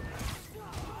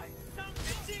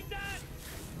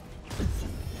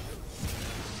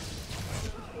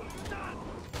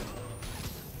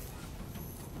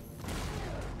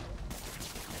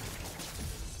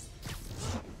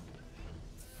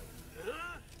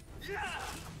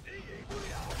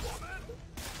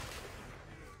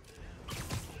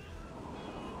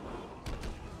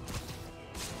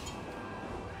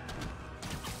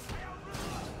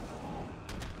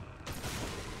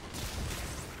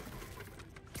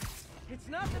 It's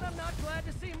not that I'm not glad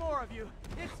to see more of you.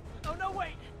 It's... oh no,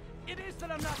 wait! It is that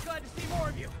I'm not glad to see more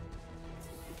of you.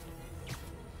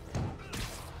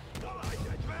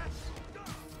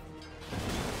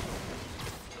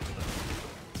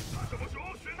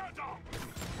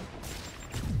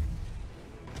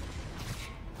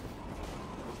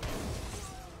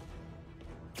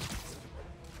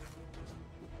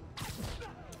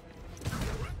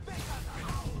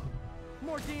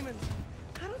 More demons.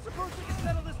 I don't suppose we can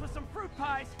settle this with some fruit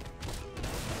pies.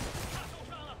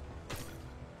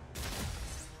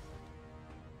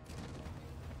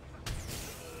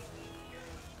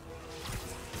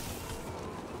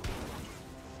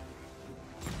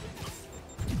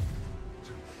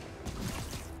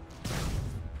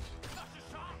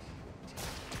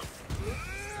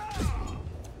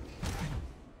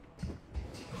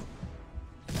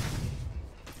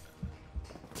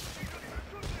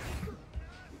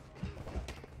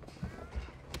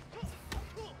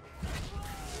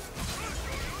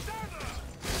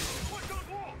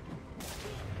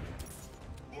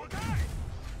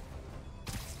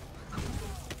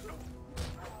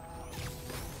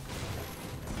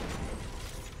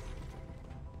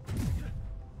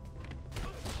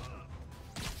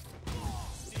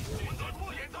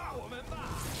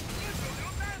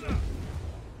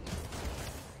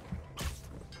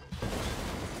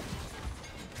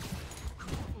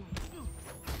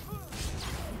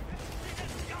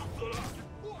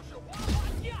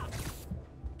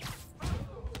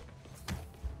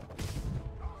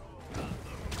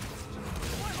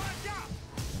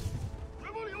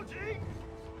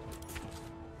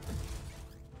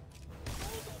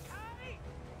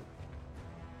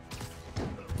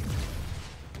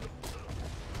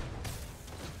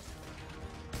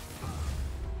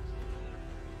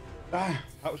 Ah,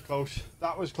 that was close.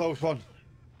 That was a close one.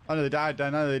 I nearly died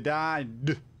then. I nearly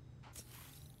died.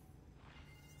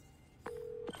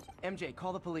 MJ,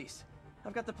 call the police.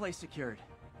 I've got the place secured.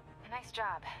 Nice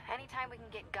job. Anytime we can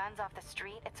get guns off the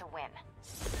street, it's a win.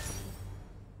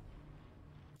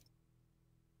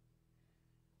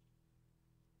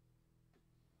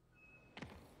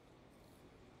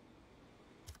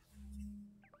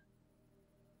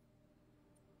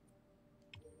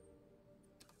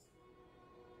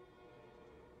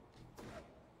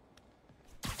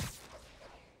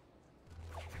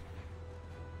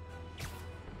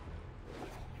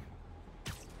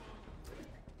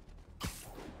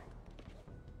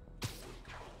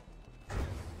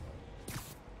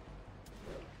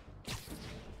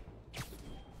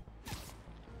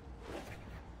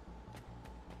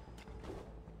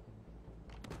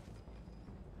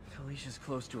 Felicia's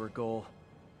close to her goal.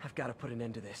 I've got to put an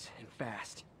end to this, and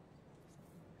fast.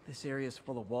 This area's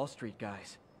full of Wall Street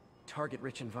guys.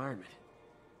 Target-rich environment.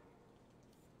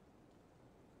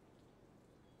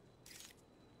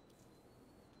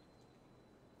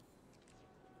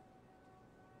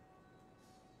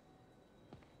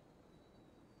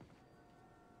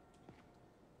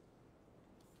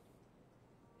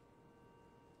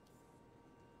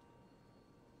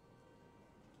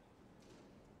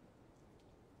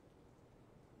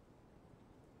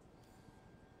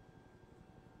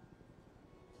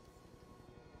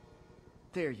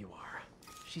 There you are.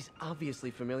 She's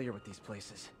obviously familiar with these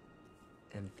places.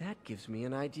 And that gives me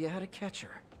an idea how to catch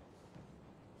her.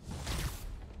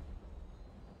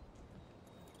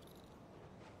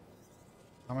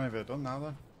 How many have I done now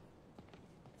then?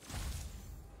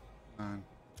 9.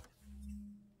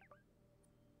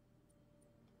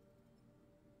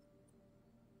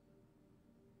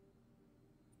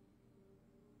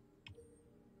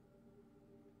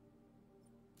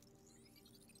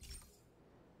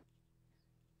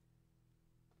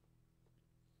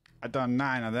 I've done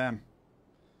 9 of them.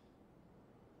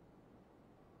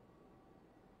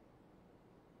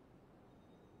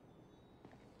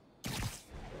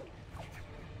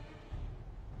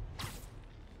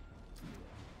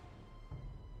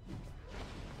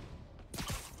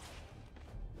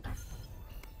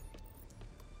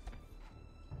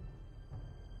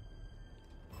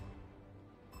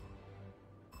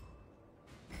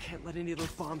 can't let any of those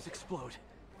bombs explode.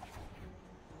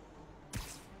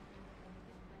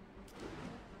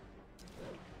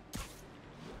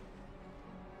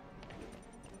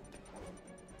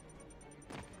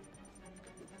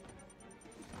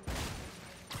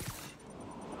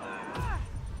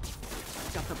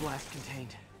 Got the blast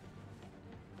contained.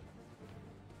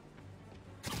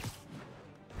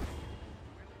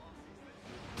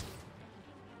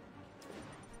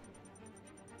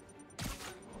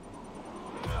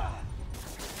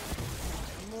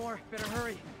 More, better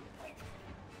hurry.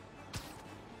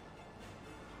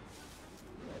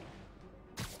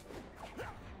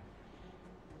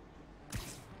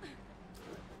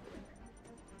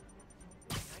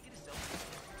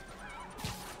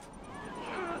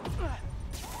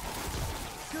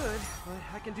 Good, but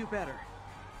I can do better.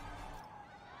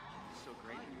 So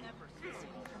great.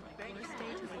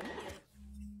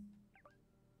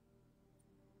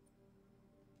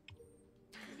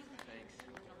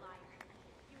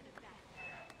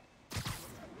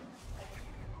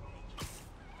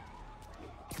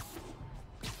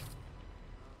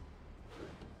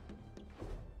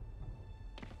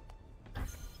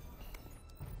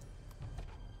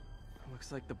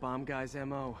 Looks like the bomb guy's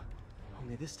MO.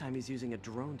 Only this time he's using a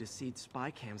drone to seed spy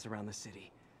cams around the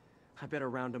city. I better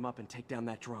round him up and take down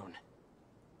that drone.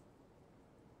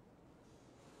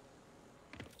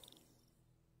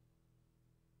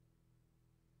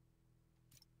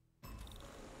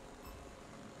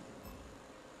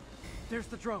 There's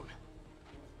the drone.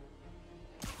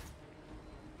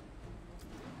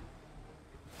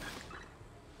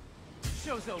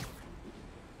 Show's over.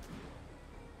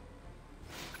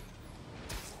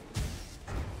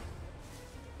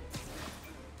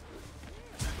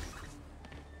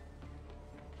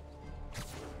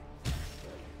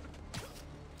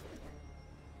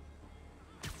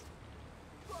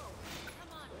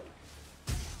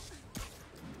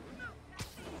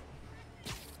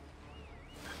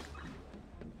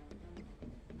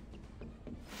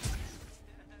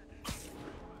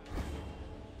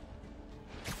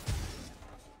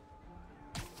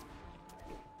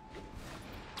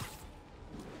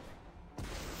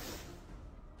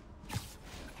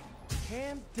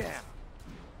 Cam down.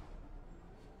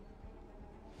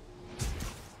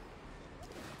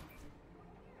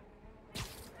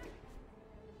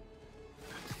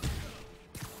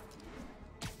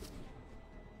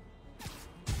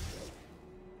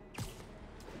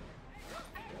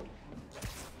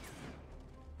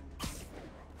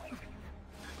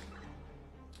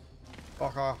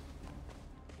 Fuck off.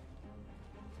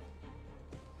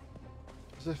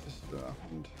 As if this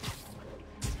happened.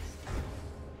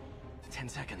 10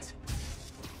 seconds.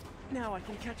 Now I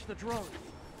can catch the drone.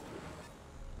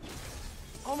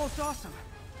 Almost awesome.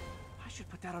 I should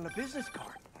put that on a business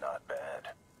card. Not bad.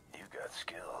 You got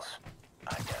skills.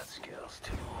 I got skills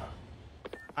too.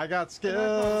 I got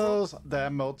skills.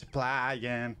 They're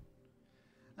multiplying.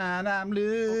 And I'm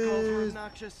loose.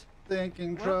 Obnoxious.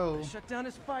 Thinking Well, control. shut down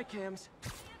his spy cams.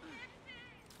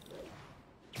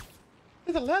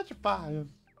 It's electrifying.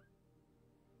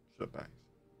 Shut back.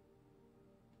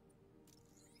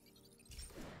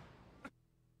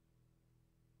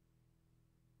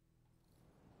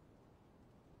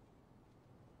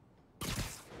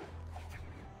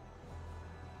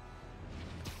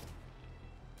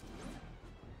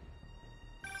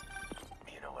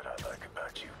 You know what I like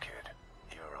about you, kid?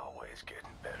 You're always getting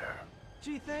better.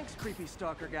 Gee, thanks, creepy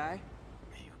stalker guy.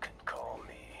 You can call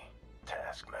me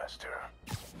Taskmaster.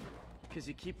 Because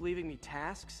you keep leaving me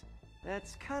tasks?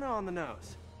 That's kind of on the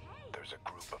nose. There's a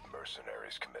group of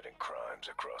mercenaries committing crimes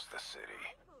across the city.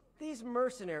 These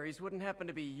mercenaries wouldn't happen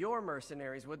to be your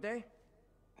mercenaries, would they?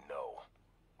 No.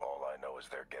 All I know is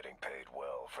they're getting paid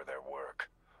well for their work.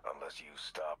 Unless you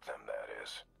stop them, that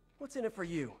is. What's in it for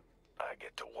you? I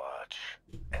get to watch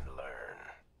and learn.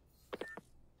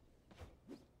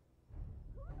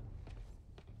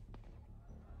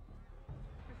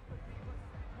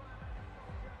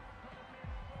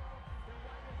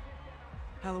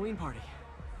 Halloween party.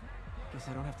 Guess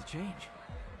I don't have to change.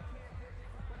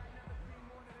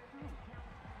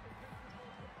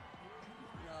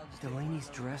 Delaney's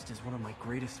dressed as one of my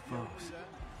greatest foes.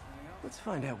 Let's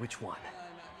find out which one.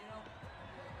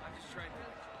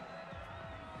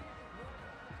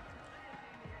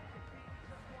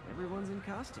 Everyone's in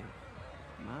costume.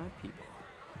 My people.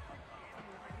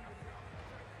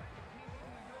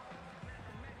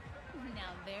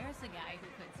 Now there's a guy who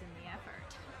puts in the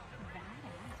effort.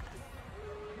 Badass.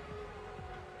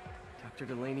 Dr.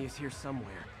 Delaney is here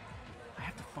somewhere. I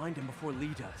have to find him before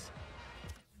Lee does.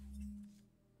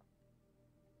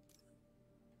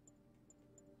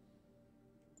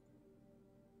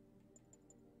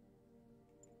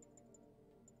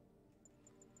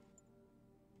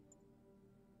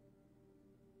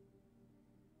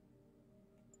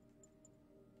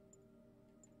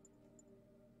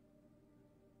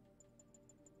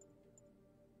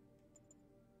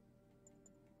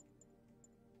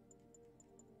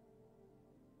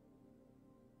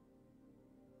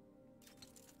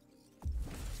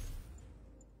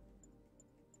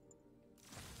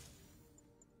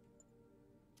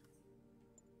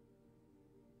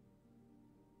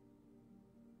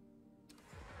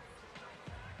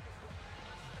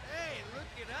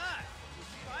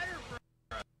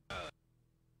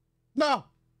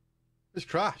 It's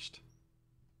crashed.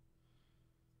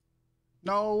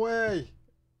 No way.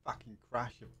 Fucking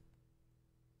crashing.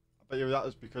 I bet you that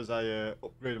was because I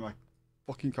upgraded my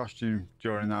fucking costume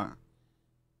during that.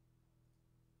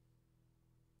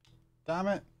 Damn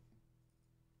it.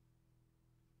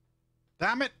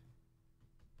 Damn it.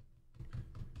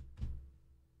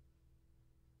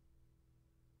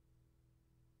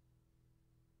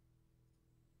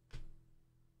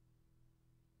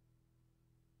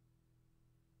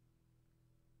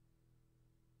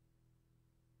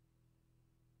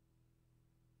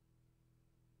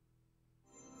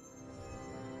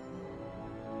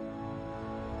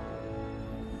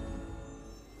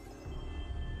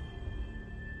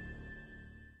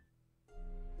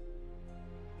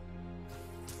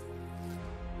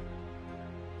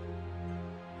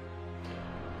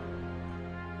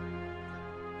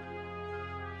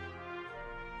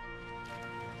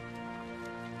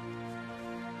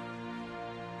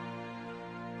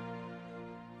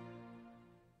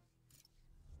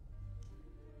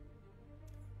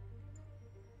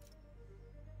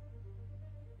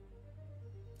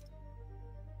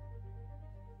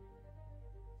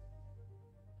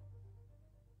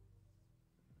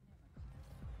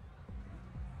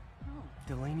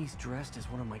 Delaney's dressed as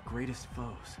one of my greatest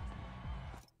foes.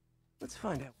 Let's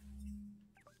find out.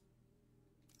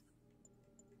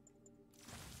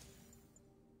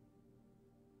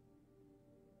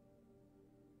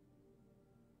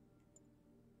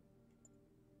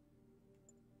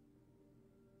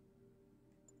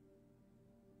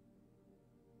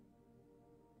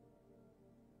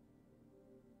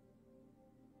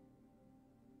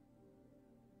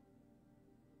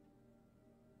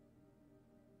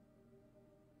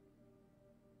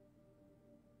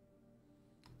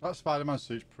 That Spider-Man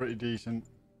suit's pretty decent.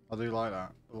 I do like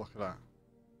that. Look at that.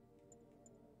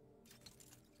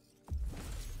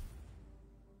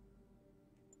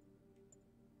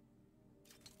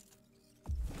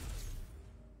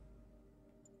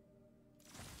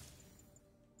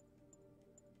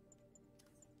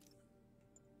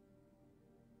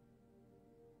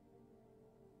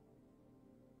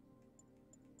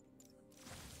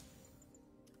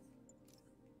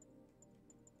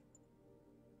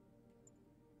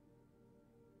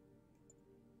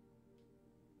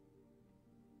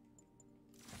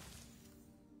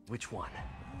 Which one?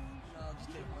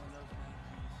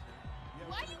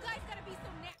 Why do you guys gotta be so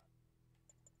nasty?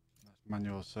 Let's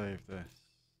manual save this.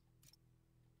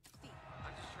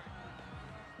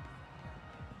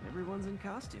 Everyone's in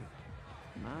costume.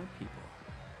 My people.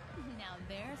 Now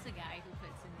there's a guy who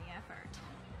puts in the effort.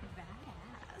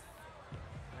 Badass.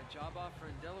 My job offer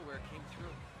in Delaware came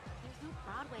through. There's no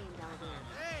Broadway in Delaware.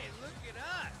 Hey, look at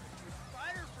us! We're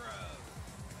Spider Bros!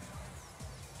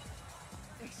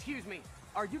 Excuse me,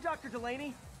 are you Dr.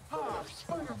 Delaney? Ah,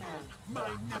 Spider-Man, my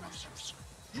nemesis.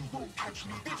 You won't catch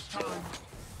me this time.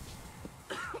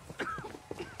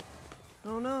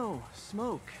 Oh no,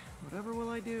 smoke. Whatever will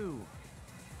I do?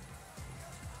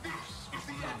 This is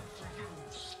the end for you,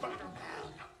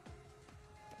 Spider-Man.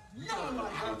 Now I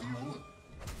have you.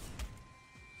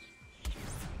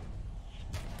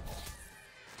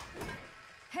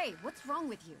 Hey, what's wrong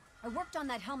with you? I worked on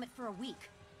that helmet for a week.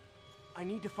 I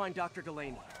need to find Dr.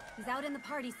 Delaney. He's out in the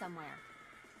party somewhere.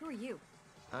 Who are you?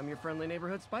 I'm your friendly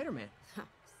neighborhood Spider-Man.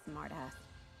 Smartass.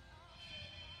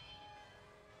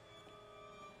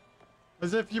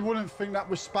 As if you wouldn't think that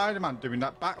was Spider-Man doing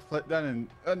that backflip then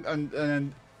and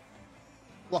then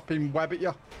flopping web at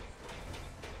you.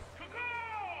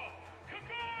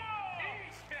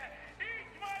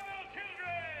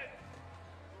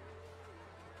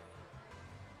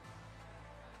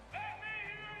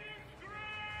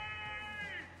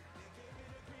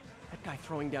 That guy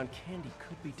throwing down candy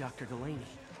could be Dr. Delaney.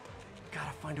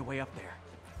 Gotta find a way up there.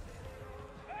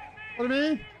 What do you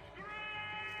mean?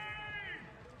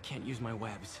 Can't use my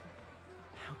webs.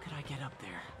 How could I get up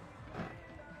there?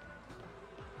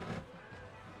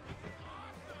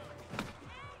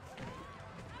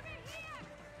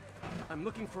 I'm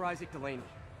looking for Isaac Delaney.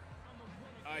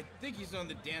 I think he's on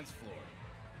the dance floor.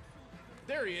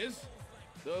 There he is.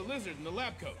 The lizard in the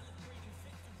lab coat.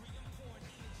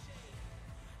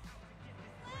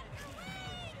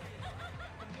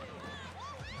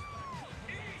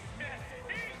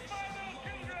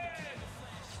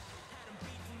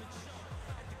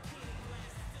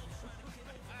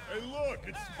 Hey, look,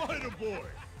 it's Spider-Boy.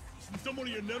 Since some of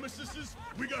your nemesises,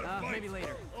 we gotta fight. Maybe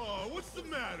later. Oh, what's the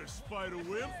matter,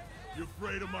 Spider-Wimp? You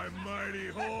afraid of my mighty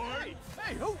horde?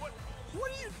 Hey, what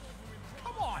are you...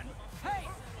 Come on! Hey!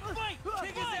 Fight!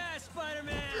 Kick his ass,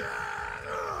 Spider-Man!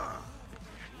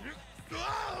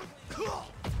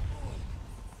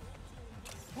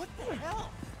 What the hell?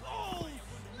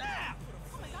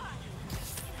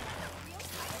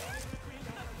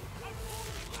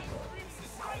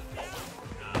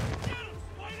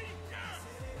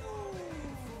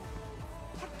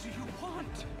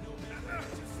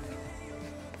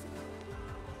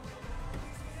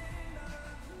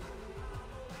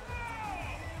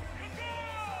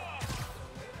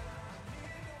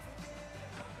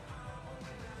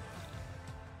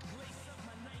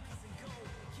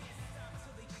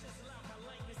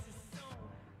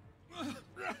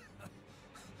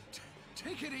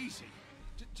 Take it easy.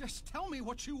 Just tell me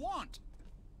what you want.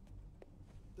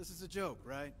 This is a joke,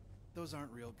 right? Those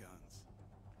aren't real guns.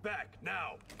 Back,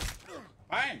 now!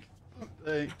 Bang!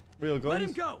 Hey, real guns. Let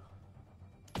him go!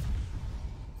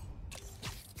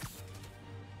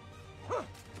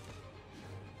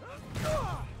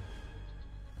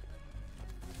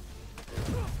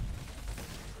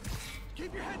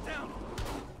 Keep your head down!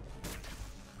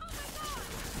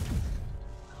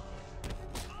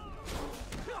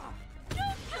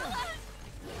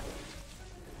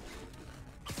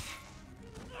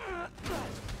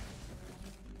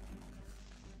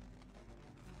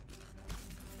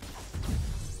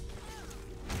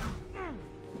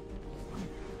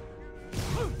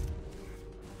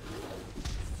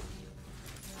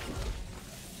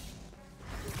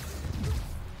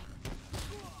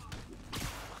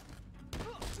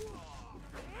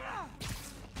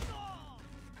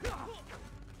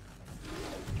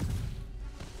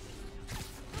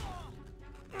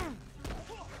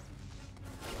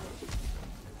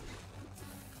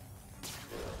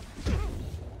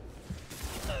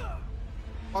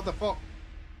 What the fuck?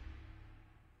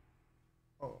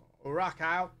 Oh, rock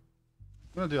out.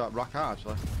 I'm gonna do that rock out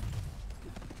actually.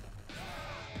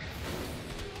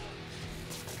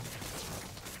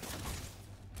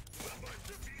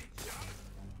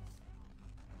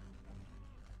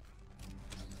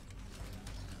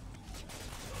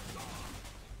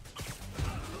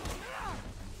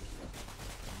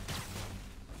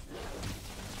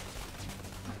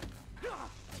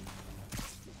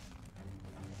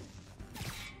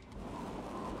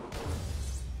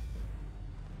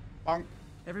 Bonk.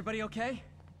 Everybody okay?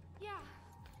 Yeah.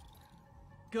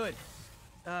 Good.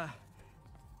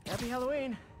 Happy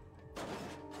Halloween.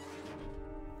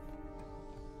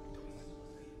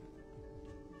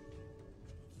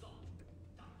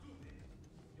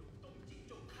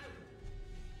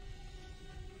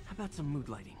 How about some mood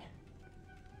lighting?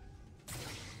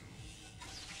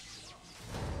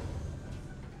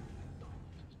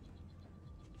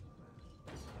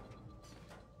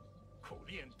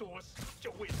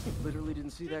 Literally didn't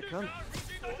see that coming.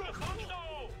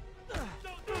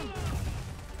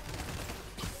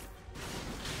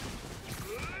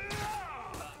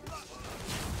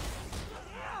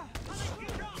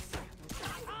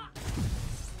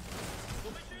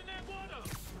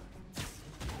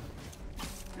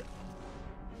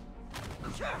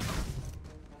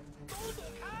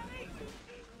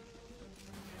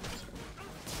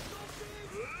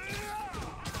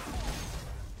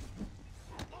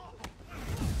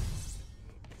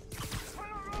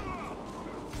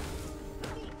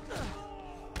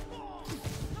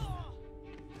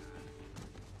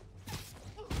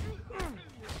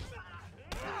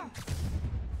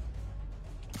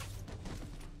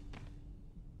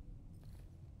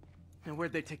 And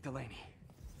where'd they take Delaney?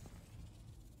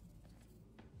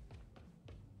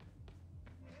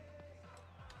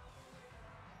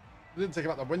 They didn't take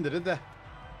him out the window, did they?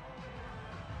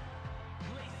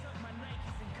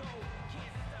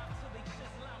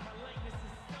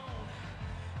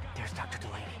 There's Dr.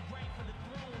 Delaney.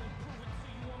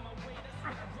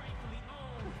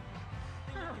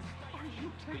 Where are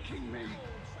you taking me?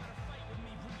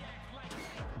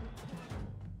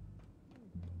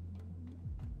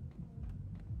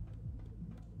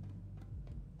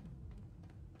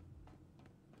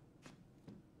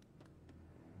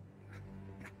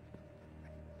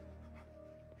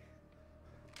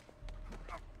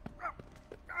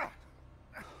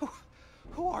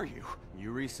 Who are you?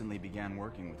 You recently began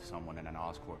working with someone in an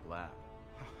Oscorp lab.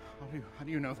 How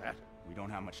do you know that? We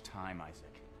don't have much time,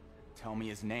 Isaac. Tell me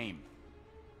his name.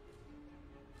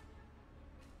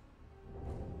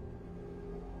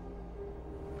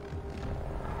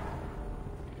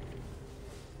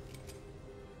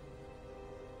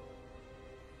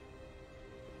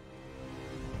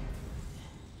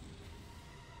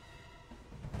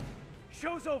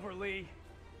 Show's over, Lee.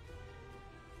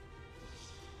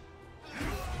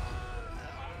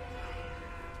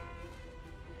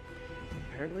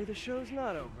 Apparently the show's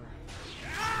not over.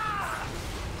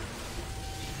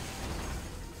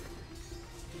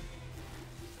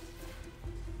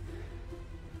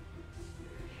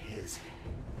 His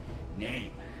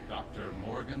name. Dr.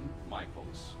 Morgan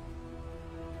Michaels.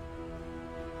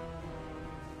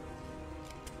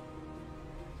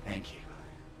 Thank you.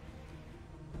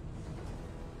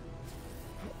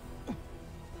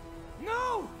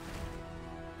 No!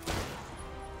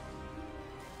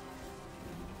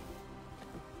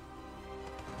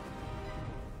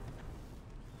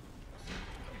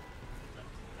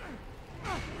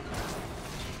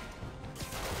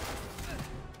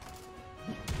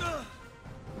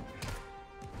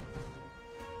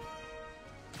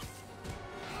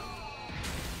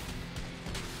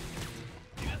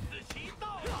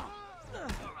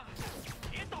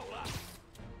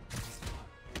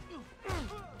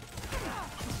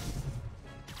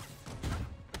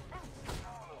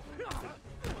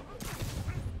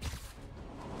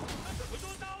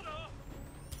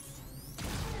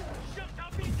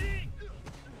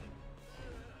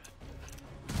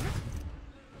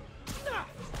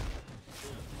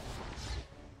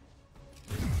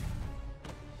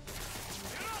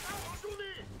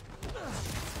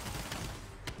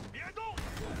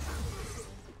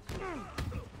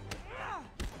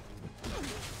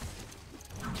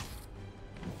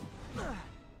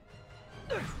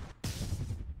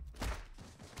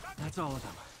 That's all of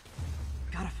them.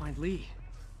 Gotta find Lee.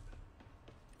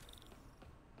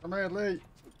 Come here, Lee.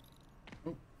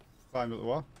 Oh, climbed up the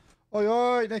wall. Oi,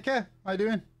 oi, Nicky. How you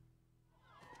doing?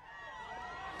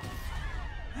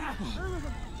 Gotta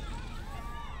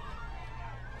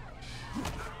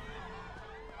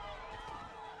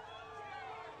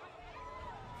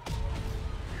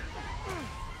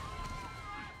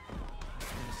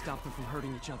stop them from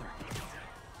hurting each other.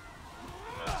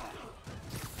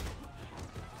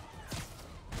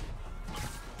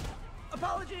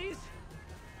 Apologies!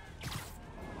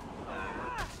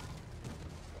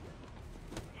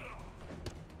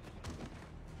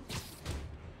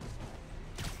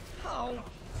 Oh,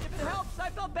 if it helps, I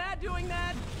felt bad doing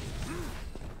that!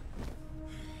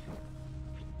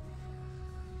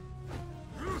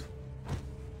 Not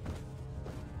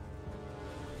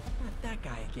that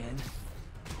guy again.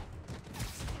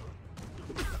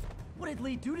 What did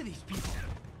Lee do to these people?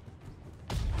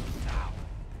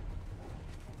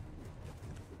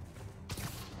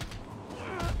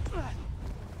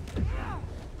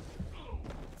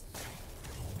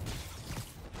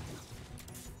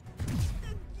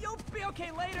 You'll be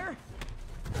okay later.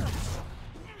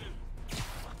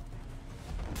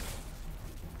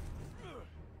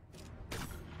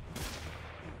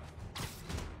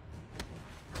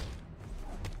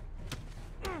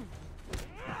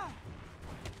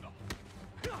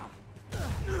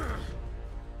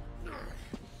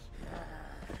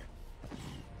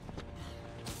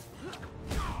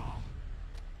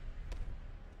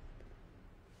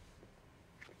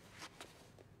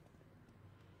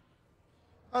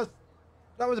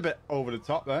 That was a bit over the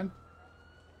top then.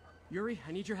 Yuri,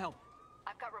 I need your help.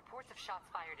 I've got reports of shots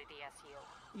fired at ESU.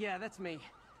 Yeah, that's me.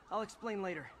 I'll explain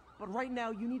later. But right now,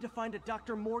 you need to find a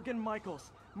Dr. Morgan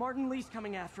Michaels. Martin Lee's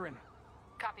coming after him.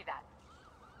 Copy that.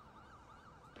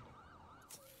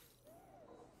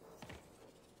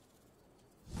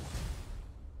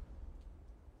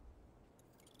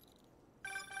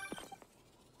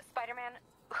 Spider-Man,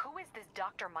 who is this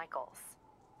Dr. Michaels?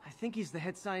 I think he's the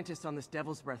head scientist on this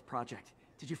Devil's Breath project.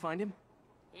 Did you find him?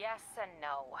 Yes and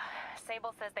no.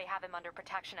 Sable says they have him under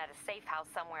protection at a safe house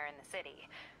somewhere in the city,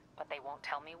 but they won't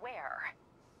tell me where.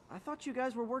 I thought you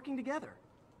guys were working together.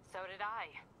 So did I.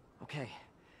 Okay.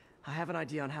 I have an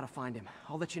idea on how to find him.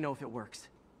 I'll let you know if it works.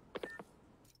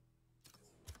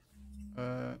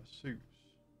 Suits.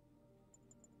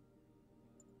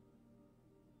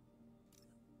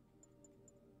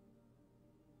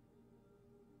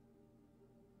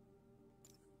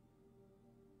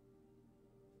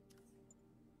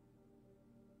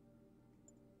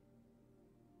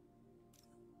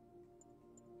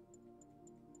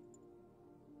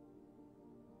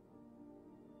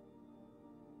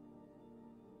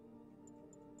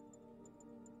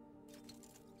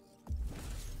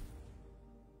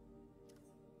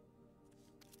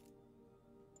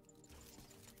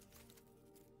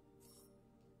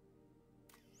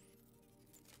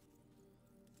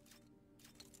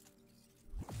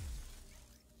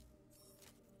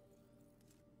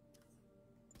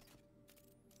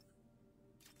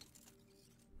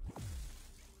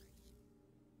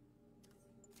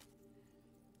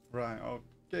 Right,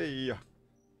 okay.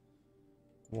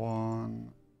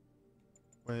 One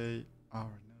way or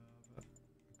another.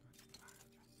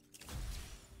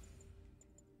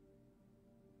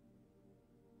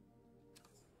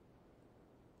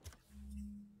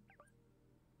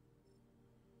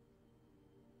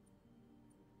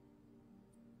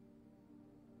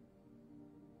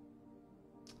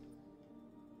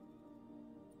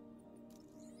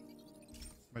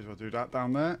 Might as well do that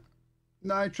down there.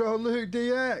 Nitro Luke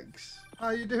DX! How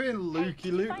you doing,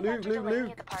 Lukey?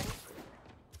 Luke?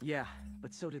 Yeah,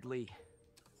 but so did Lee.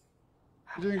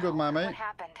 You're doing good, my mate. What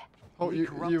happened? Hope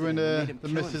you and the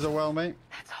missus are well, mate.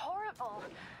 That's horrible.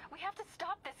 We have to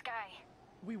stop this guy.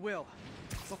 We will.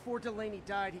 Before Delaney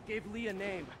died, he gave Lee a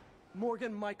name.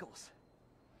 Morgan Michaels.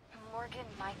 Morgan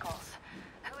Michaels.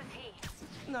 Who is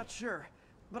he? Not sure,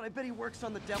 but I bet he works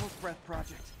on the Devil's Breath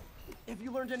project. Have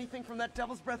you learned anything from that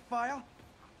Devil's Breath file?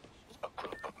 A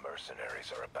group of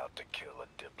mercenaries are about to kill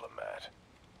a diplomat.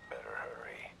 Better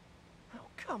hurry. Oh,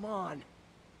 come on.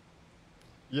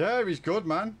 Yeah, he's good,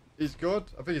 man. He's good.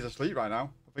 I think he's asleep right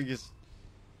now. I think he's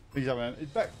having a...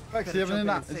 Bex, is he having a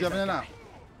nap? Is he having a nap?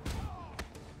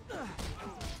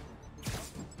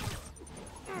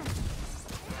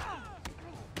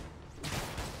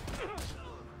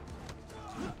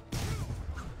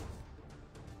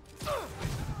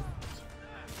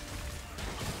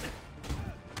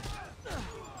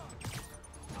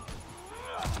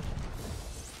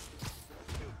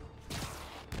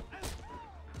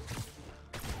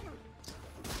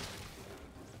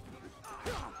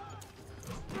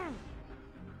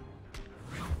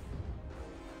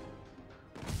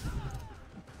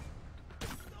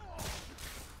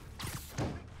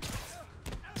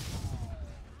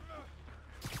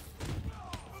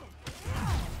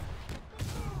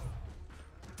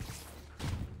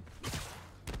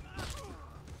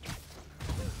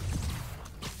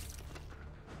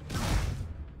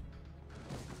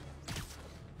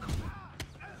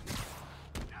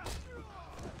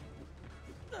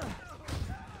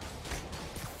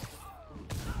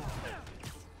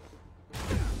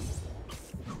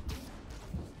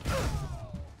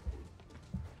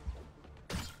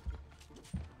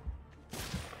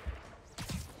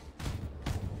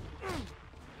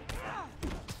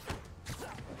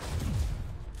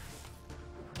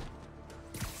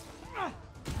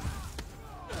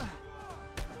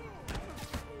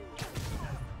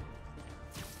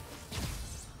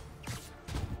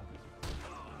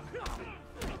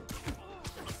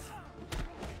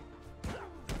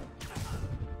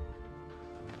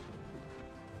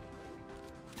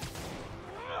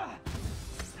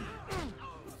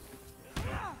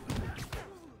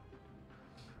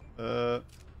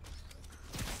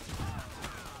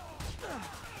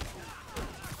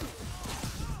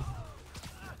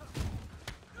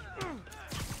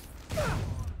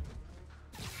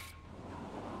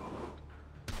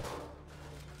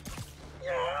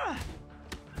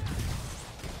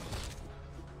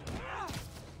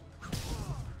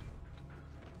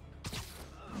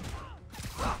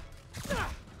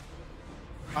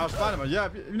 Oh, Spider-Man, yeah.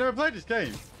 You never played this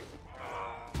game?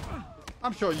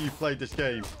 I'm sure you played this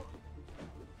game.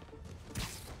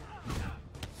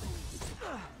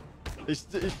 It's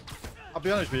I'll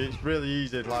be honest with you, it's really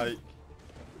easy. Like,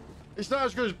 it's not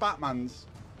as good as Batman's,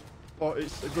 but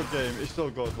it's a good game. It's still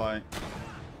good, like.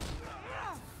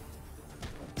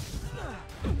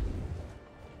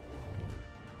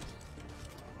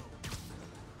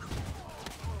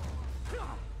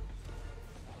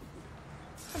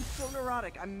 I'm so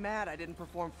neurotic. I'm mad I didn't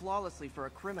perform flawlessly for a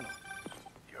criminal.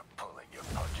 You're pulling your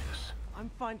punches. I'm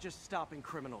fine just stopping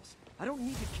criminals. I don't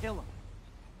need to kill them.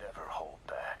 Never hold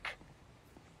back.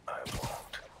 I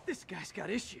won't. This guy's got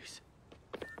issues.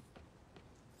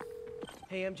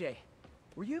 Hey, MJ.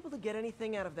 Were you able to get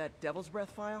anything out of that Devil's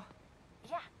Breath file?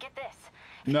 Yeah, get this.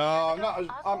 No, I'm not.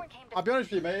 I'll be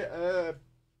honest with you, mate.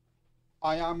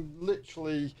 I am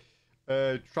literally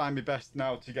trying my best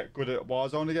now to get good at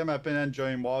Warzone again. I've been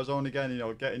enjoying Warzone again. You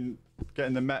know, getting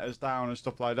the metas down and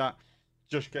stuff like that.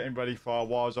 Just getting ready for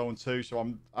Warzone 2. So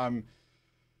I'm,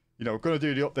 you know, gonna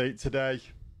do the update today,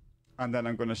 and then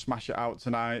I'm gonna smash it out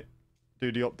tonight.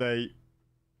 Do the update.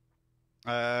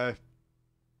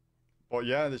 But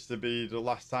yeah, this will be the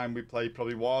last time we play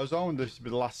probably Warzone. This will be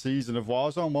the last season of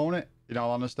Warzone, won't it? In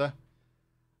all honesty.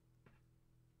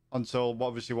 Until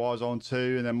obviously Warzone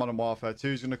 2 and then Modern Warfare 2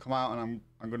 is going to come out, and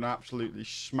I'm going to absolutely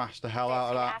smash the hell out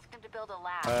of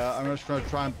that. I'm just going to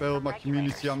try and build my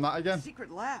community on that again.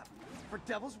 Secret lab for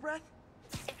Devil's Breath?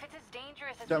 If it's as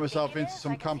dangerous as Get myself into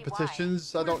some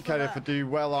competitions. I don't care if I do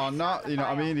well or not. You know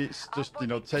what I mean? It's just, you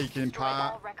know, taking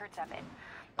part.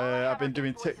 I've been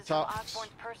doing TikToks,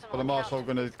 but I'm also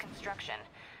going to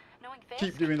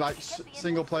keep doing like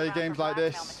single player games like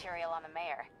this.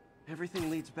 Everything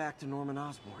leads back to Norman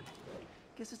Osborn.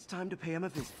 Guess it's time to pay him a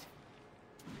visit.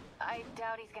 I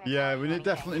doubt he's gonna. Yeah, we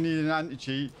definitely need an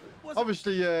anti-cheat.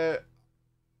 Obviously,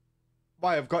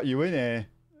 why I've got you in here.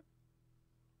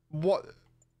 What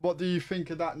do you think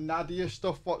of that Nadia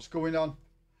stuff? What's going on?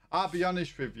 I'll be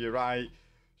honest with you, right?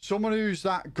 Someone who's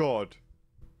that good,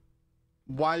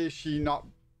 why is she not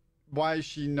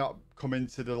coming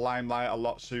to the limelight a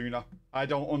lot sooner? I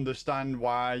don't understand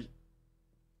why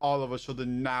all of a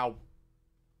sudden now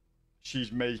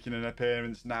she's making an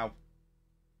appearance now.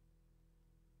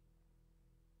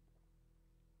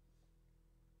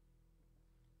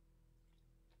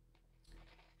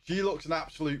 She looks an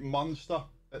absolute monster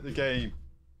at the game.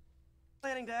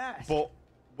 Planning to ask. But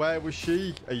where was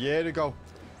she a year ago?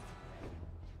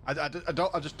 I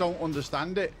just don't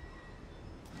understand it.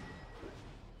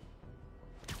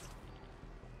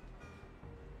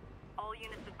 All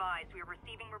units advised, we are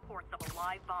receiving reports of a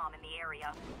live bomb in the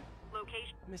area.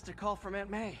 Location. Missed a call from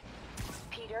Aunt May.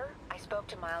 Peter, I spoke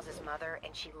to Miles's mother,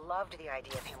 and she loved the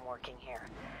idea of him working here.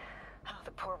 Oh,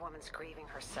 the poor woman's grieving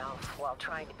herself while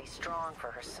trying to be strong for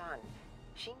her son.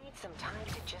 She needs some time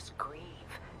to just grieve,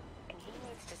 and he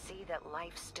needs to see that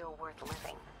life's still worth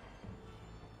living.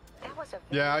 That was a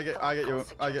yeah, I get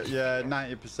yeah,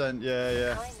 90%,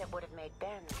 yeah. Kind that would have made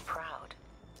Ben proud.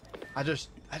 I just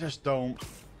don't.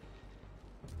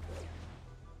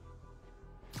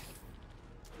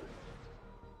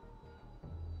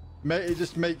 Mate, it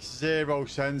just makes zero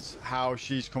sense how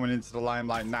she's coming into the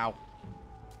limelight now.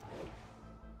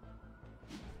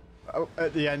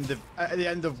 At the end of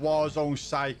Warzone's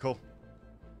cycle.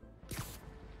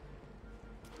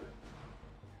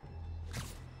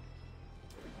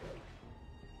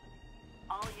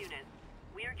 All units,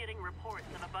 we are getting reports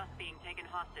of a bus being taken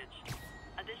hostage.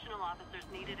 Additional officers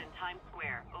needed in Times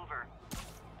Square. Over.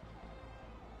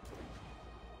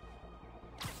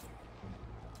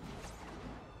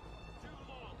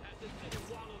 The city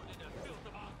wallowed in the filth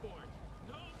of Osborn.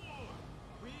 No more!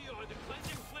 We are the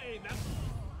cleansing flame that...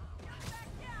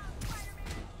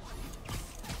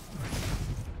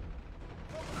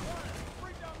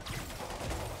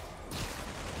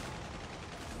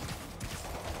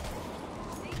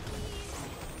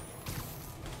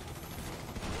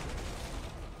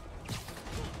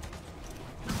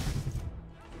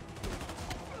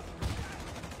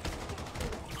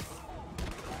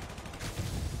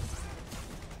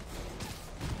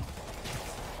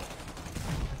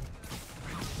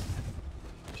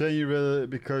 Jane, you really,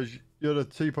 because you're the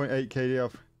 2.8 KD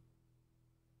off.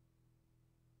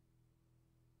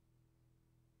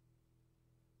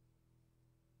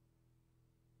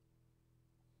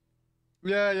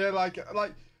 Yeah, like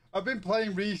I've been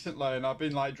playing recently and I've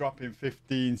been like dropping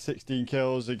 15, 16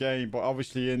 kills a game, but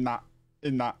obviously in that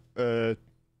but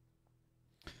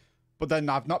then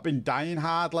I've not been dying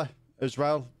hardly as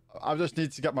well. I just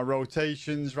need to get my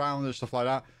rotations round and stuff like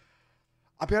that.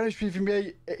 I'll be honest with you,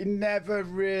 mate, it never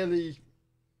really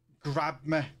grab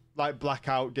me like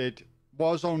Blackout did.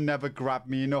 Warzone never grabbed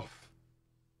me enough.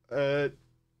 And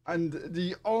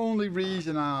the only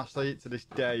reason I say it to this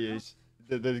day is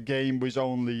that the game was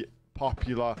only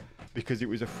popular because it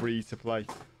was a free-to-play.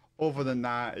 Other than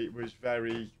that, it was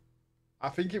very... I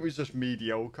think it was just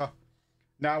mediocre.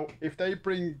 Now, if they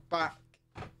bring back...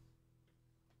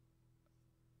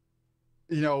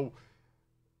 You know...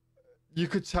 You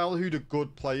could tell who the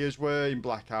good players were in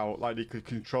Blackout. Like, they could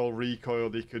control recoil,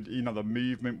 they could... You know, the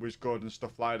movement was good and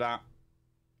stuff like that.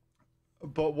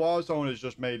 But Warzone has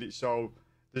just made it so...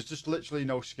 There's just literally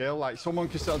no skill. Like, someone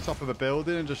can sit on top of a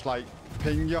building and just, like,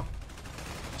 ping you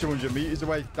 200 meters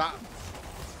away. That...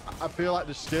 I feel like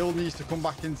the skill needs to come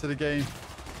back into the game.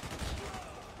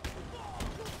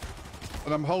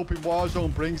 And I'm hoping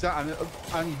Warzone brings that.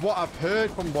 And what I've heard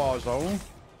from Warzone,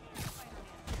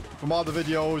 from all the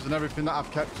videos and everything that I've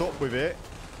kept up with it,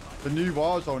 the new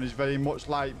Warzone is very much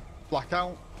like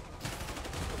Blackout.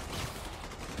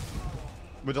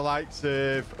 With the likes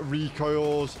of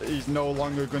recoils, is no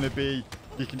longer going to be,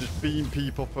 you can just beam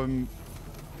people from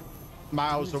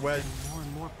miles away. More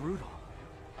and more brutal.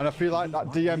 And I feel like that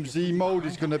DMZ mode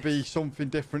is going to be something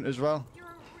different as well. You're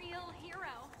a real hero.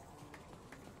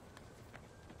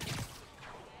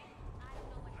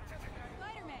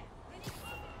 Spider-Man.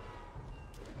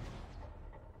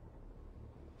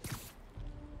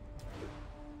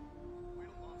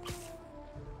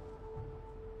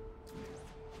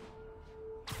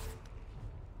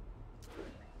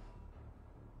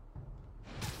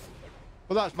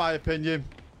 Well, that's my opinion.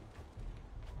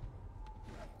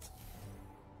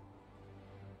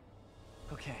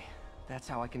 Okay, that's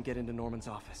how I can get into Norman's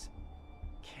office.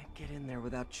 Can't get in there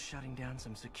without shutting down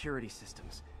some security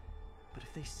systems. But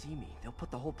if they see me, they'll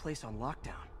put the whole place on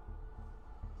lockdown.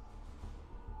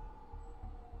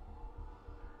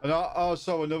 And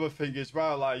also another thing as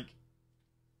well, like,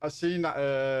 I've seen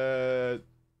that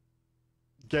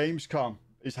Gamescom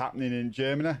is happening in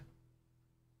Germany.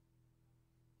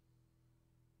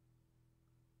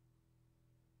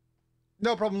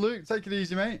 No problem, Luke. Take it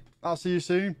easy, mate. I'll see you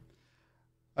soon.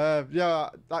 Yeah,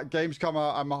 that Gamescom,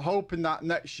 I'm hoping that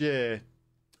next year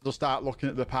they'll start looking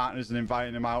at the partners and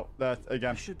inviting them out there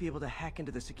again. I should be able to hack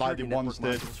into the security network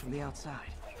modules from the outside.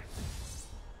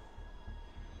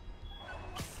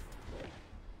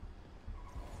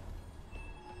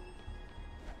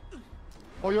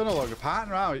 Oh, you're no longer a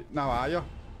partner now, are you?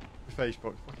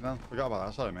 Facebook. Fucking hell. Forgot about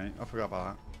that. Sorry, mate. I forgot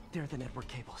about that. They're the network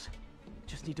cables.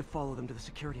 Just need to follow them to the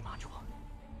security module.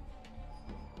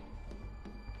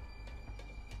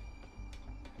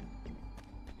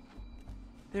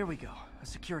 There we go. A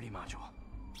security module.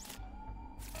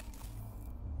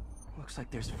 Looks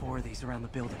like there's 4 of these around the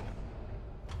building.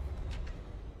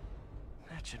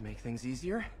 That should make things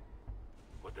easier.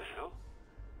 What the hell?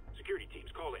 Security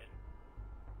teams, call in.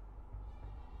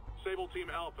 Sable Team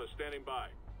Alpha standing by.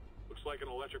 Looks like an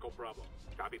electrical problem.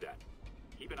 Copy that.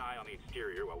 Keep an eye on the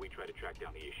exterior while we try to track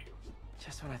down the issue.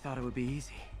 Just when I thought it would be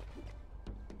easy.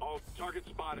 All targets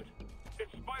spotted.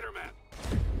 It's Spider-Man!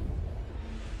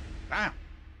 Ah!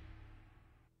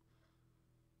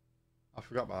 I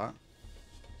forgot about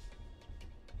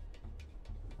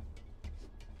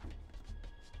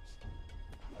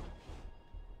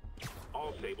that.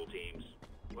 All Sable teams.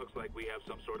 Looks like we have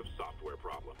some sort of software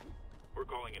problem. We're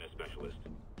calling in a specialist.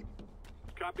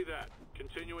 Copy that.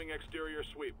 Continuing exterior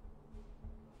sweep.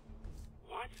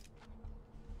 What?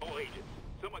 All agents,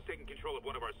 someone's taking control of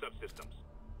one of our subsystems.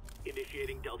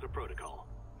 Initiating Delta Protocol.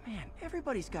 Man,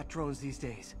 everybody's got drones these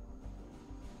days.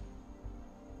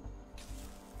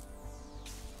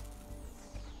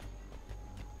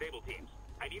 Sable teams,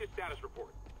 I need a status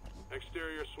report.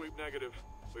 Exterior sweep negative.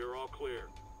 We are all clear.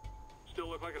 Still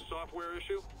look like a software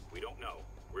issue? We don't know.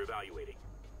 We're evaluating.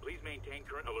 Please maintain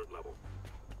current alert level.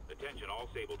 Attention all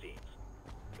Sable teams.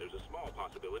 There's a small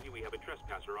possibility we have a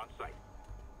trespasser on site.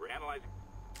 We're analyzing...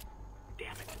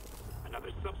 Damn it. Another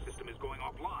subsystem is going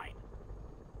offline.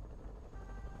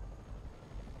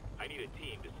 I need a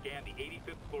team to scan the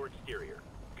 85th floor exterior.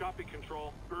 Copy,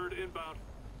 Control. Bird inbound.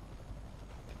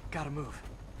 Gotta move.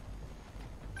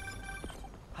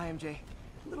 Hi, MJ.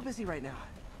 A little busy right now.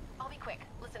 I'll be quick.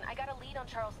 Listen, I got a lead on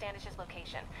Charles Standish's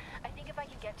location. I think if I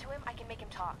can get to him, I can make him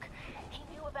talk. He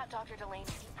knew about Dr. Delaney.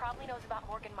 He probably knows about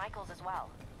Morgan Michaels as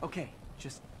well. Okay,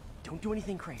 just don't do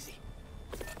anything crazy.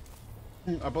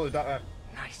 I bullied that there.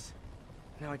 Nice.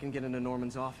 Now I can get into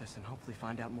Norman's office and hopefully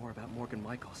find out more about Morgan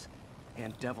Michaels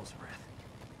and Devil's Breath.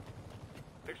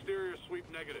 Exterior sweep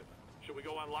negative. Should we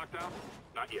go on lockdown?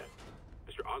 Not yet.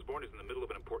 Mr. Osborn is in the middle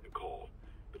of an important call.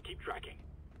 But keep tracking.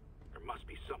 There must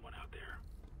be someone out there.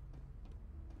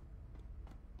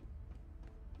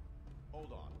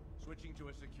 Hold on. Switching to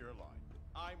a secure line.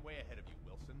 I'm way ahead of you,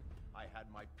 Wilson. I had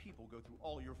my people go through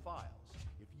all your files.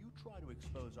 If you try to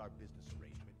expose our business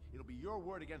arrangement, it'll be your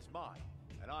word against mine.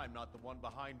 And I'm not the one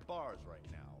behind bars right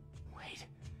now. Wait,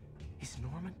 is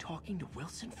Norman talking to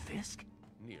Wilson Fisk?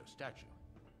 Neo statue.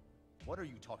 What are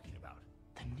you talking about?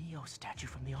 The Neo statue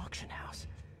from the auction house.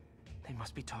 They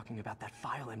must be talking about that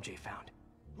file MJ found.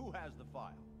 Who has the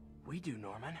file? We do,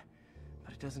 Norman.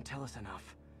 But it doesn't tell us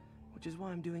enough. Which is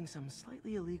why I'm doing some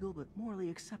slightly illegal but morally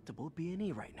acceptable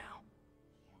B&E right now.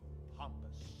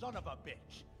 Pompous son of a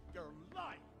bitch! You're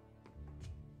lying!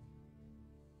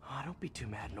 Oh, don't be too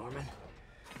mad, Norman.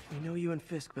 We know you and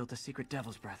Fisk built a secret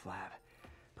Devil's Breath lab,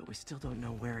 but we still don't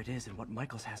know where it is and what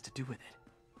Michaels has to do with it.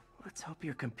 Let's hope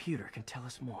your computer can tell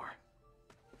us more.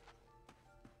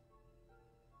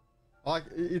 Like,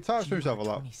 he talks to himself a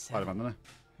lot, Spider-Man, doesn't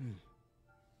he?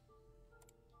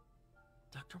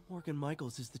 Dr. Morgan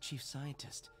Michaels is the chief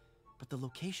scientist, but the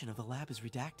location of the lab is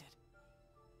redacted.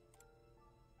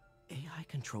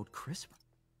 AI-controlled CRISPR.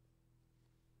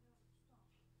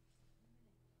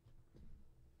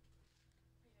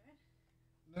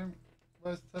 No,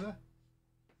 where's Teddy?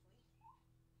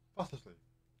 Fast asleep.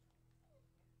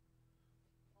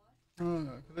 Oh,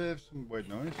 could they have some weird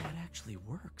noise? That actually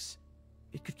works.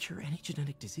 It could cure any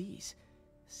genetic disease.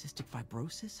 Cystic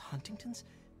fibrosis, Huntington's.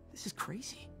 This is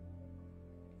crazy.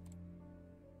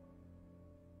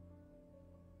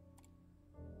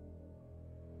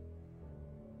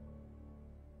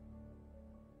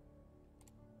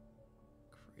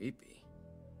 Creepy.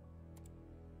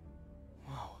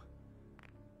 Whoa.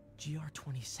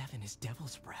 GR-27 is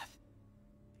Devil's Breath.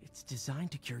 It's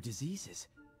designed to cure diseases,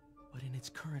 but in its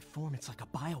current form, it's like a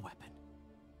bioweapon.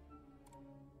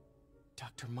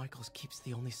 Dr. Michaels keeps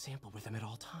the only sample with him at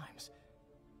all times.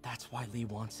 That's why Lee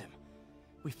wants him.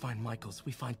 We find Michaels,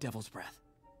 we find Devil's Breath.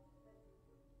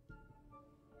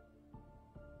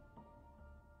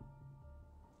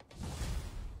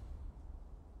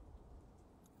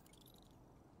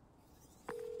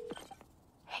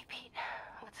 Hey, Pete.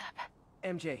 What's up?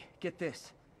 MJ, get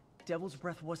this. Devil's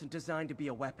Breath wasn't designed to be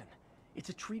a weapon. It's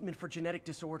a treatment for genetic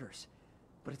disorders.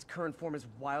 But its current form is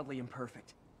wildly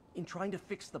imperfect. In trying to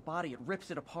fix the body, it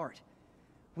rips it apart.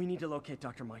 We need to locate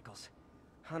Dr. Michaels.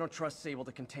 I don't trust Sable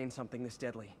to contain something this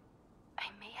deadly. I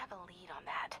may have a lead on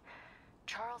that.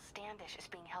 Charles Standish is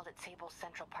being held at Sable's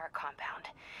Central Park compound.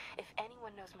 If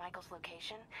anyone knows Michael's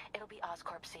location, it'll be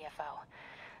Oscorp's CFO.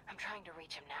 I'm trying to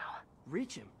reach him now.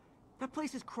 Reach him? That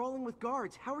place is crawling with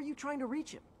guards. How are you trying to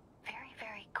reach him? Very,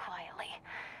 very quietly.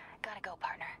 Gotta go,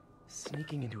 partner.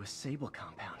 Sneaking into a Sable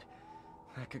compound.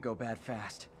 That could go bad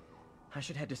fast. I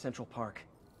should head to Central Park.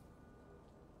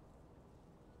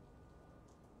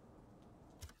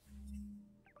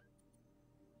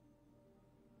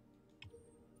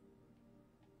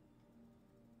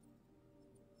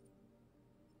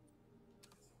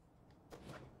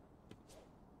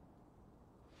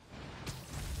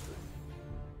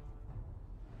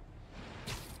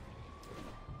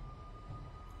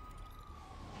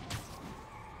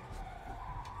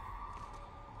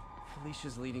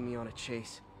 Felicia's leading me on a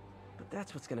chase. But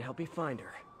that's what's gonna help me find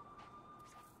her.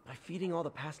 By feeding all the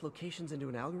past locations into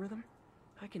an algorithm,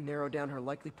 I can narrow down her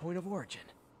likely point of origin.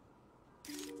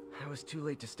 I was too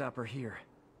late to stop her here,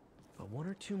 but one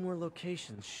or two more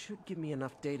locations should give me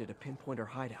enough data to pinpoint her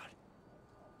hideout.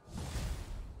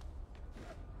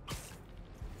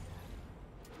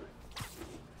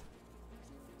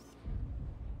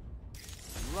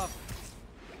 Lovely.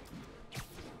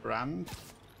 Brand.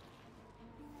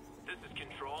 This is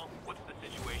Control. What's the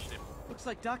situation? Looks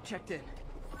like Doc checked in.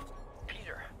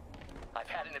 Peter, I've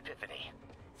had an epiphany.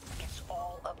 It's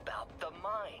all about the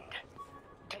mind.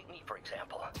 Take me, for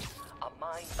example. A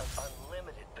mind of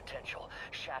unlimited potential,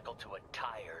 shackled to a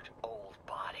tired, old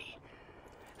body.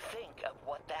 Think of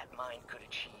what that mind could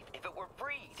achieve if it were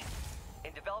freed.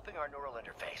 In developing our neural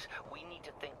interface, we need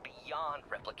to think beyond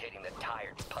replicating the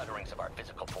tired putterings of our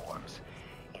physical forms.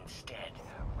 Instead,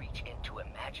 reach into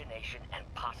imagination and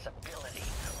possibility.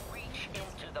 Reach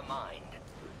into the mind.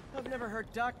 I've never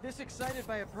heard Doc this excited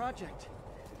by a project.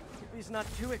 Hope he's not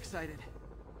too excited.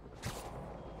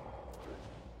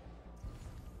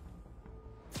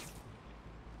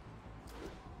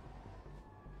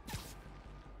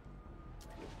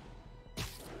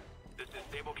 This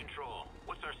is Sable Control.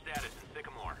 What's our status in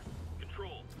Sycamore?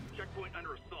 Control, checkpoint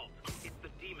under assault. It's the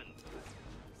demons.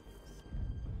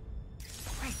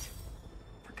 Great.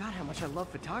 Forgot how much I love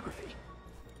photography.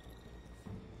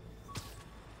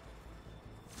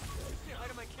 Say hi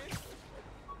to my kid.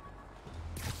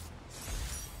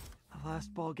 The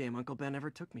last ball game Uncle Ben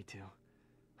ever took me to.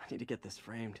 I need to get this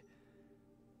framed.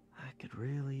 I could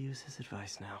really use his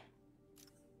advice now.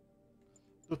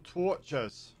 The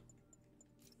torches.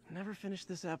 Never finished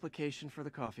this application for the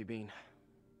coffee bean.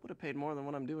 Would have paid more than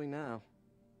what I'm doing now.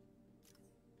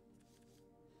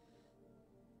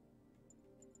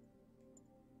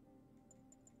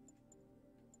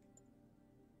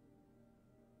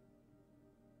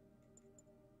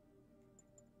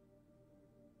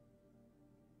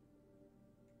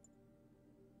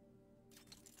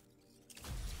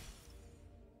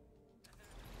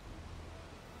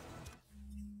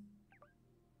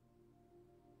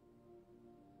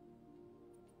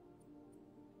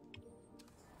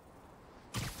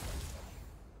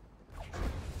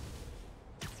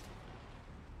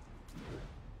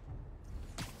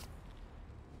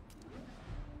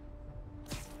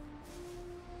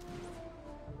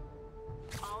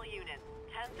 All units,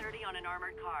 10:30 on an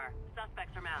armored car.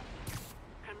 Suspects are masked.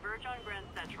 Converge on Grand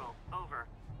Central. Over.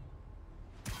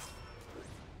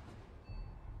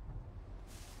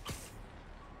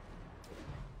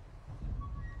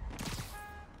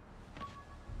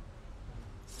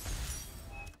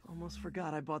 Almost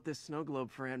forgot I bought this snow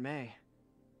globe for Aunt May.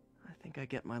 I think I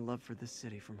get my love for this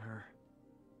city from her.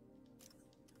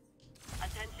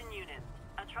 Attention units.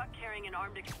 A truck carrying an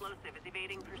armed explosive is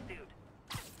evading pursuit.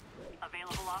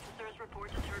 Available officers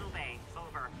report to Turtle Bay.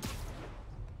 Over.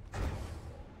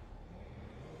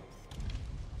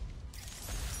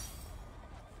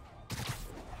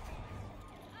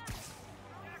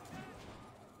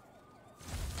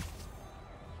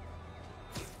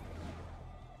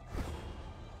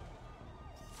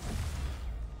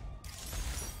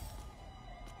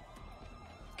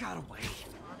 Got away.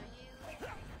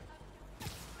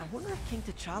 I wonder if King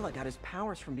T'Challa got his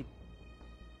powers from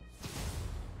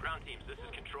Ground teams, this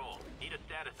is Control. Need a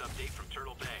status update from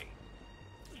Turtle Bay.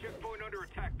 Checkpoint under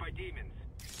attack by demons.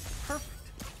 Perfect.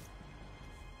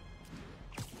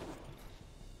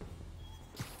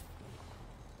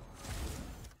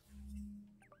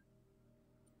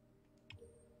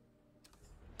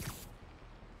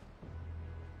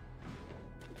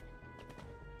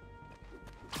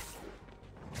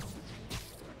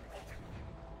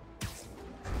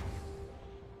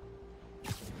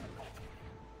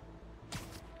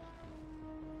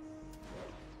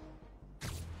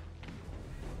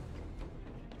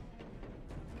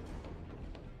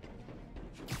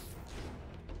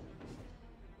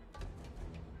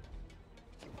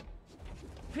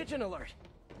 Pigeon alert!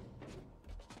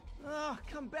 Oh,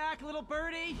 come back, little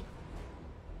birdie!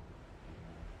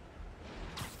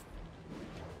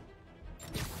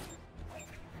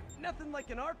 Nothing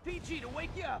like an RPG to wake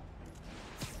you up!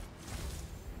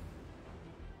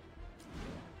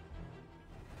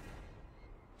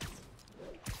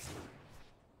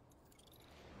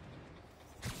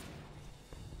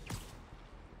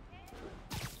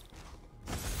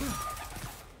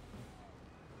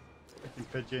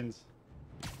 Pigeons.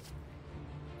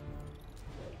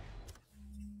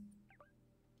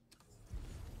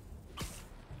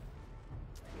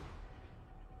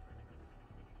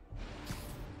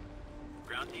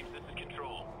 Ground teams, this is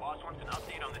Control. Boss wants an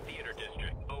update on the theater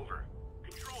district. Over.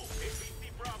 Control,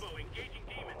 ABC Bravo, engaging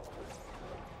demons.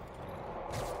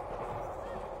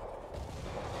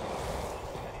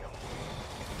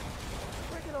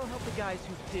 Reckon I'll help the guys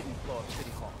who didn't blow up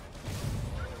City Hall.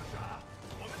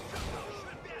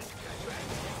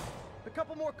 A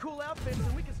couple more cool outfits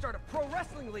and we can start a pro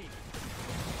wrestling league.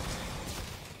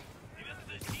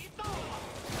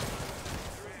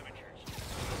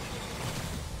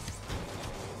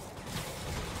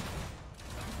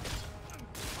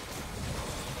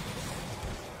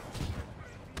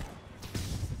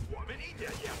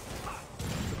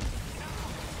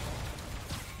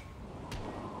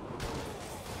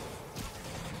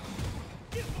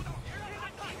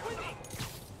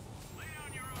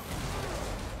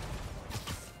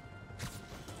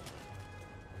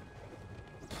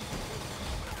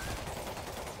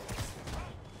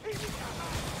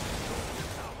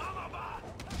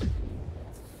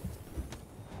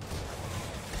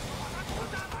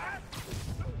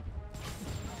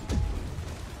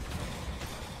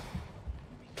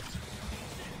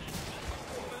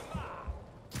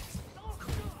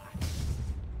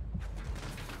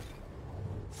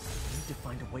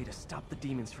 Find a way to stop the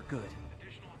demons for good.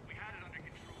 We had it under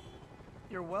control.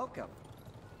 You're welcome.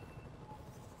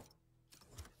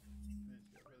 Let's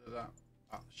get rid of that.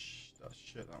 Ah, that's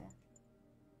shit, that one.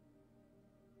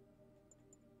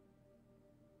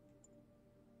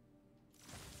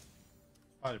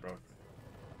 Hi, bro.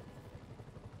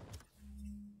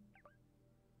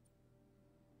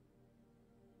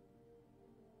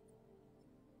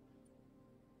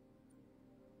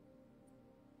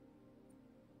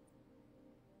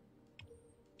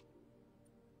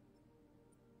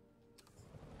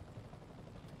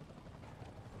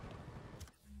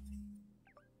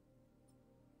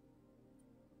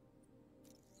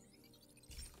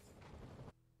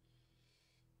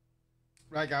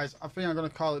 Right, guys, I think I'm going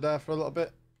to call it there for a little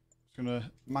bit. Just going to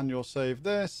manual save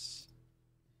this.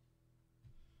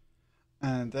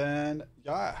 And then,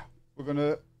 yeah, we're going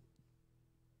to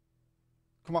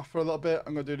come off for a little bit.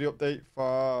 I'm going to do the update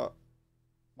for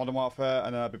Modern Warfare,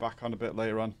 and then I'll be back on a bit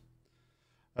later on.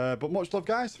 But much love,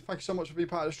 guys. Thank you so much for being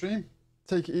part of the stream.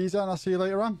 Take it easy, and I'll see you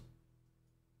later on.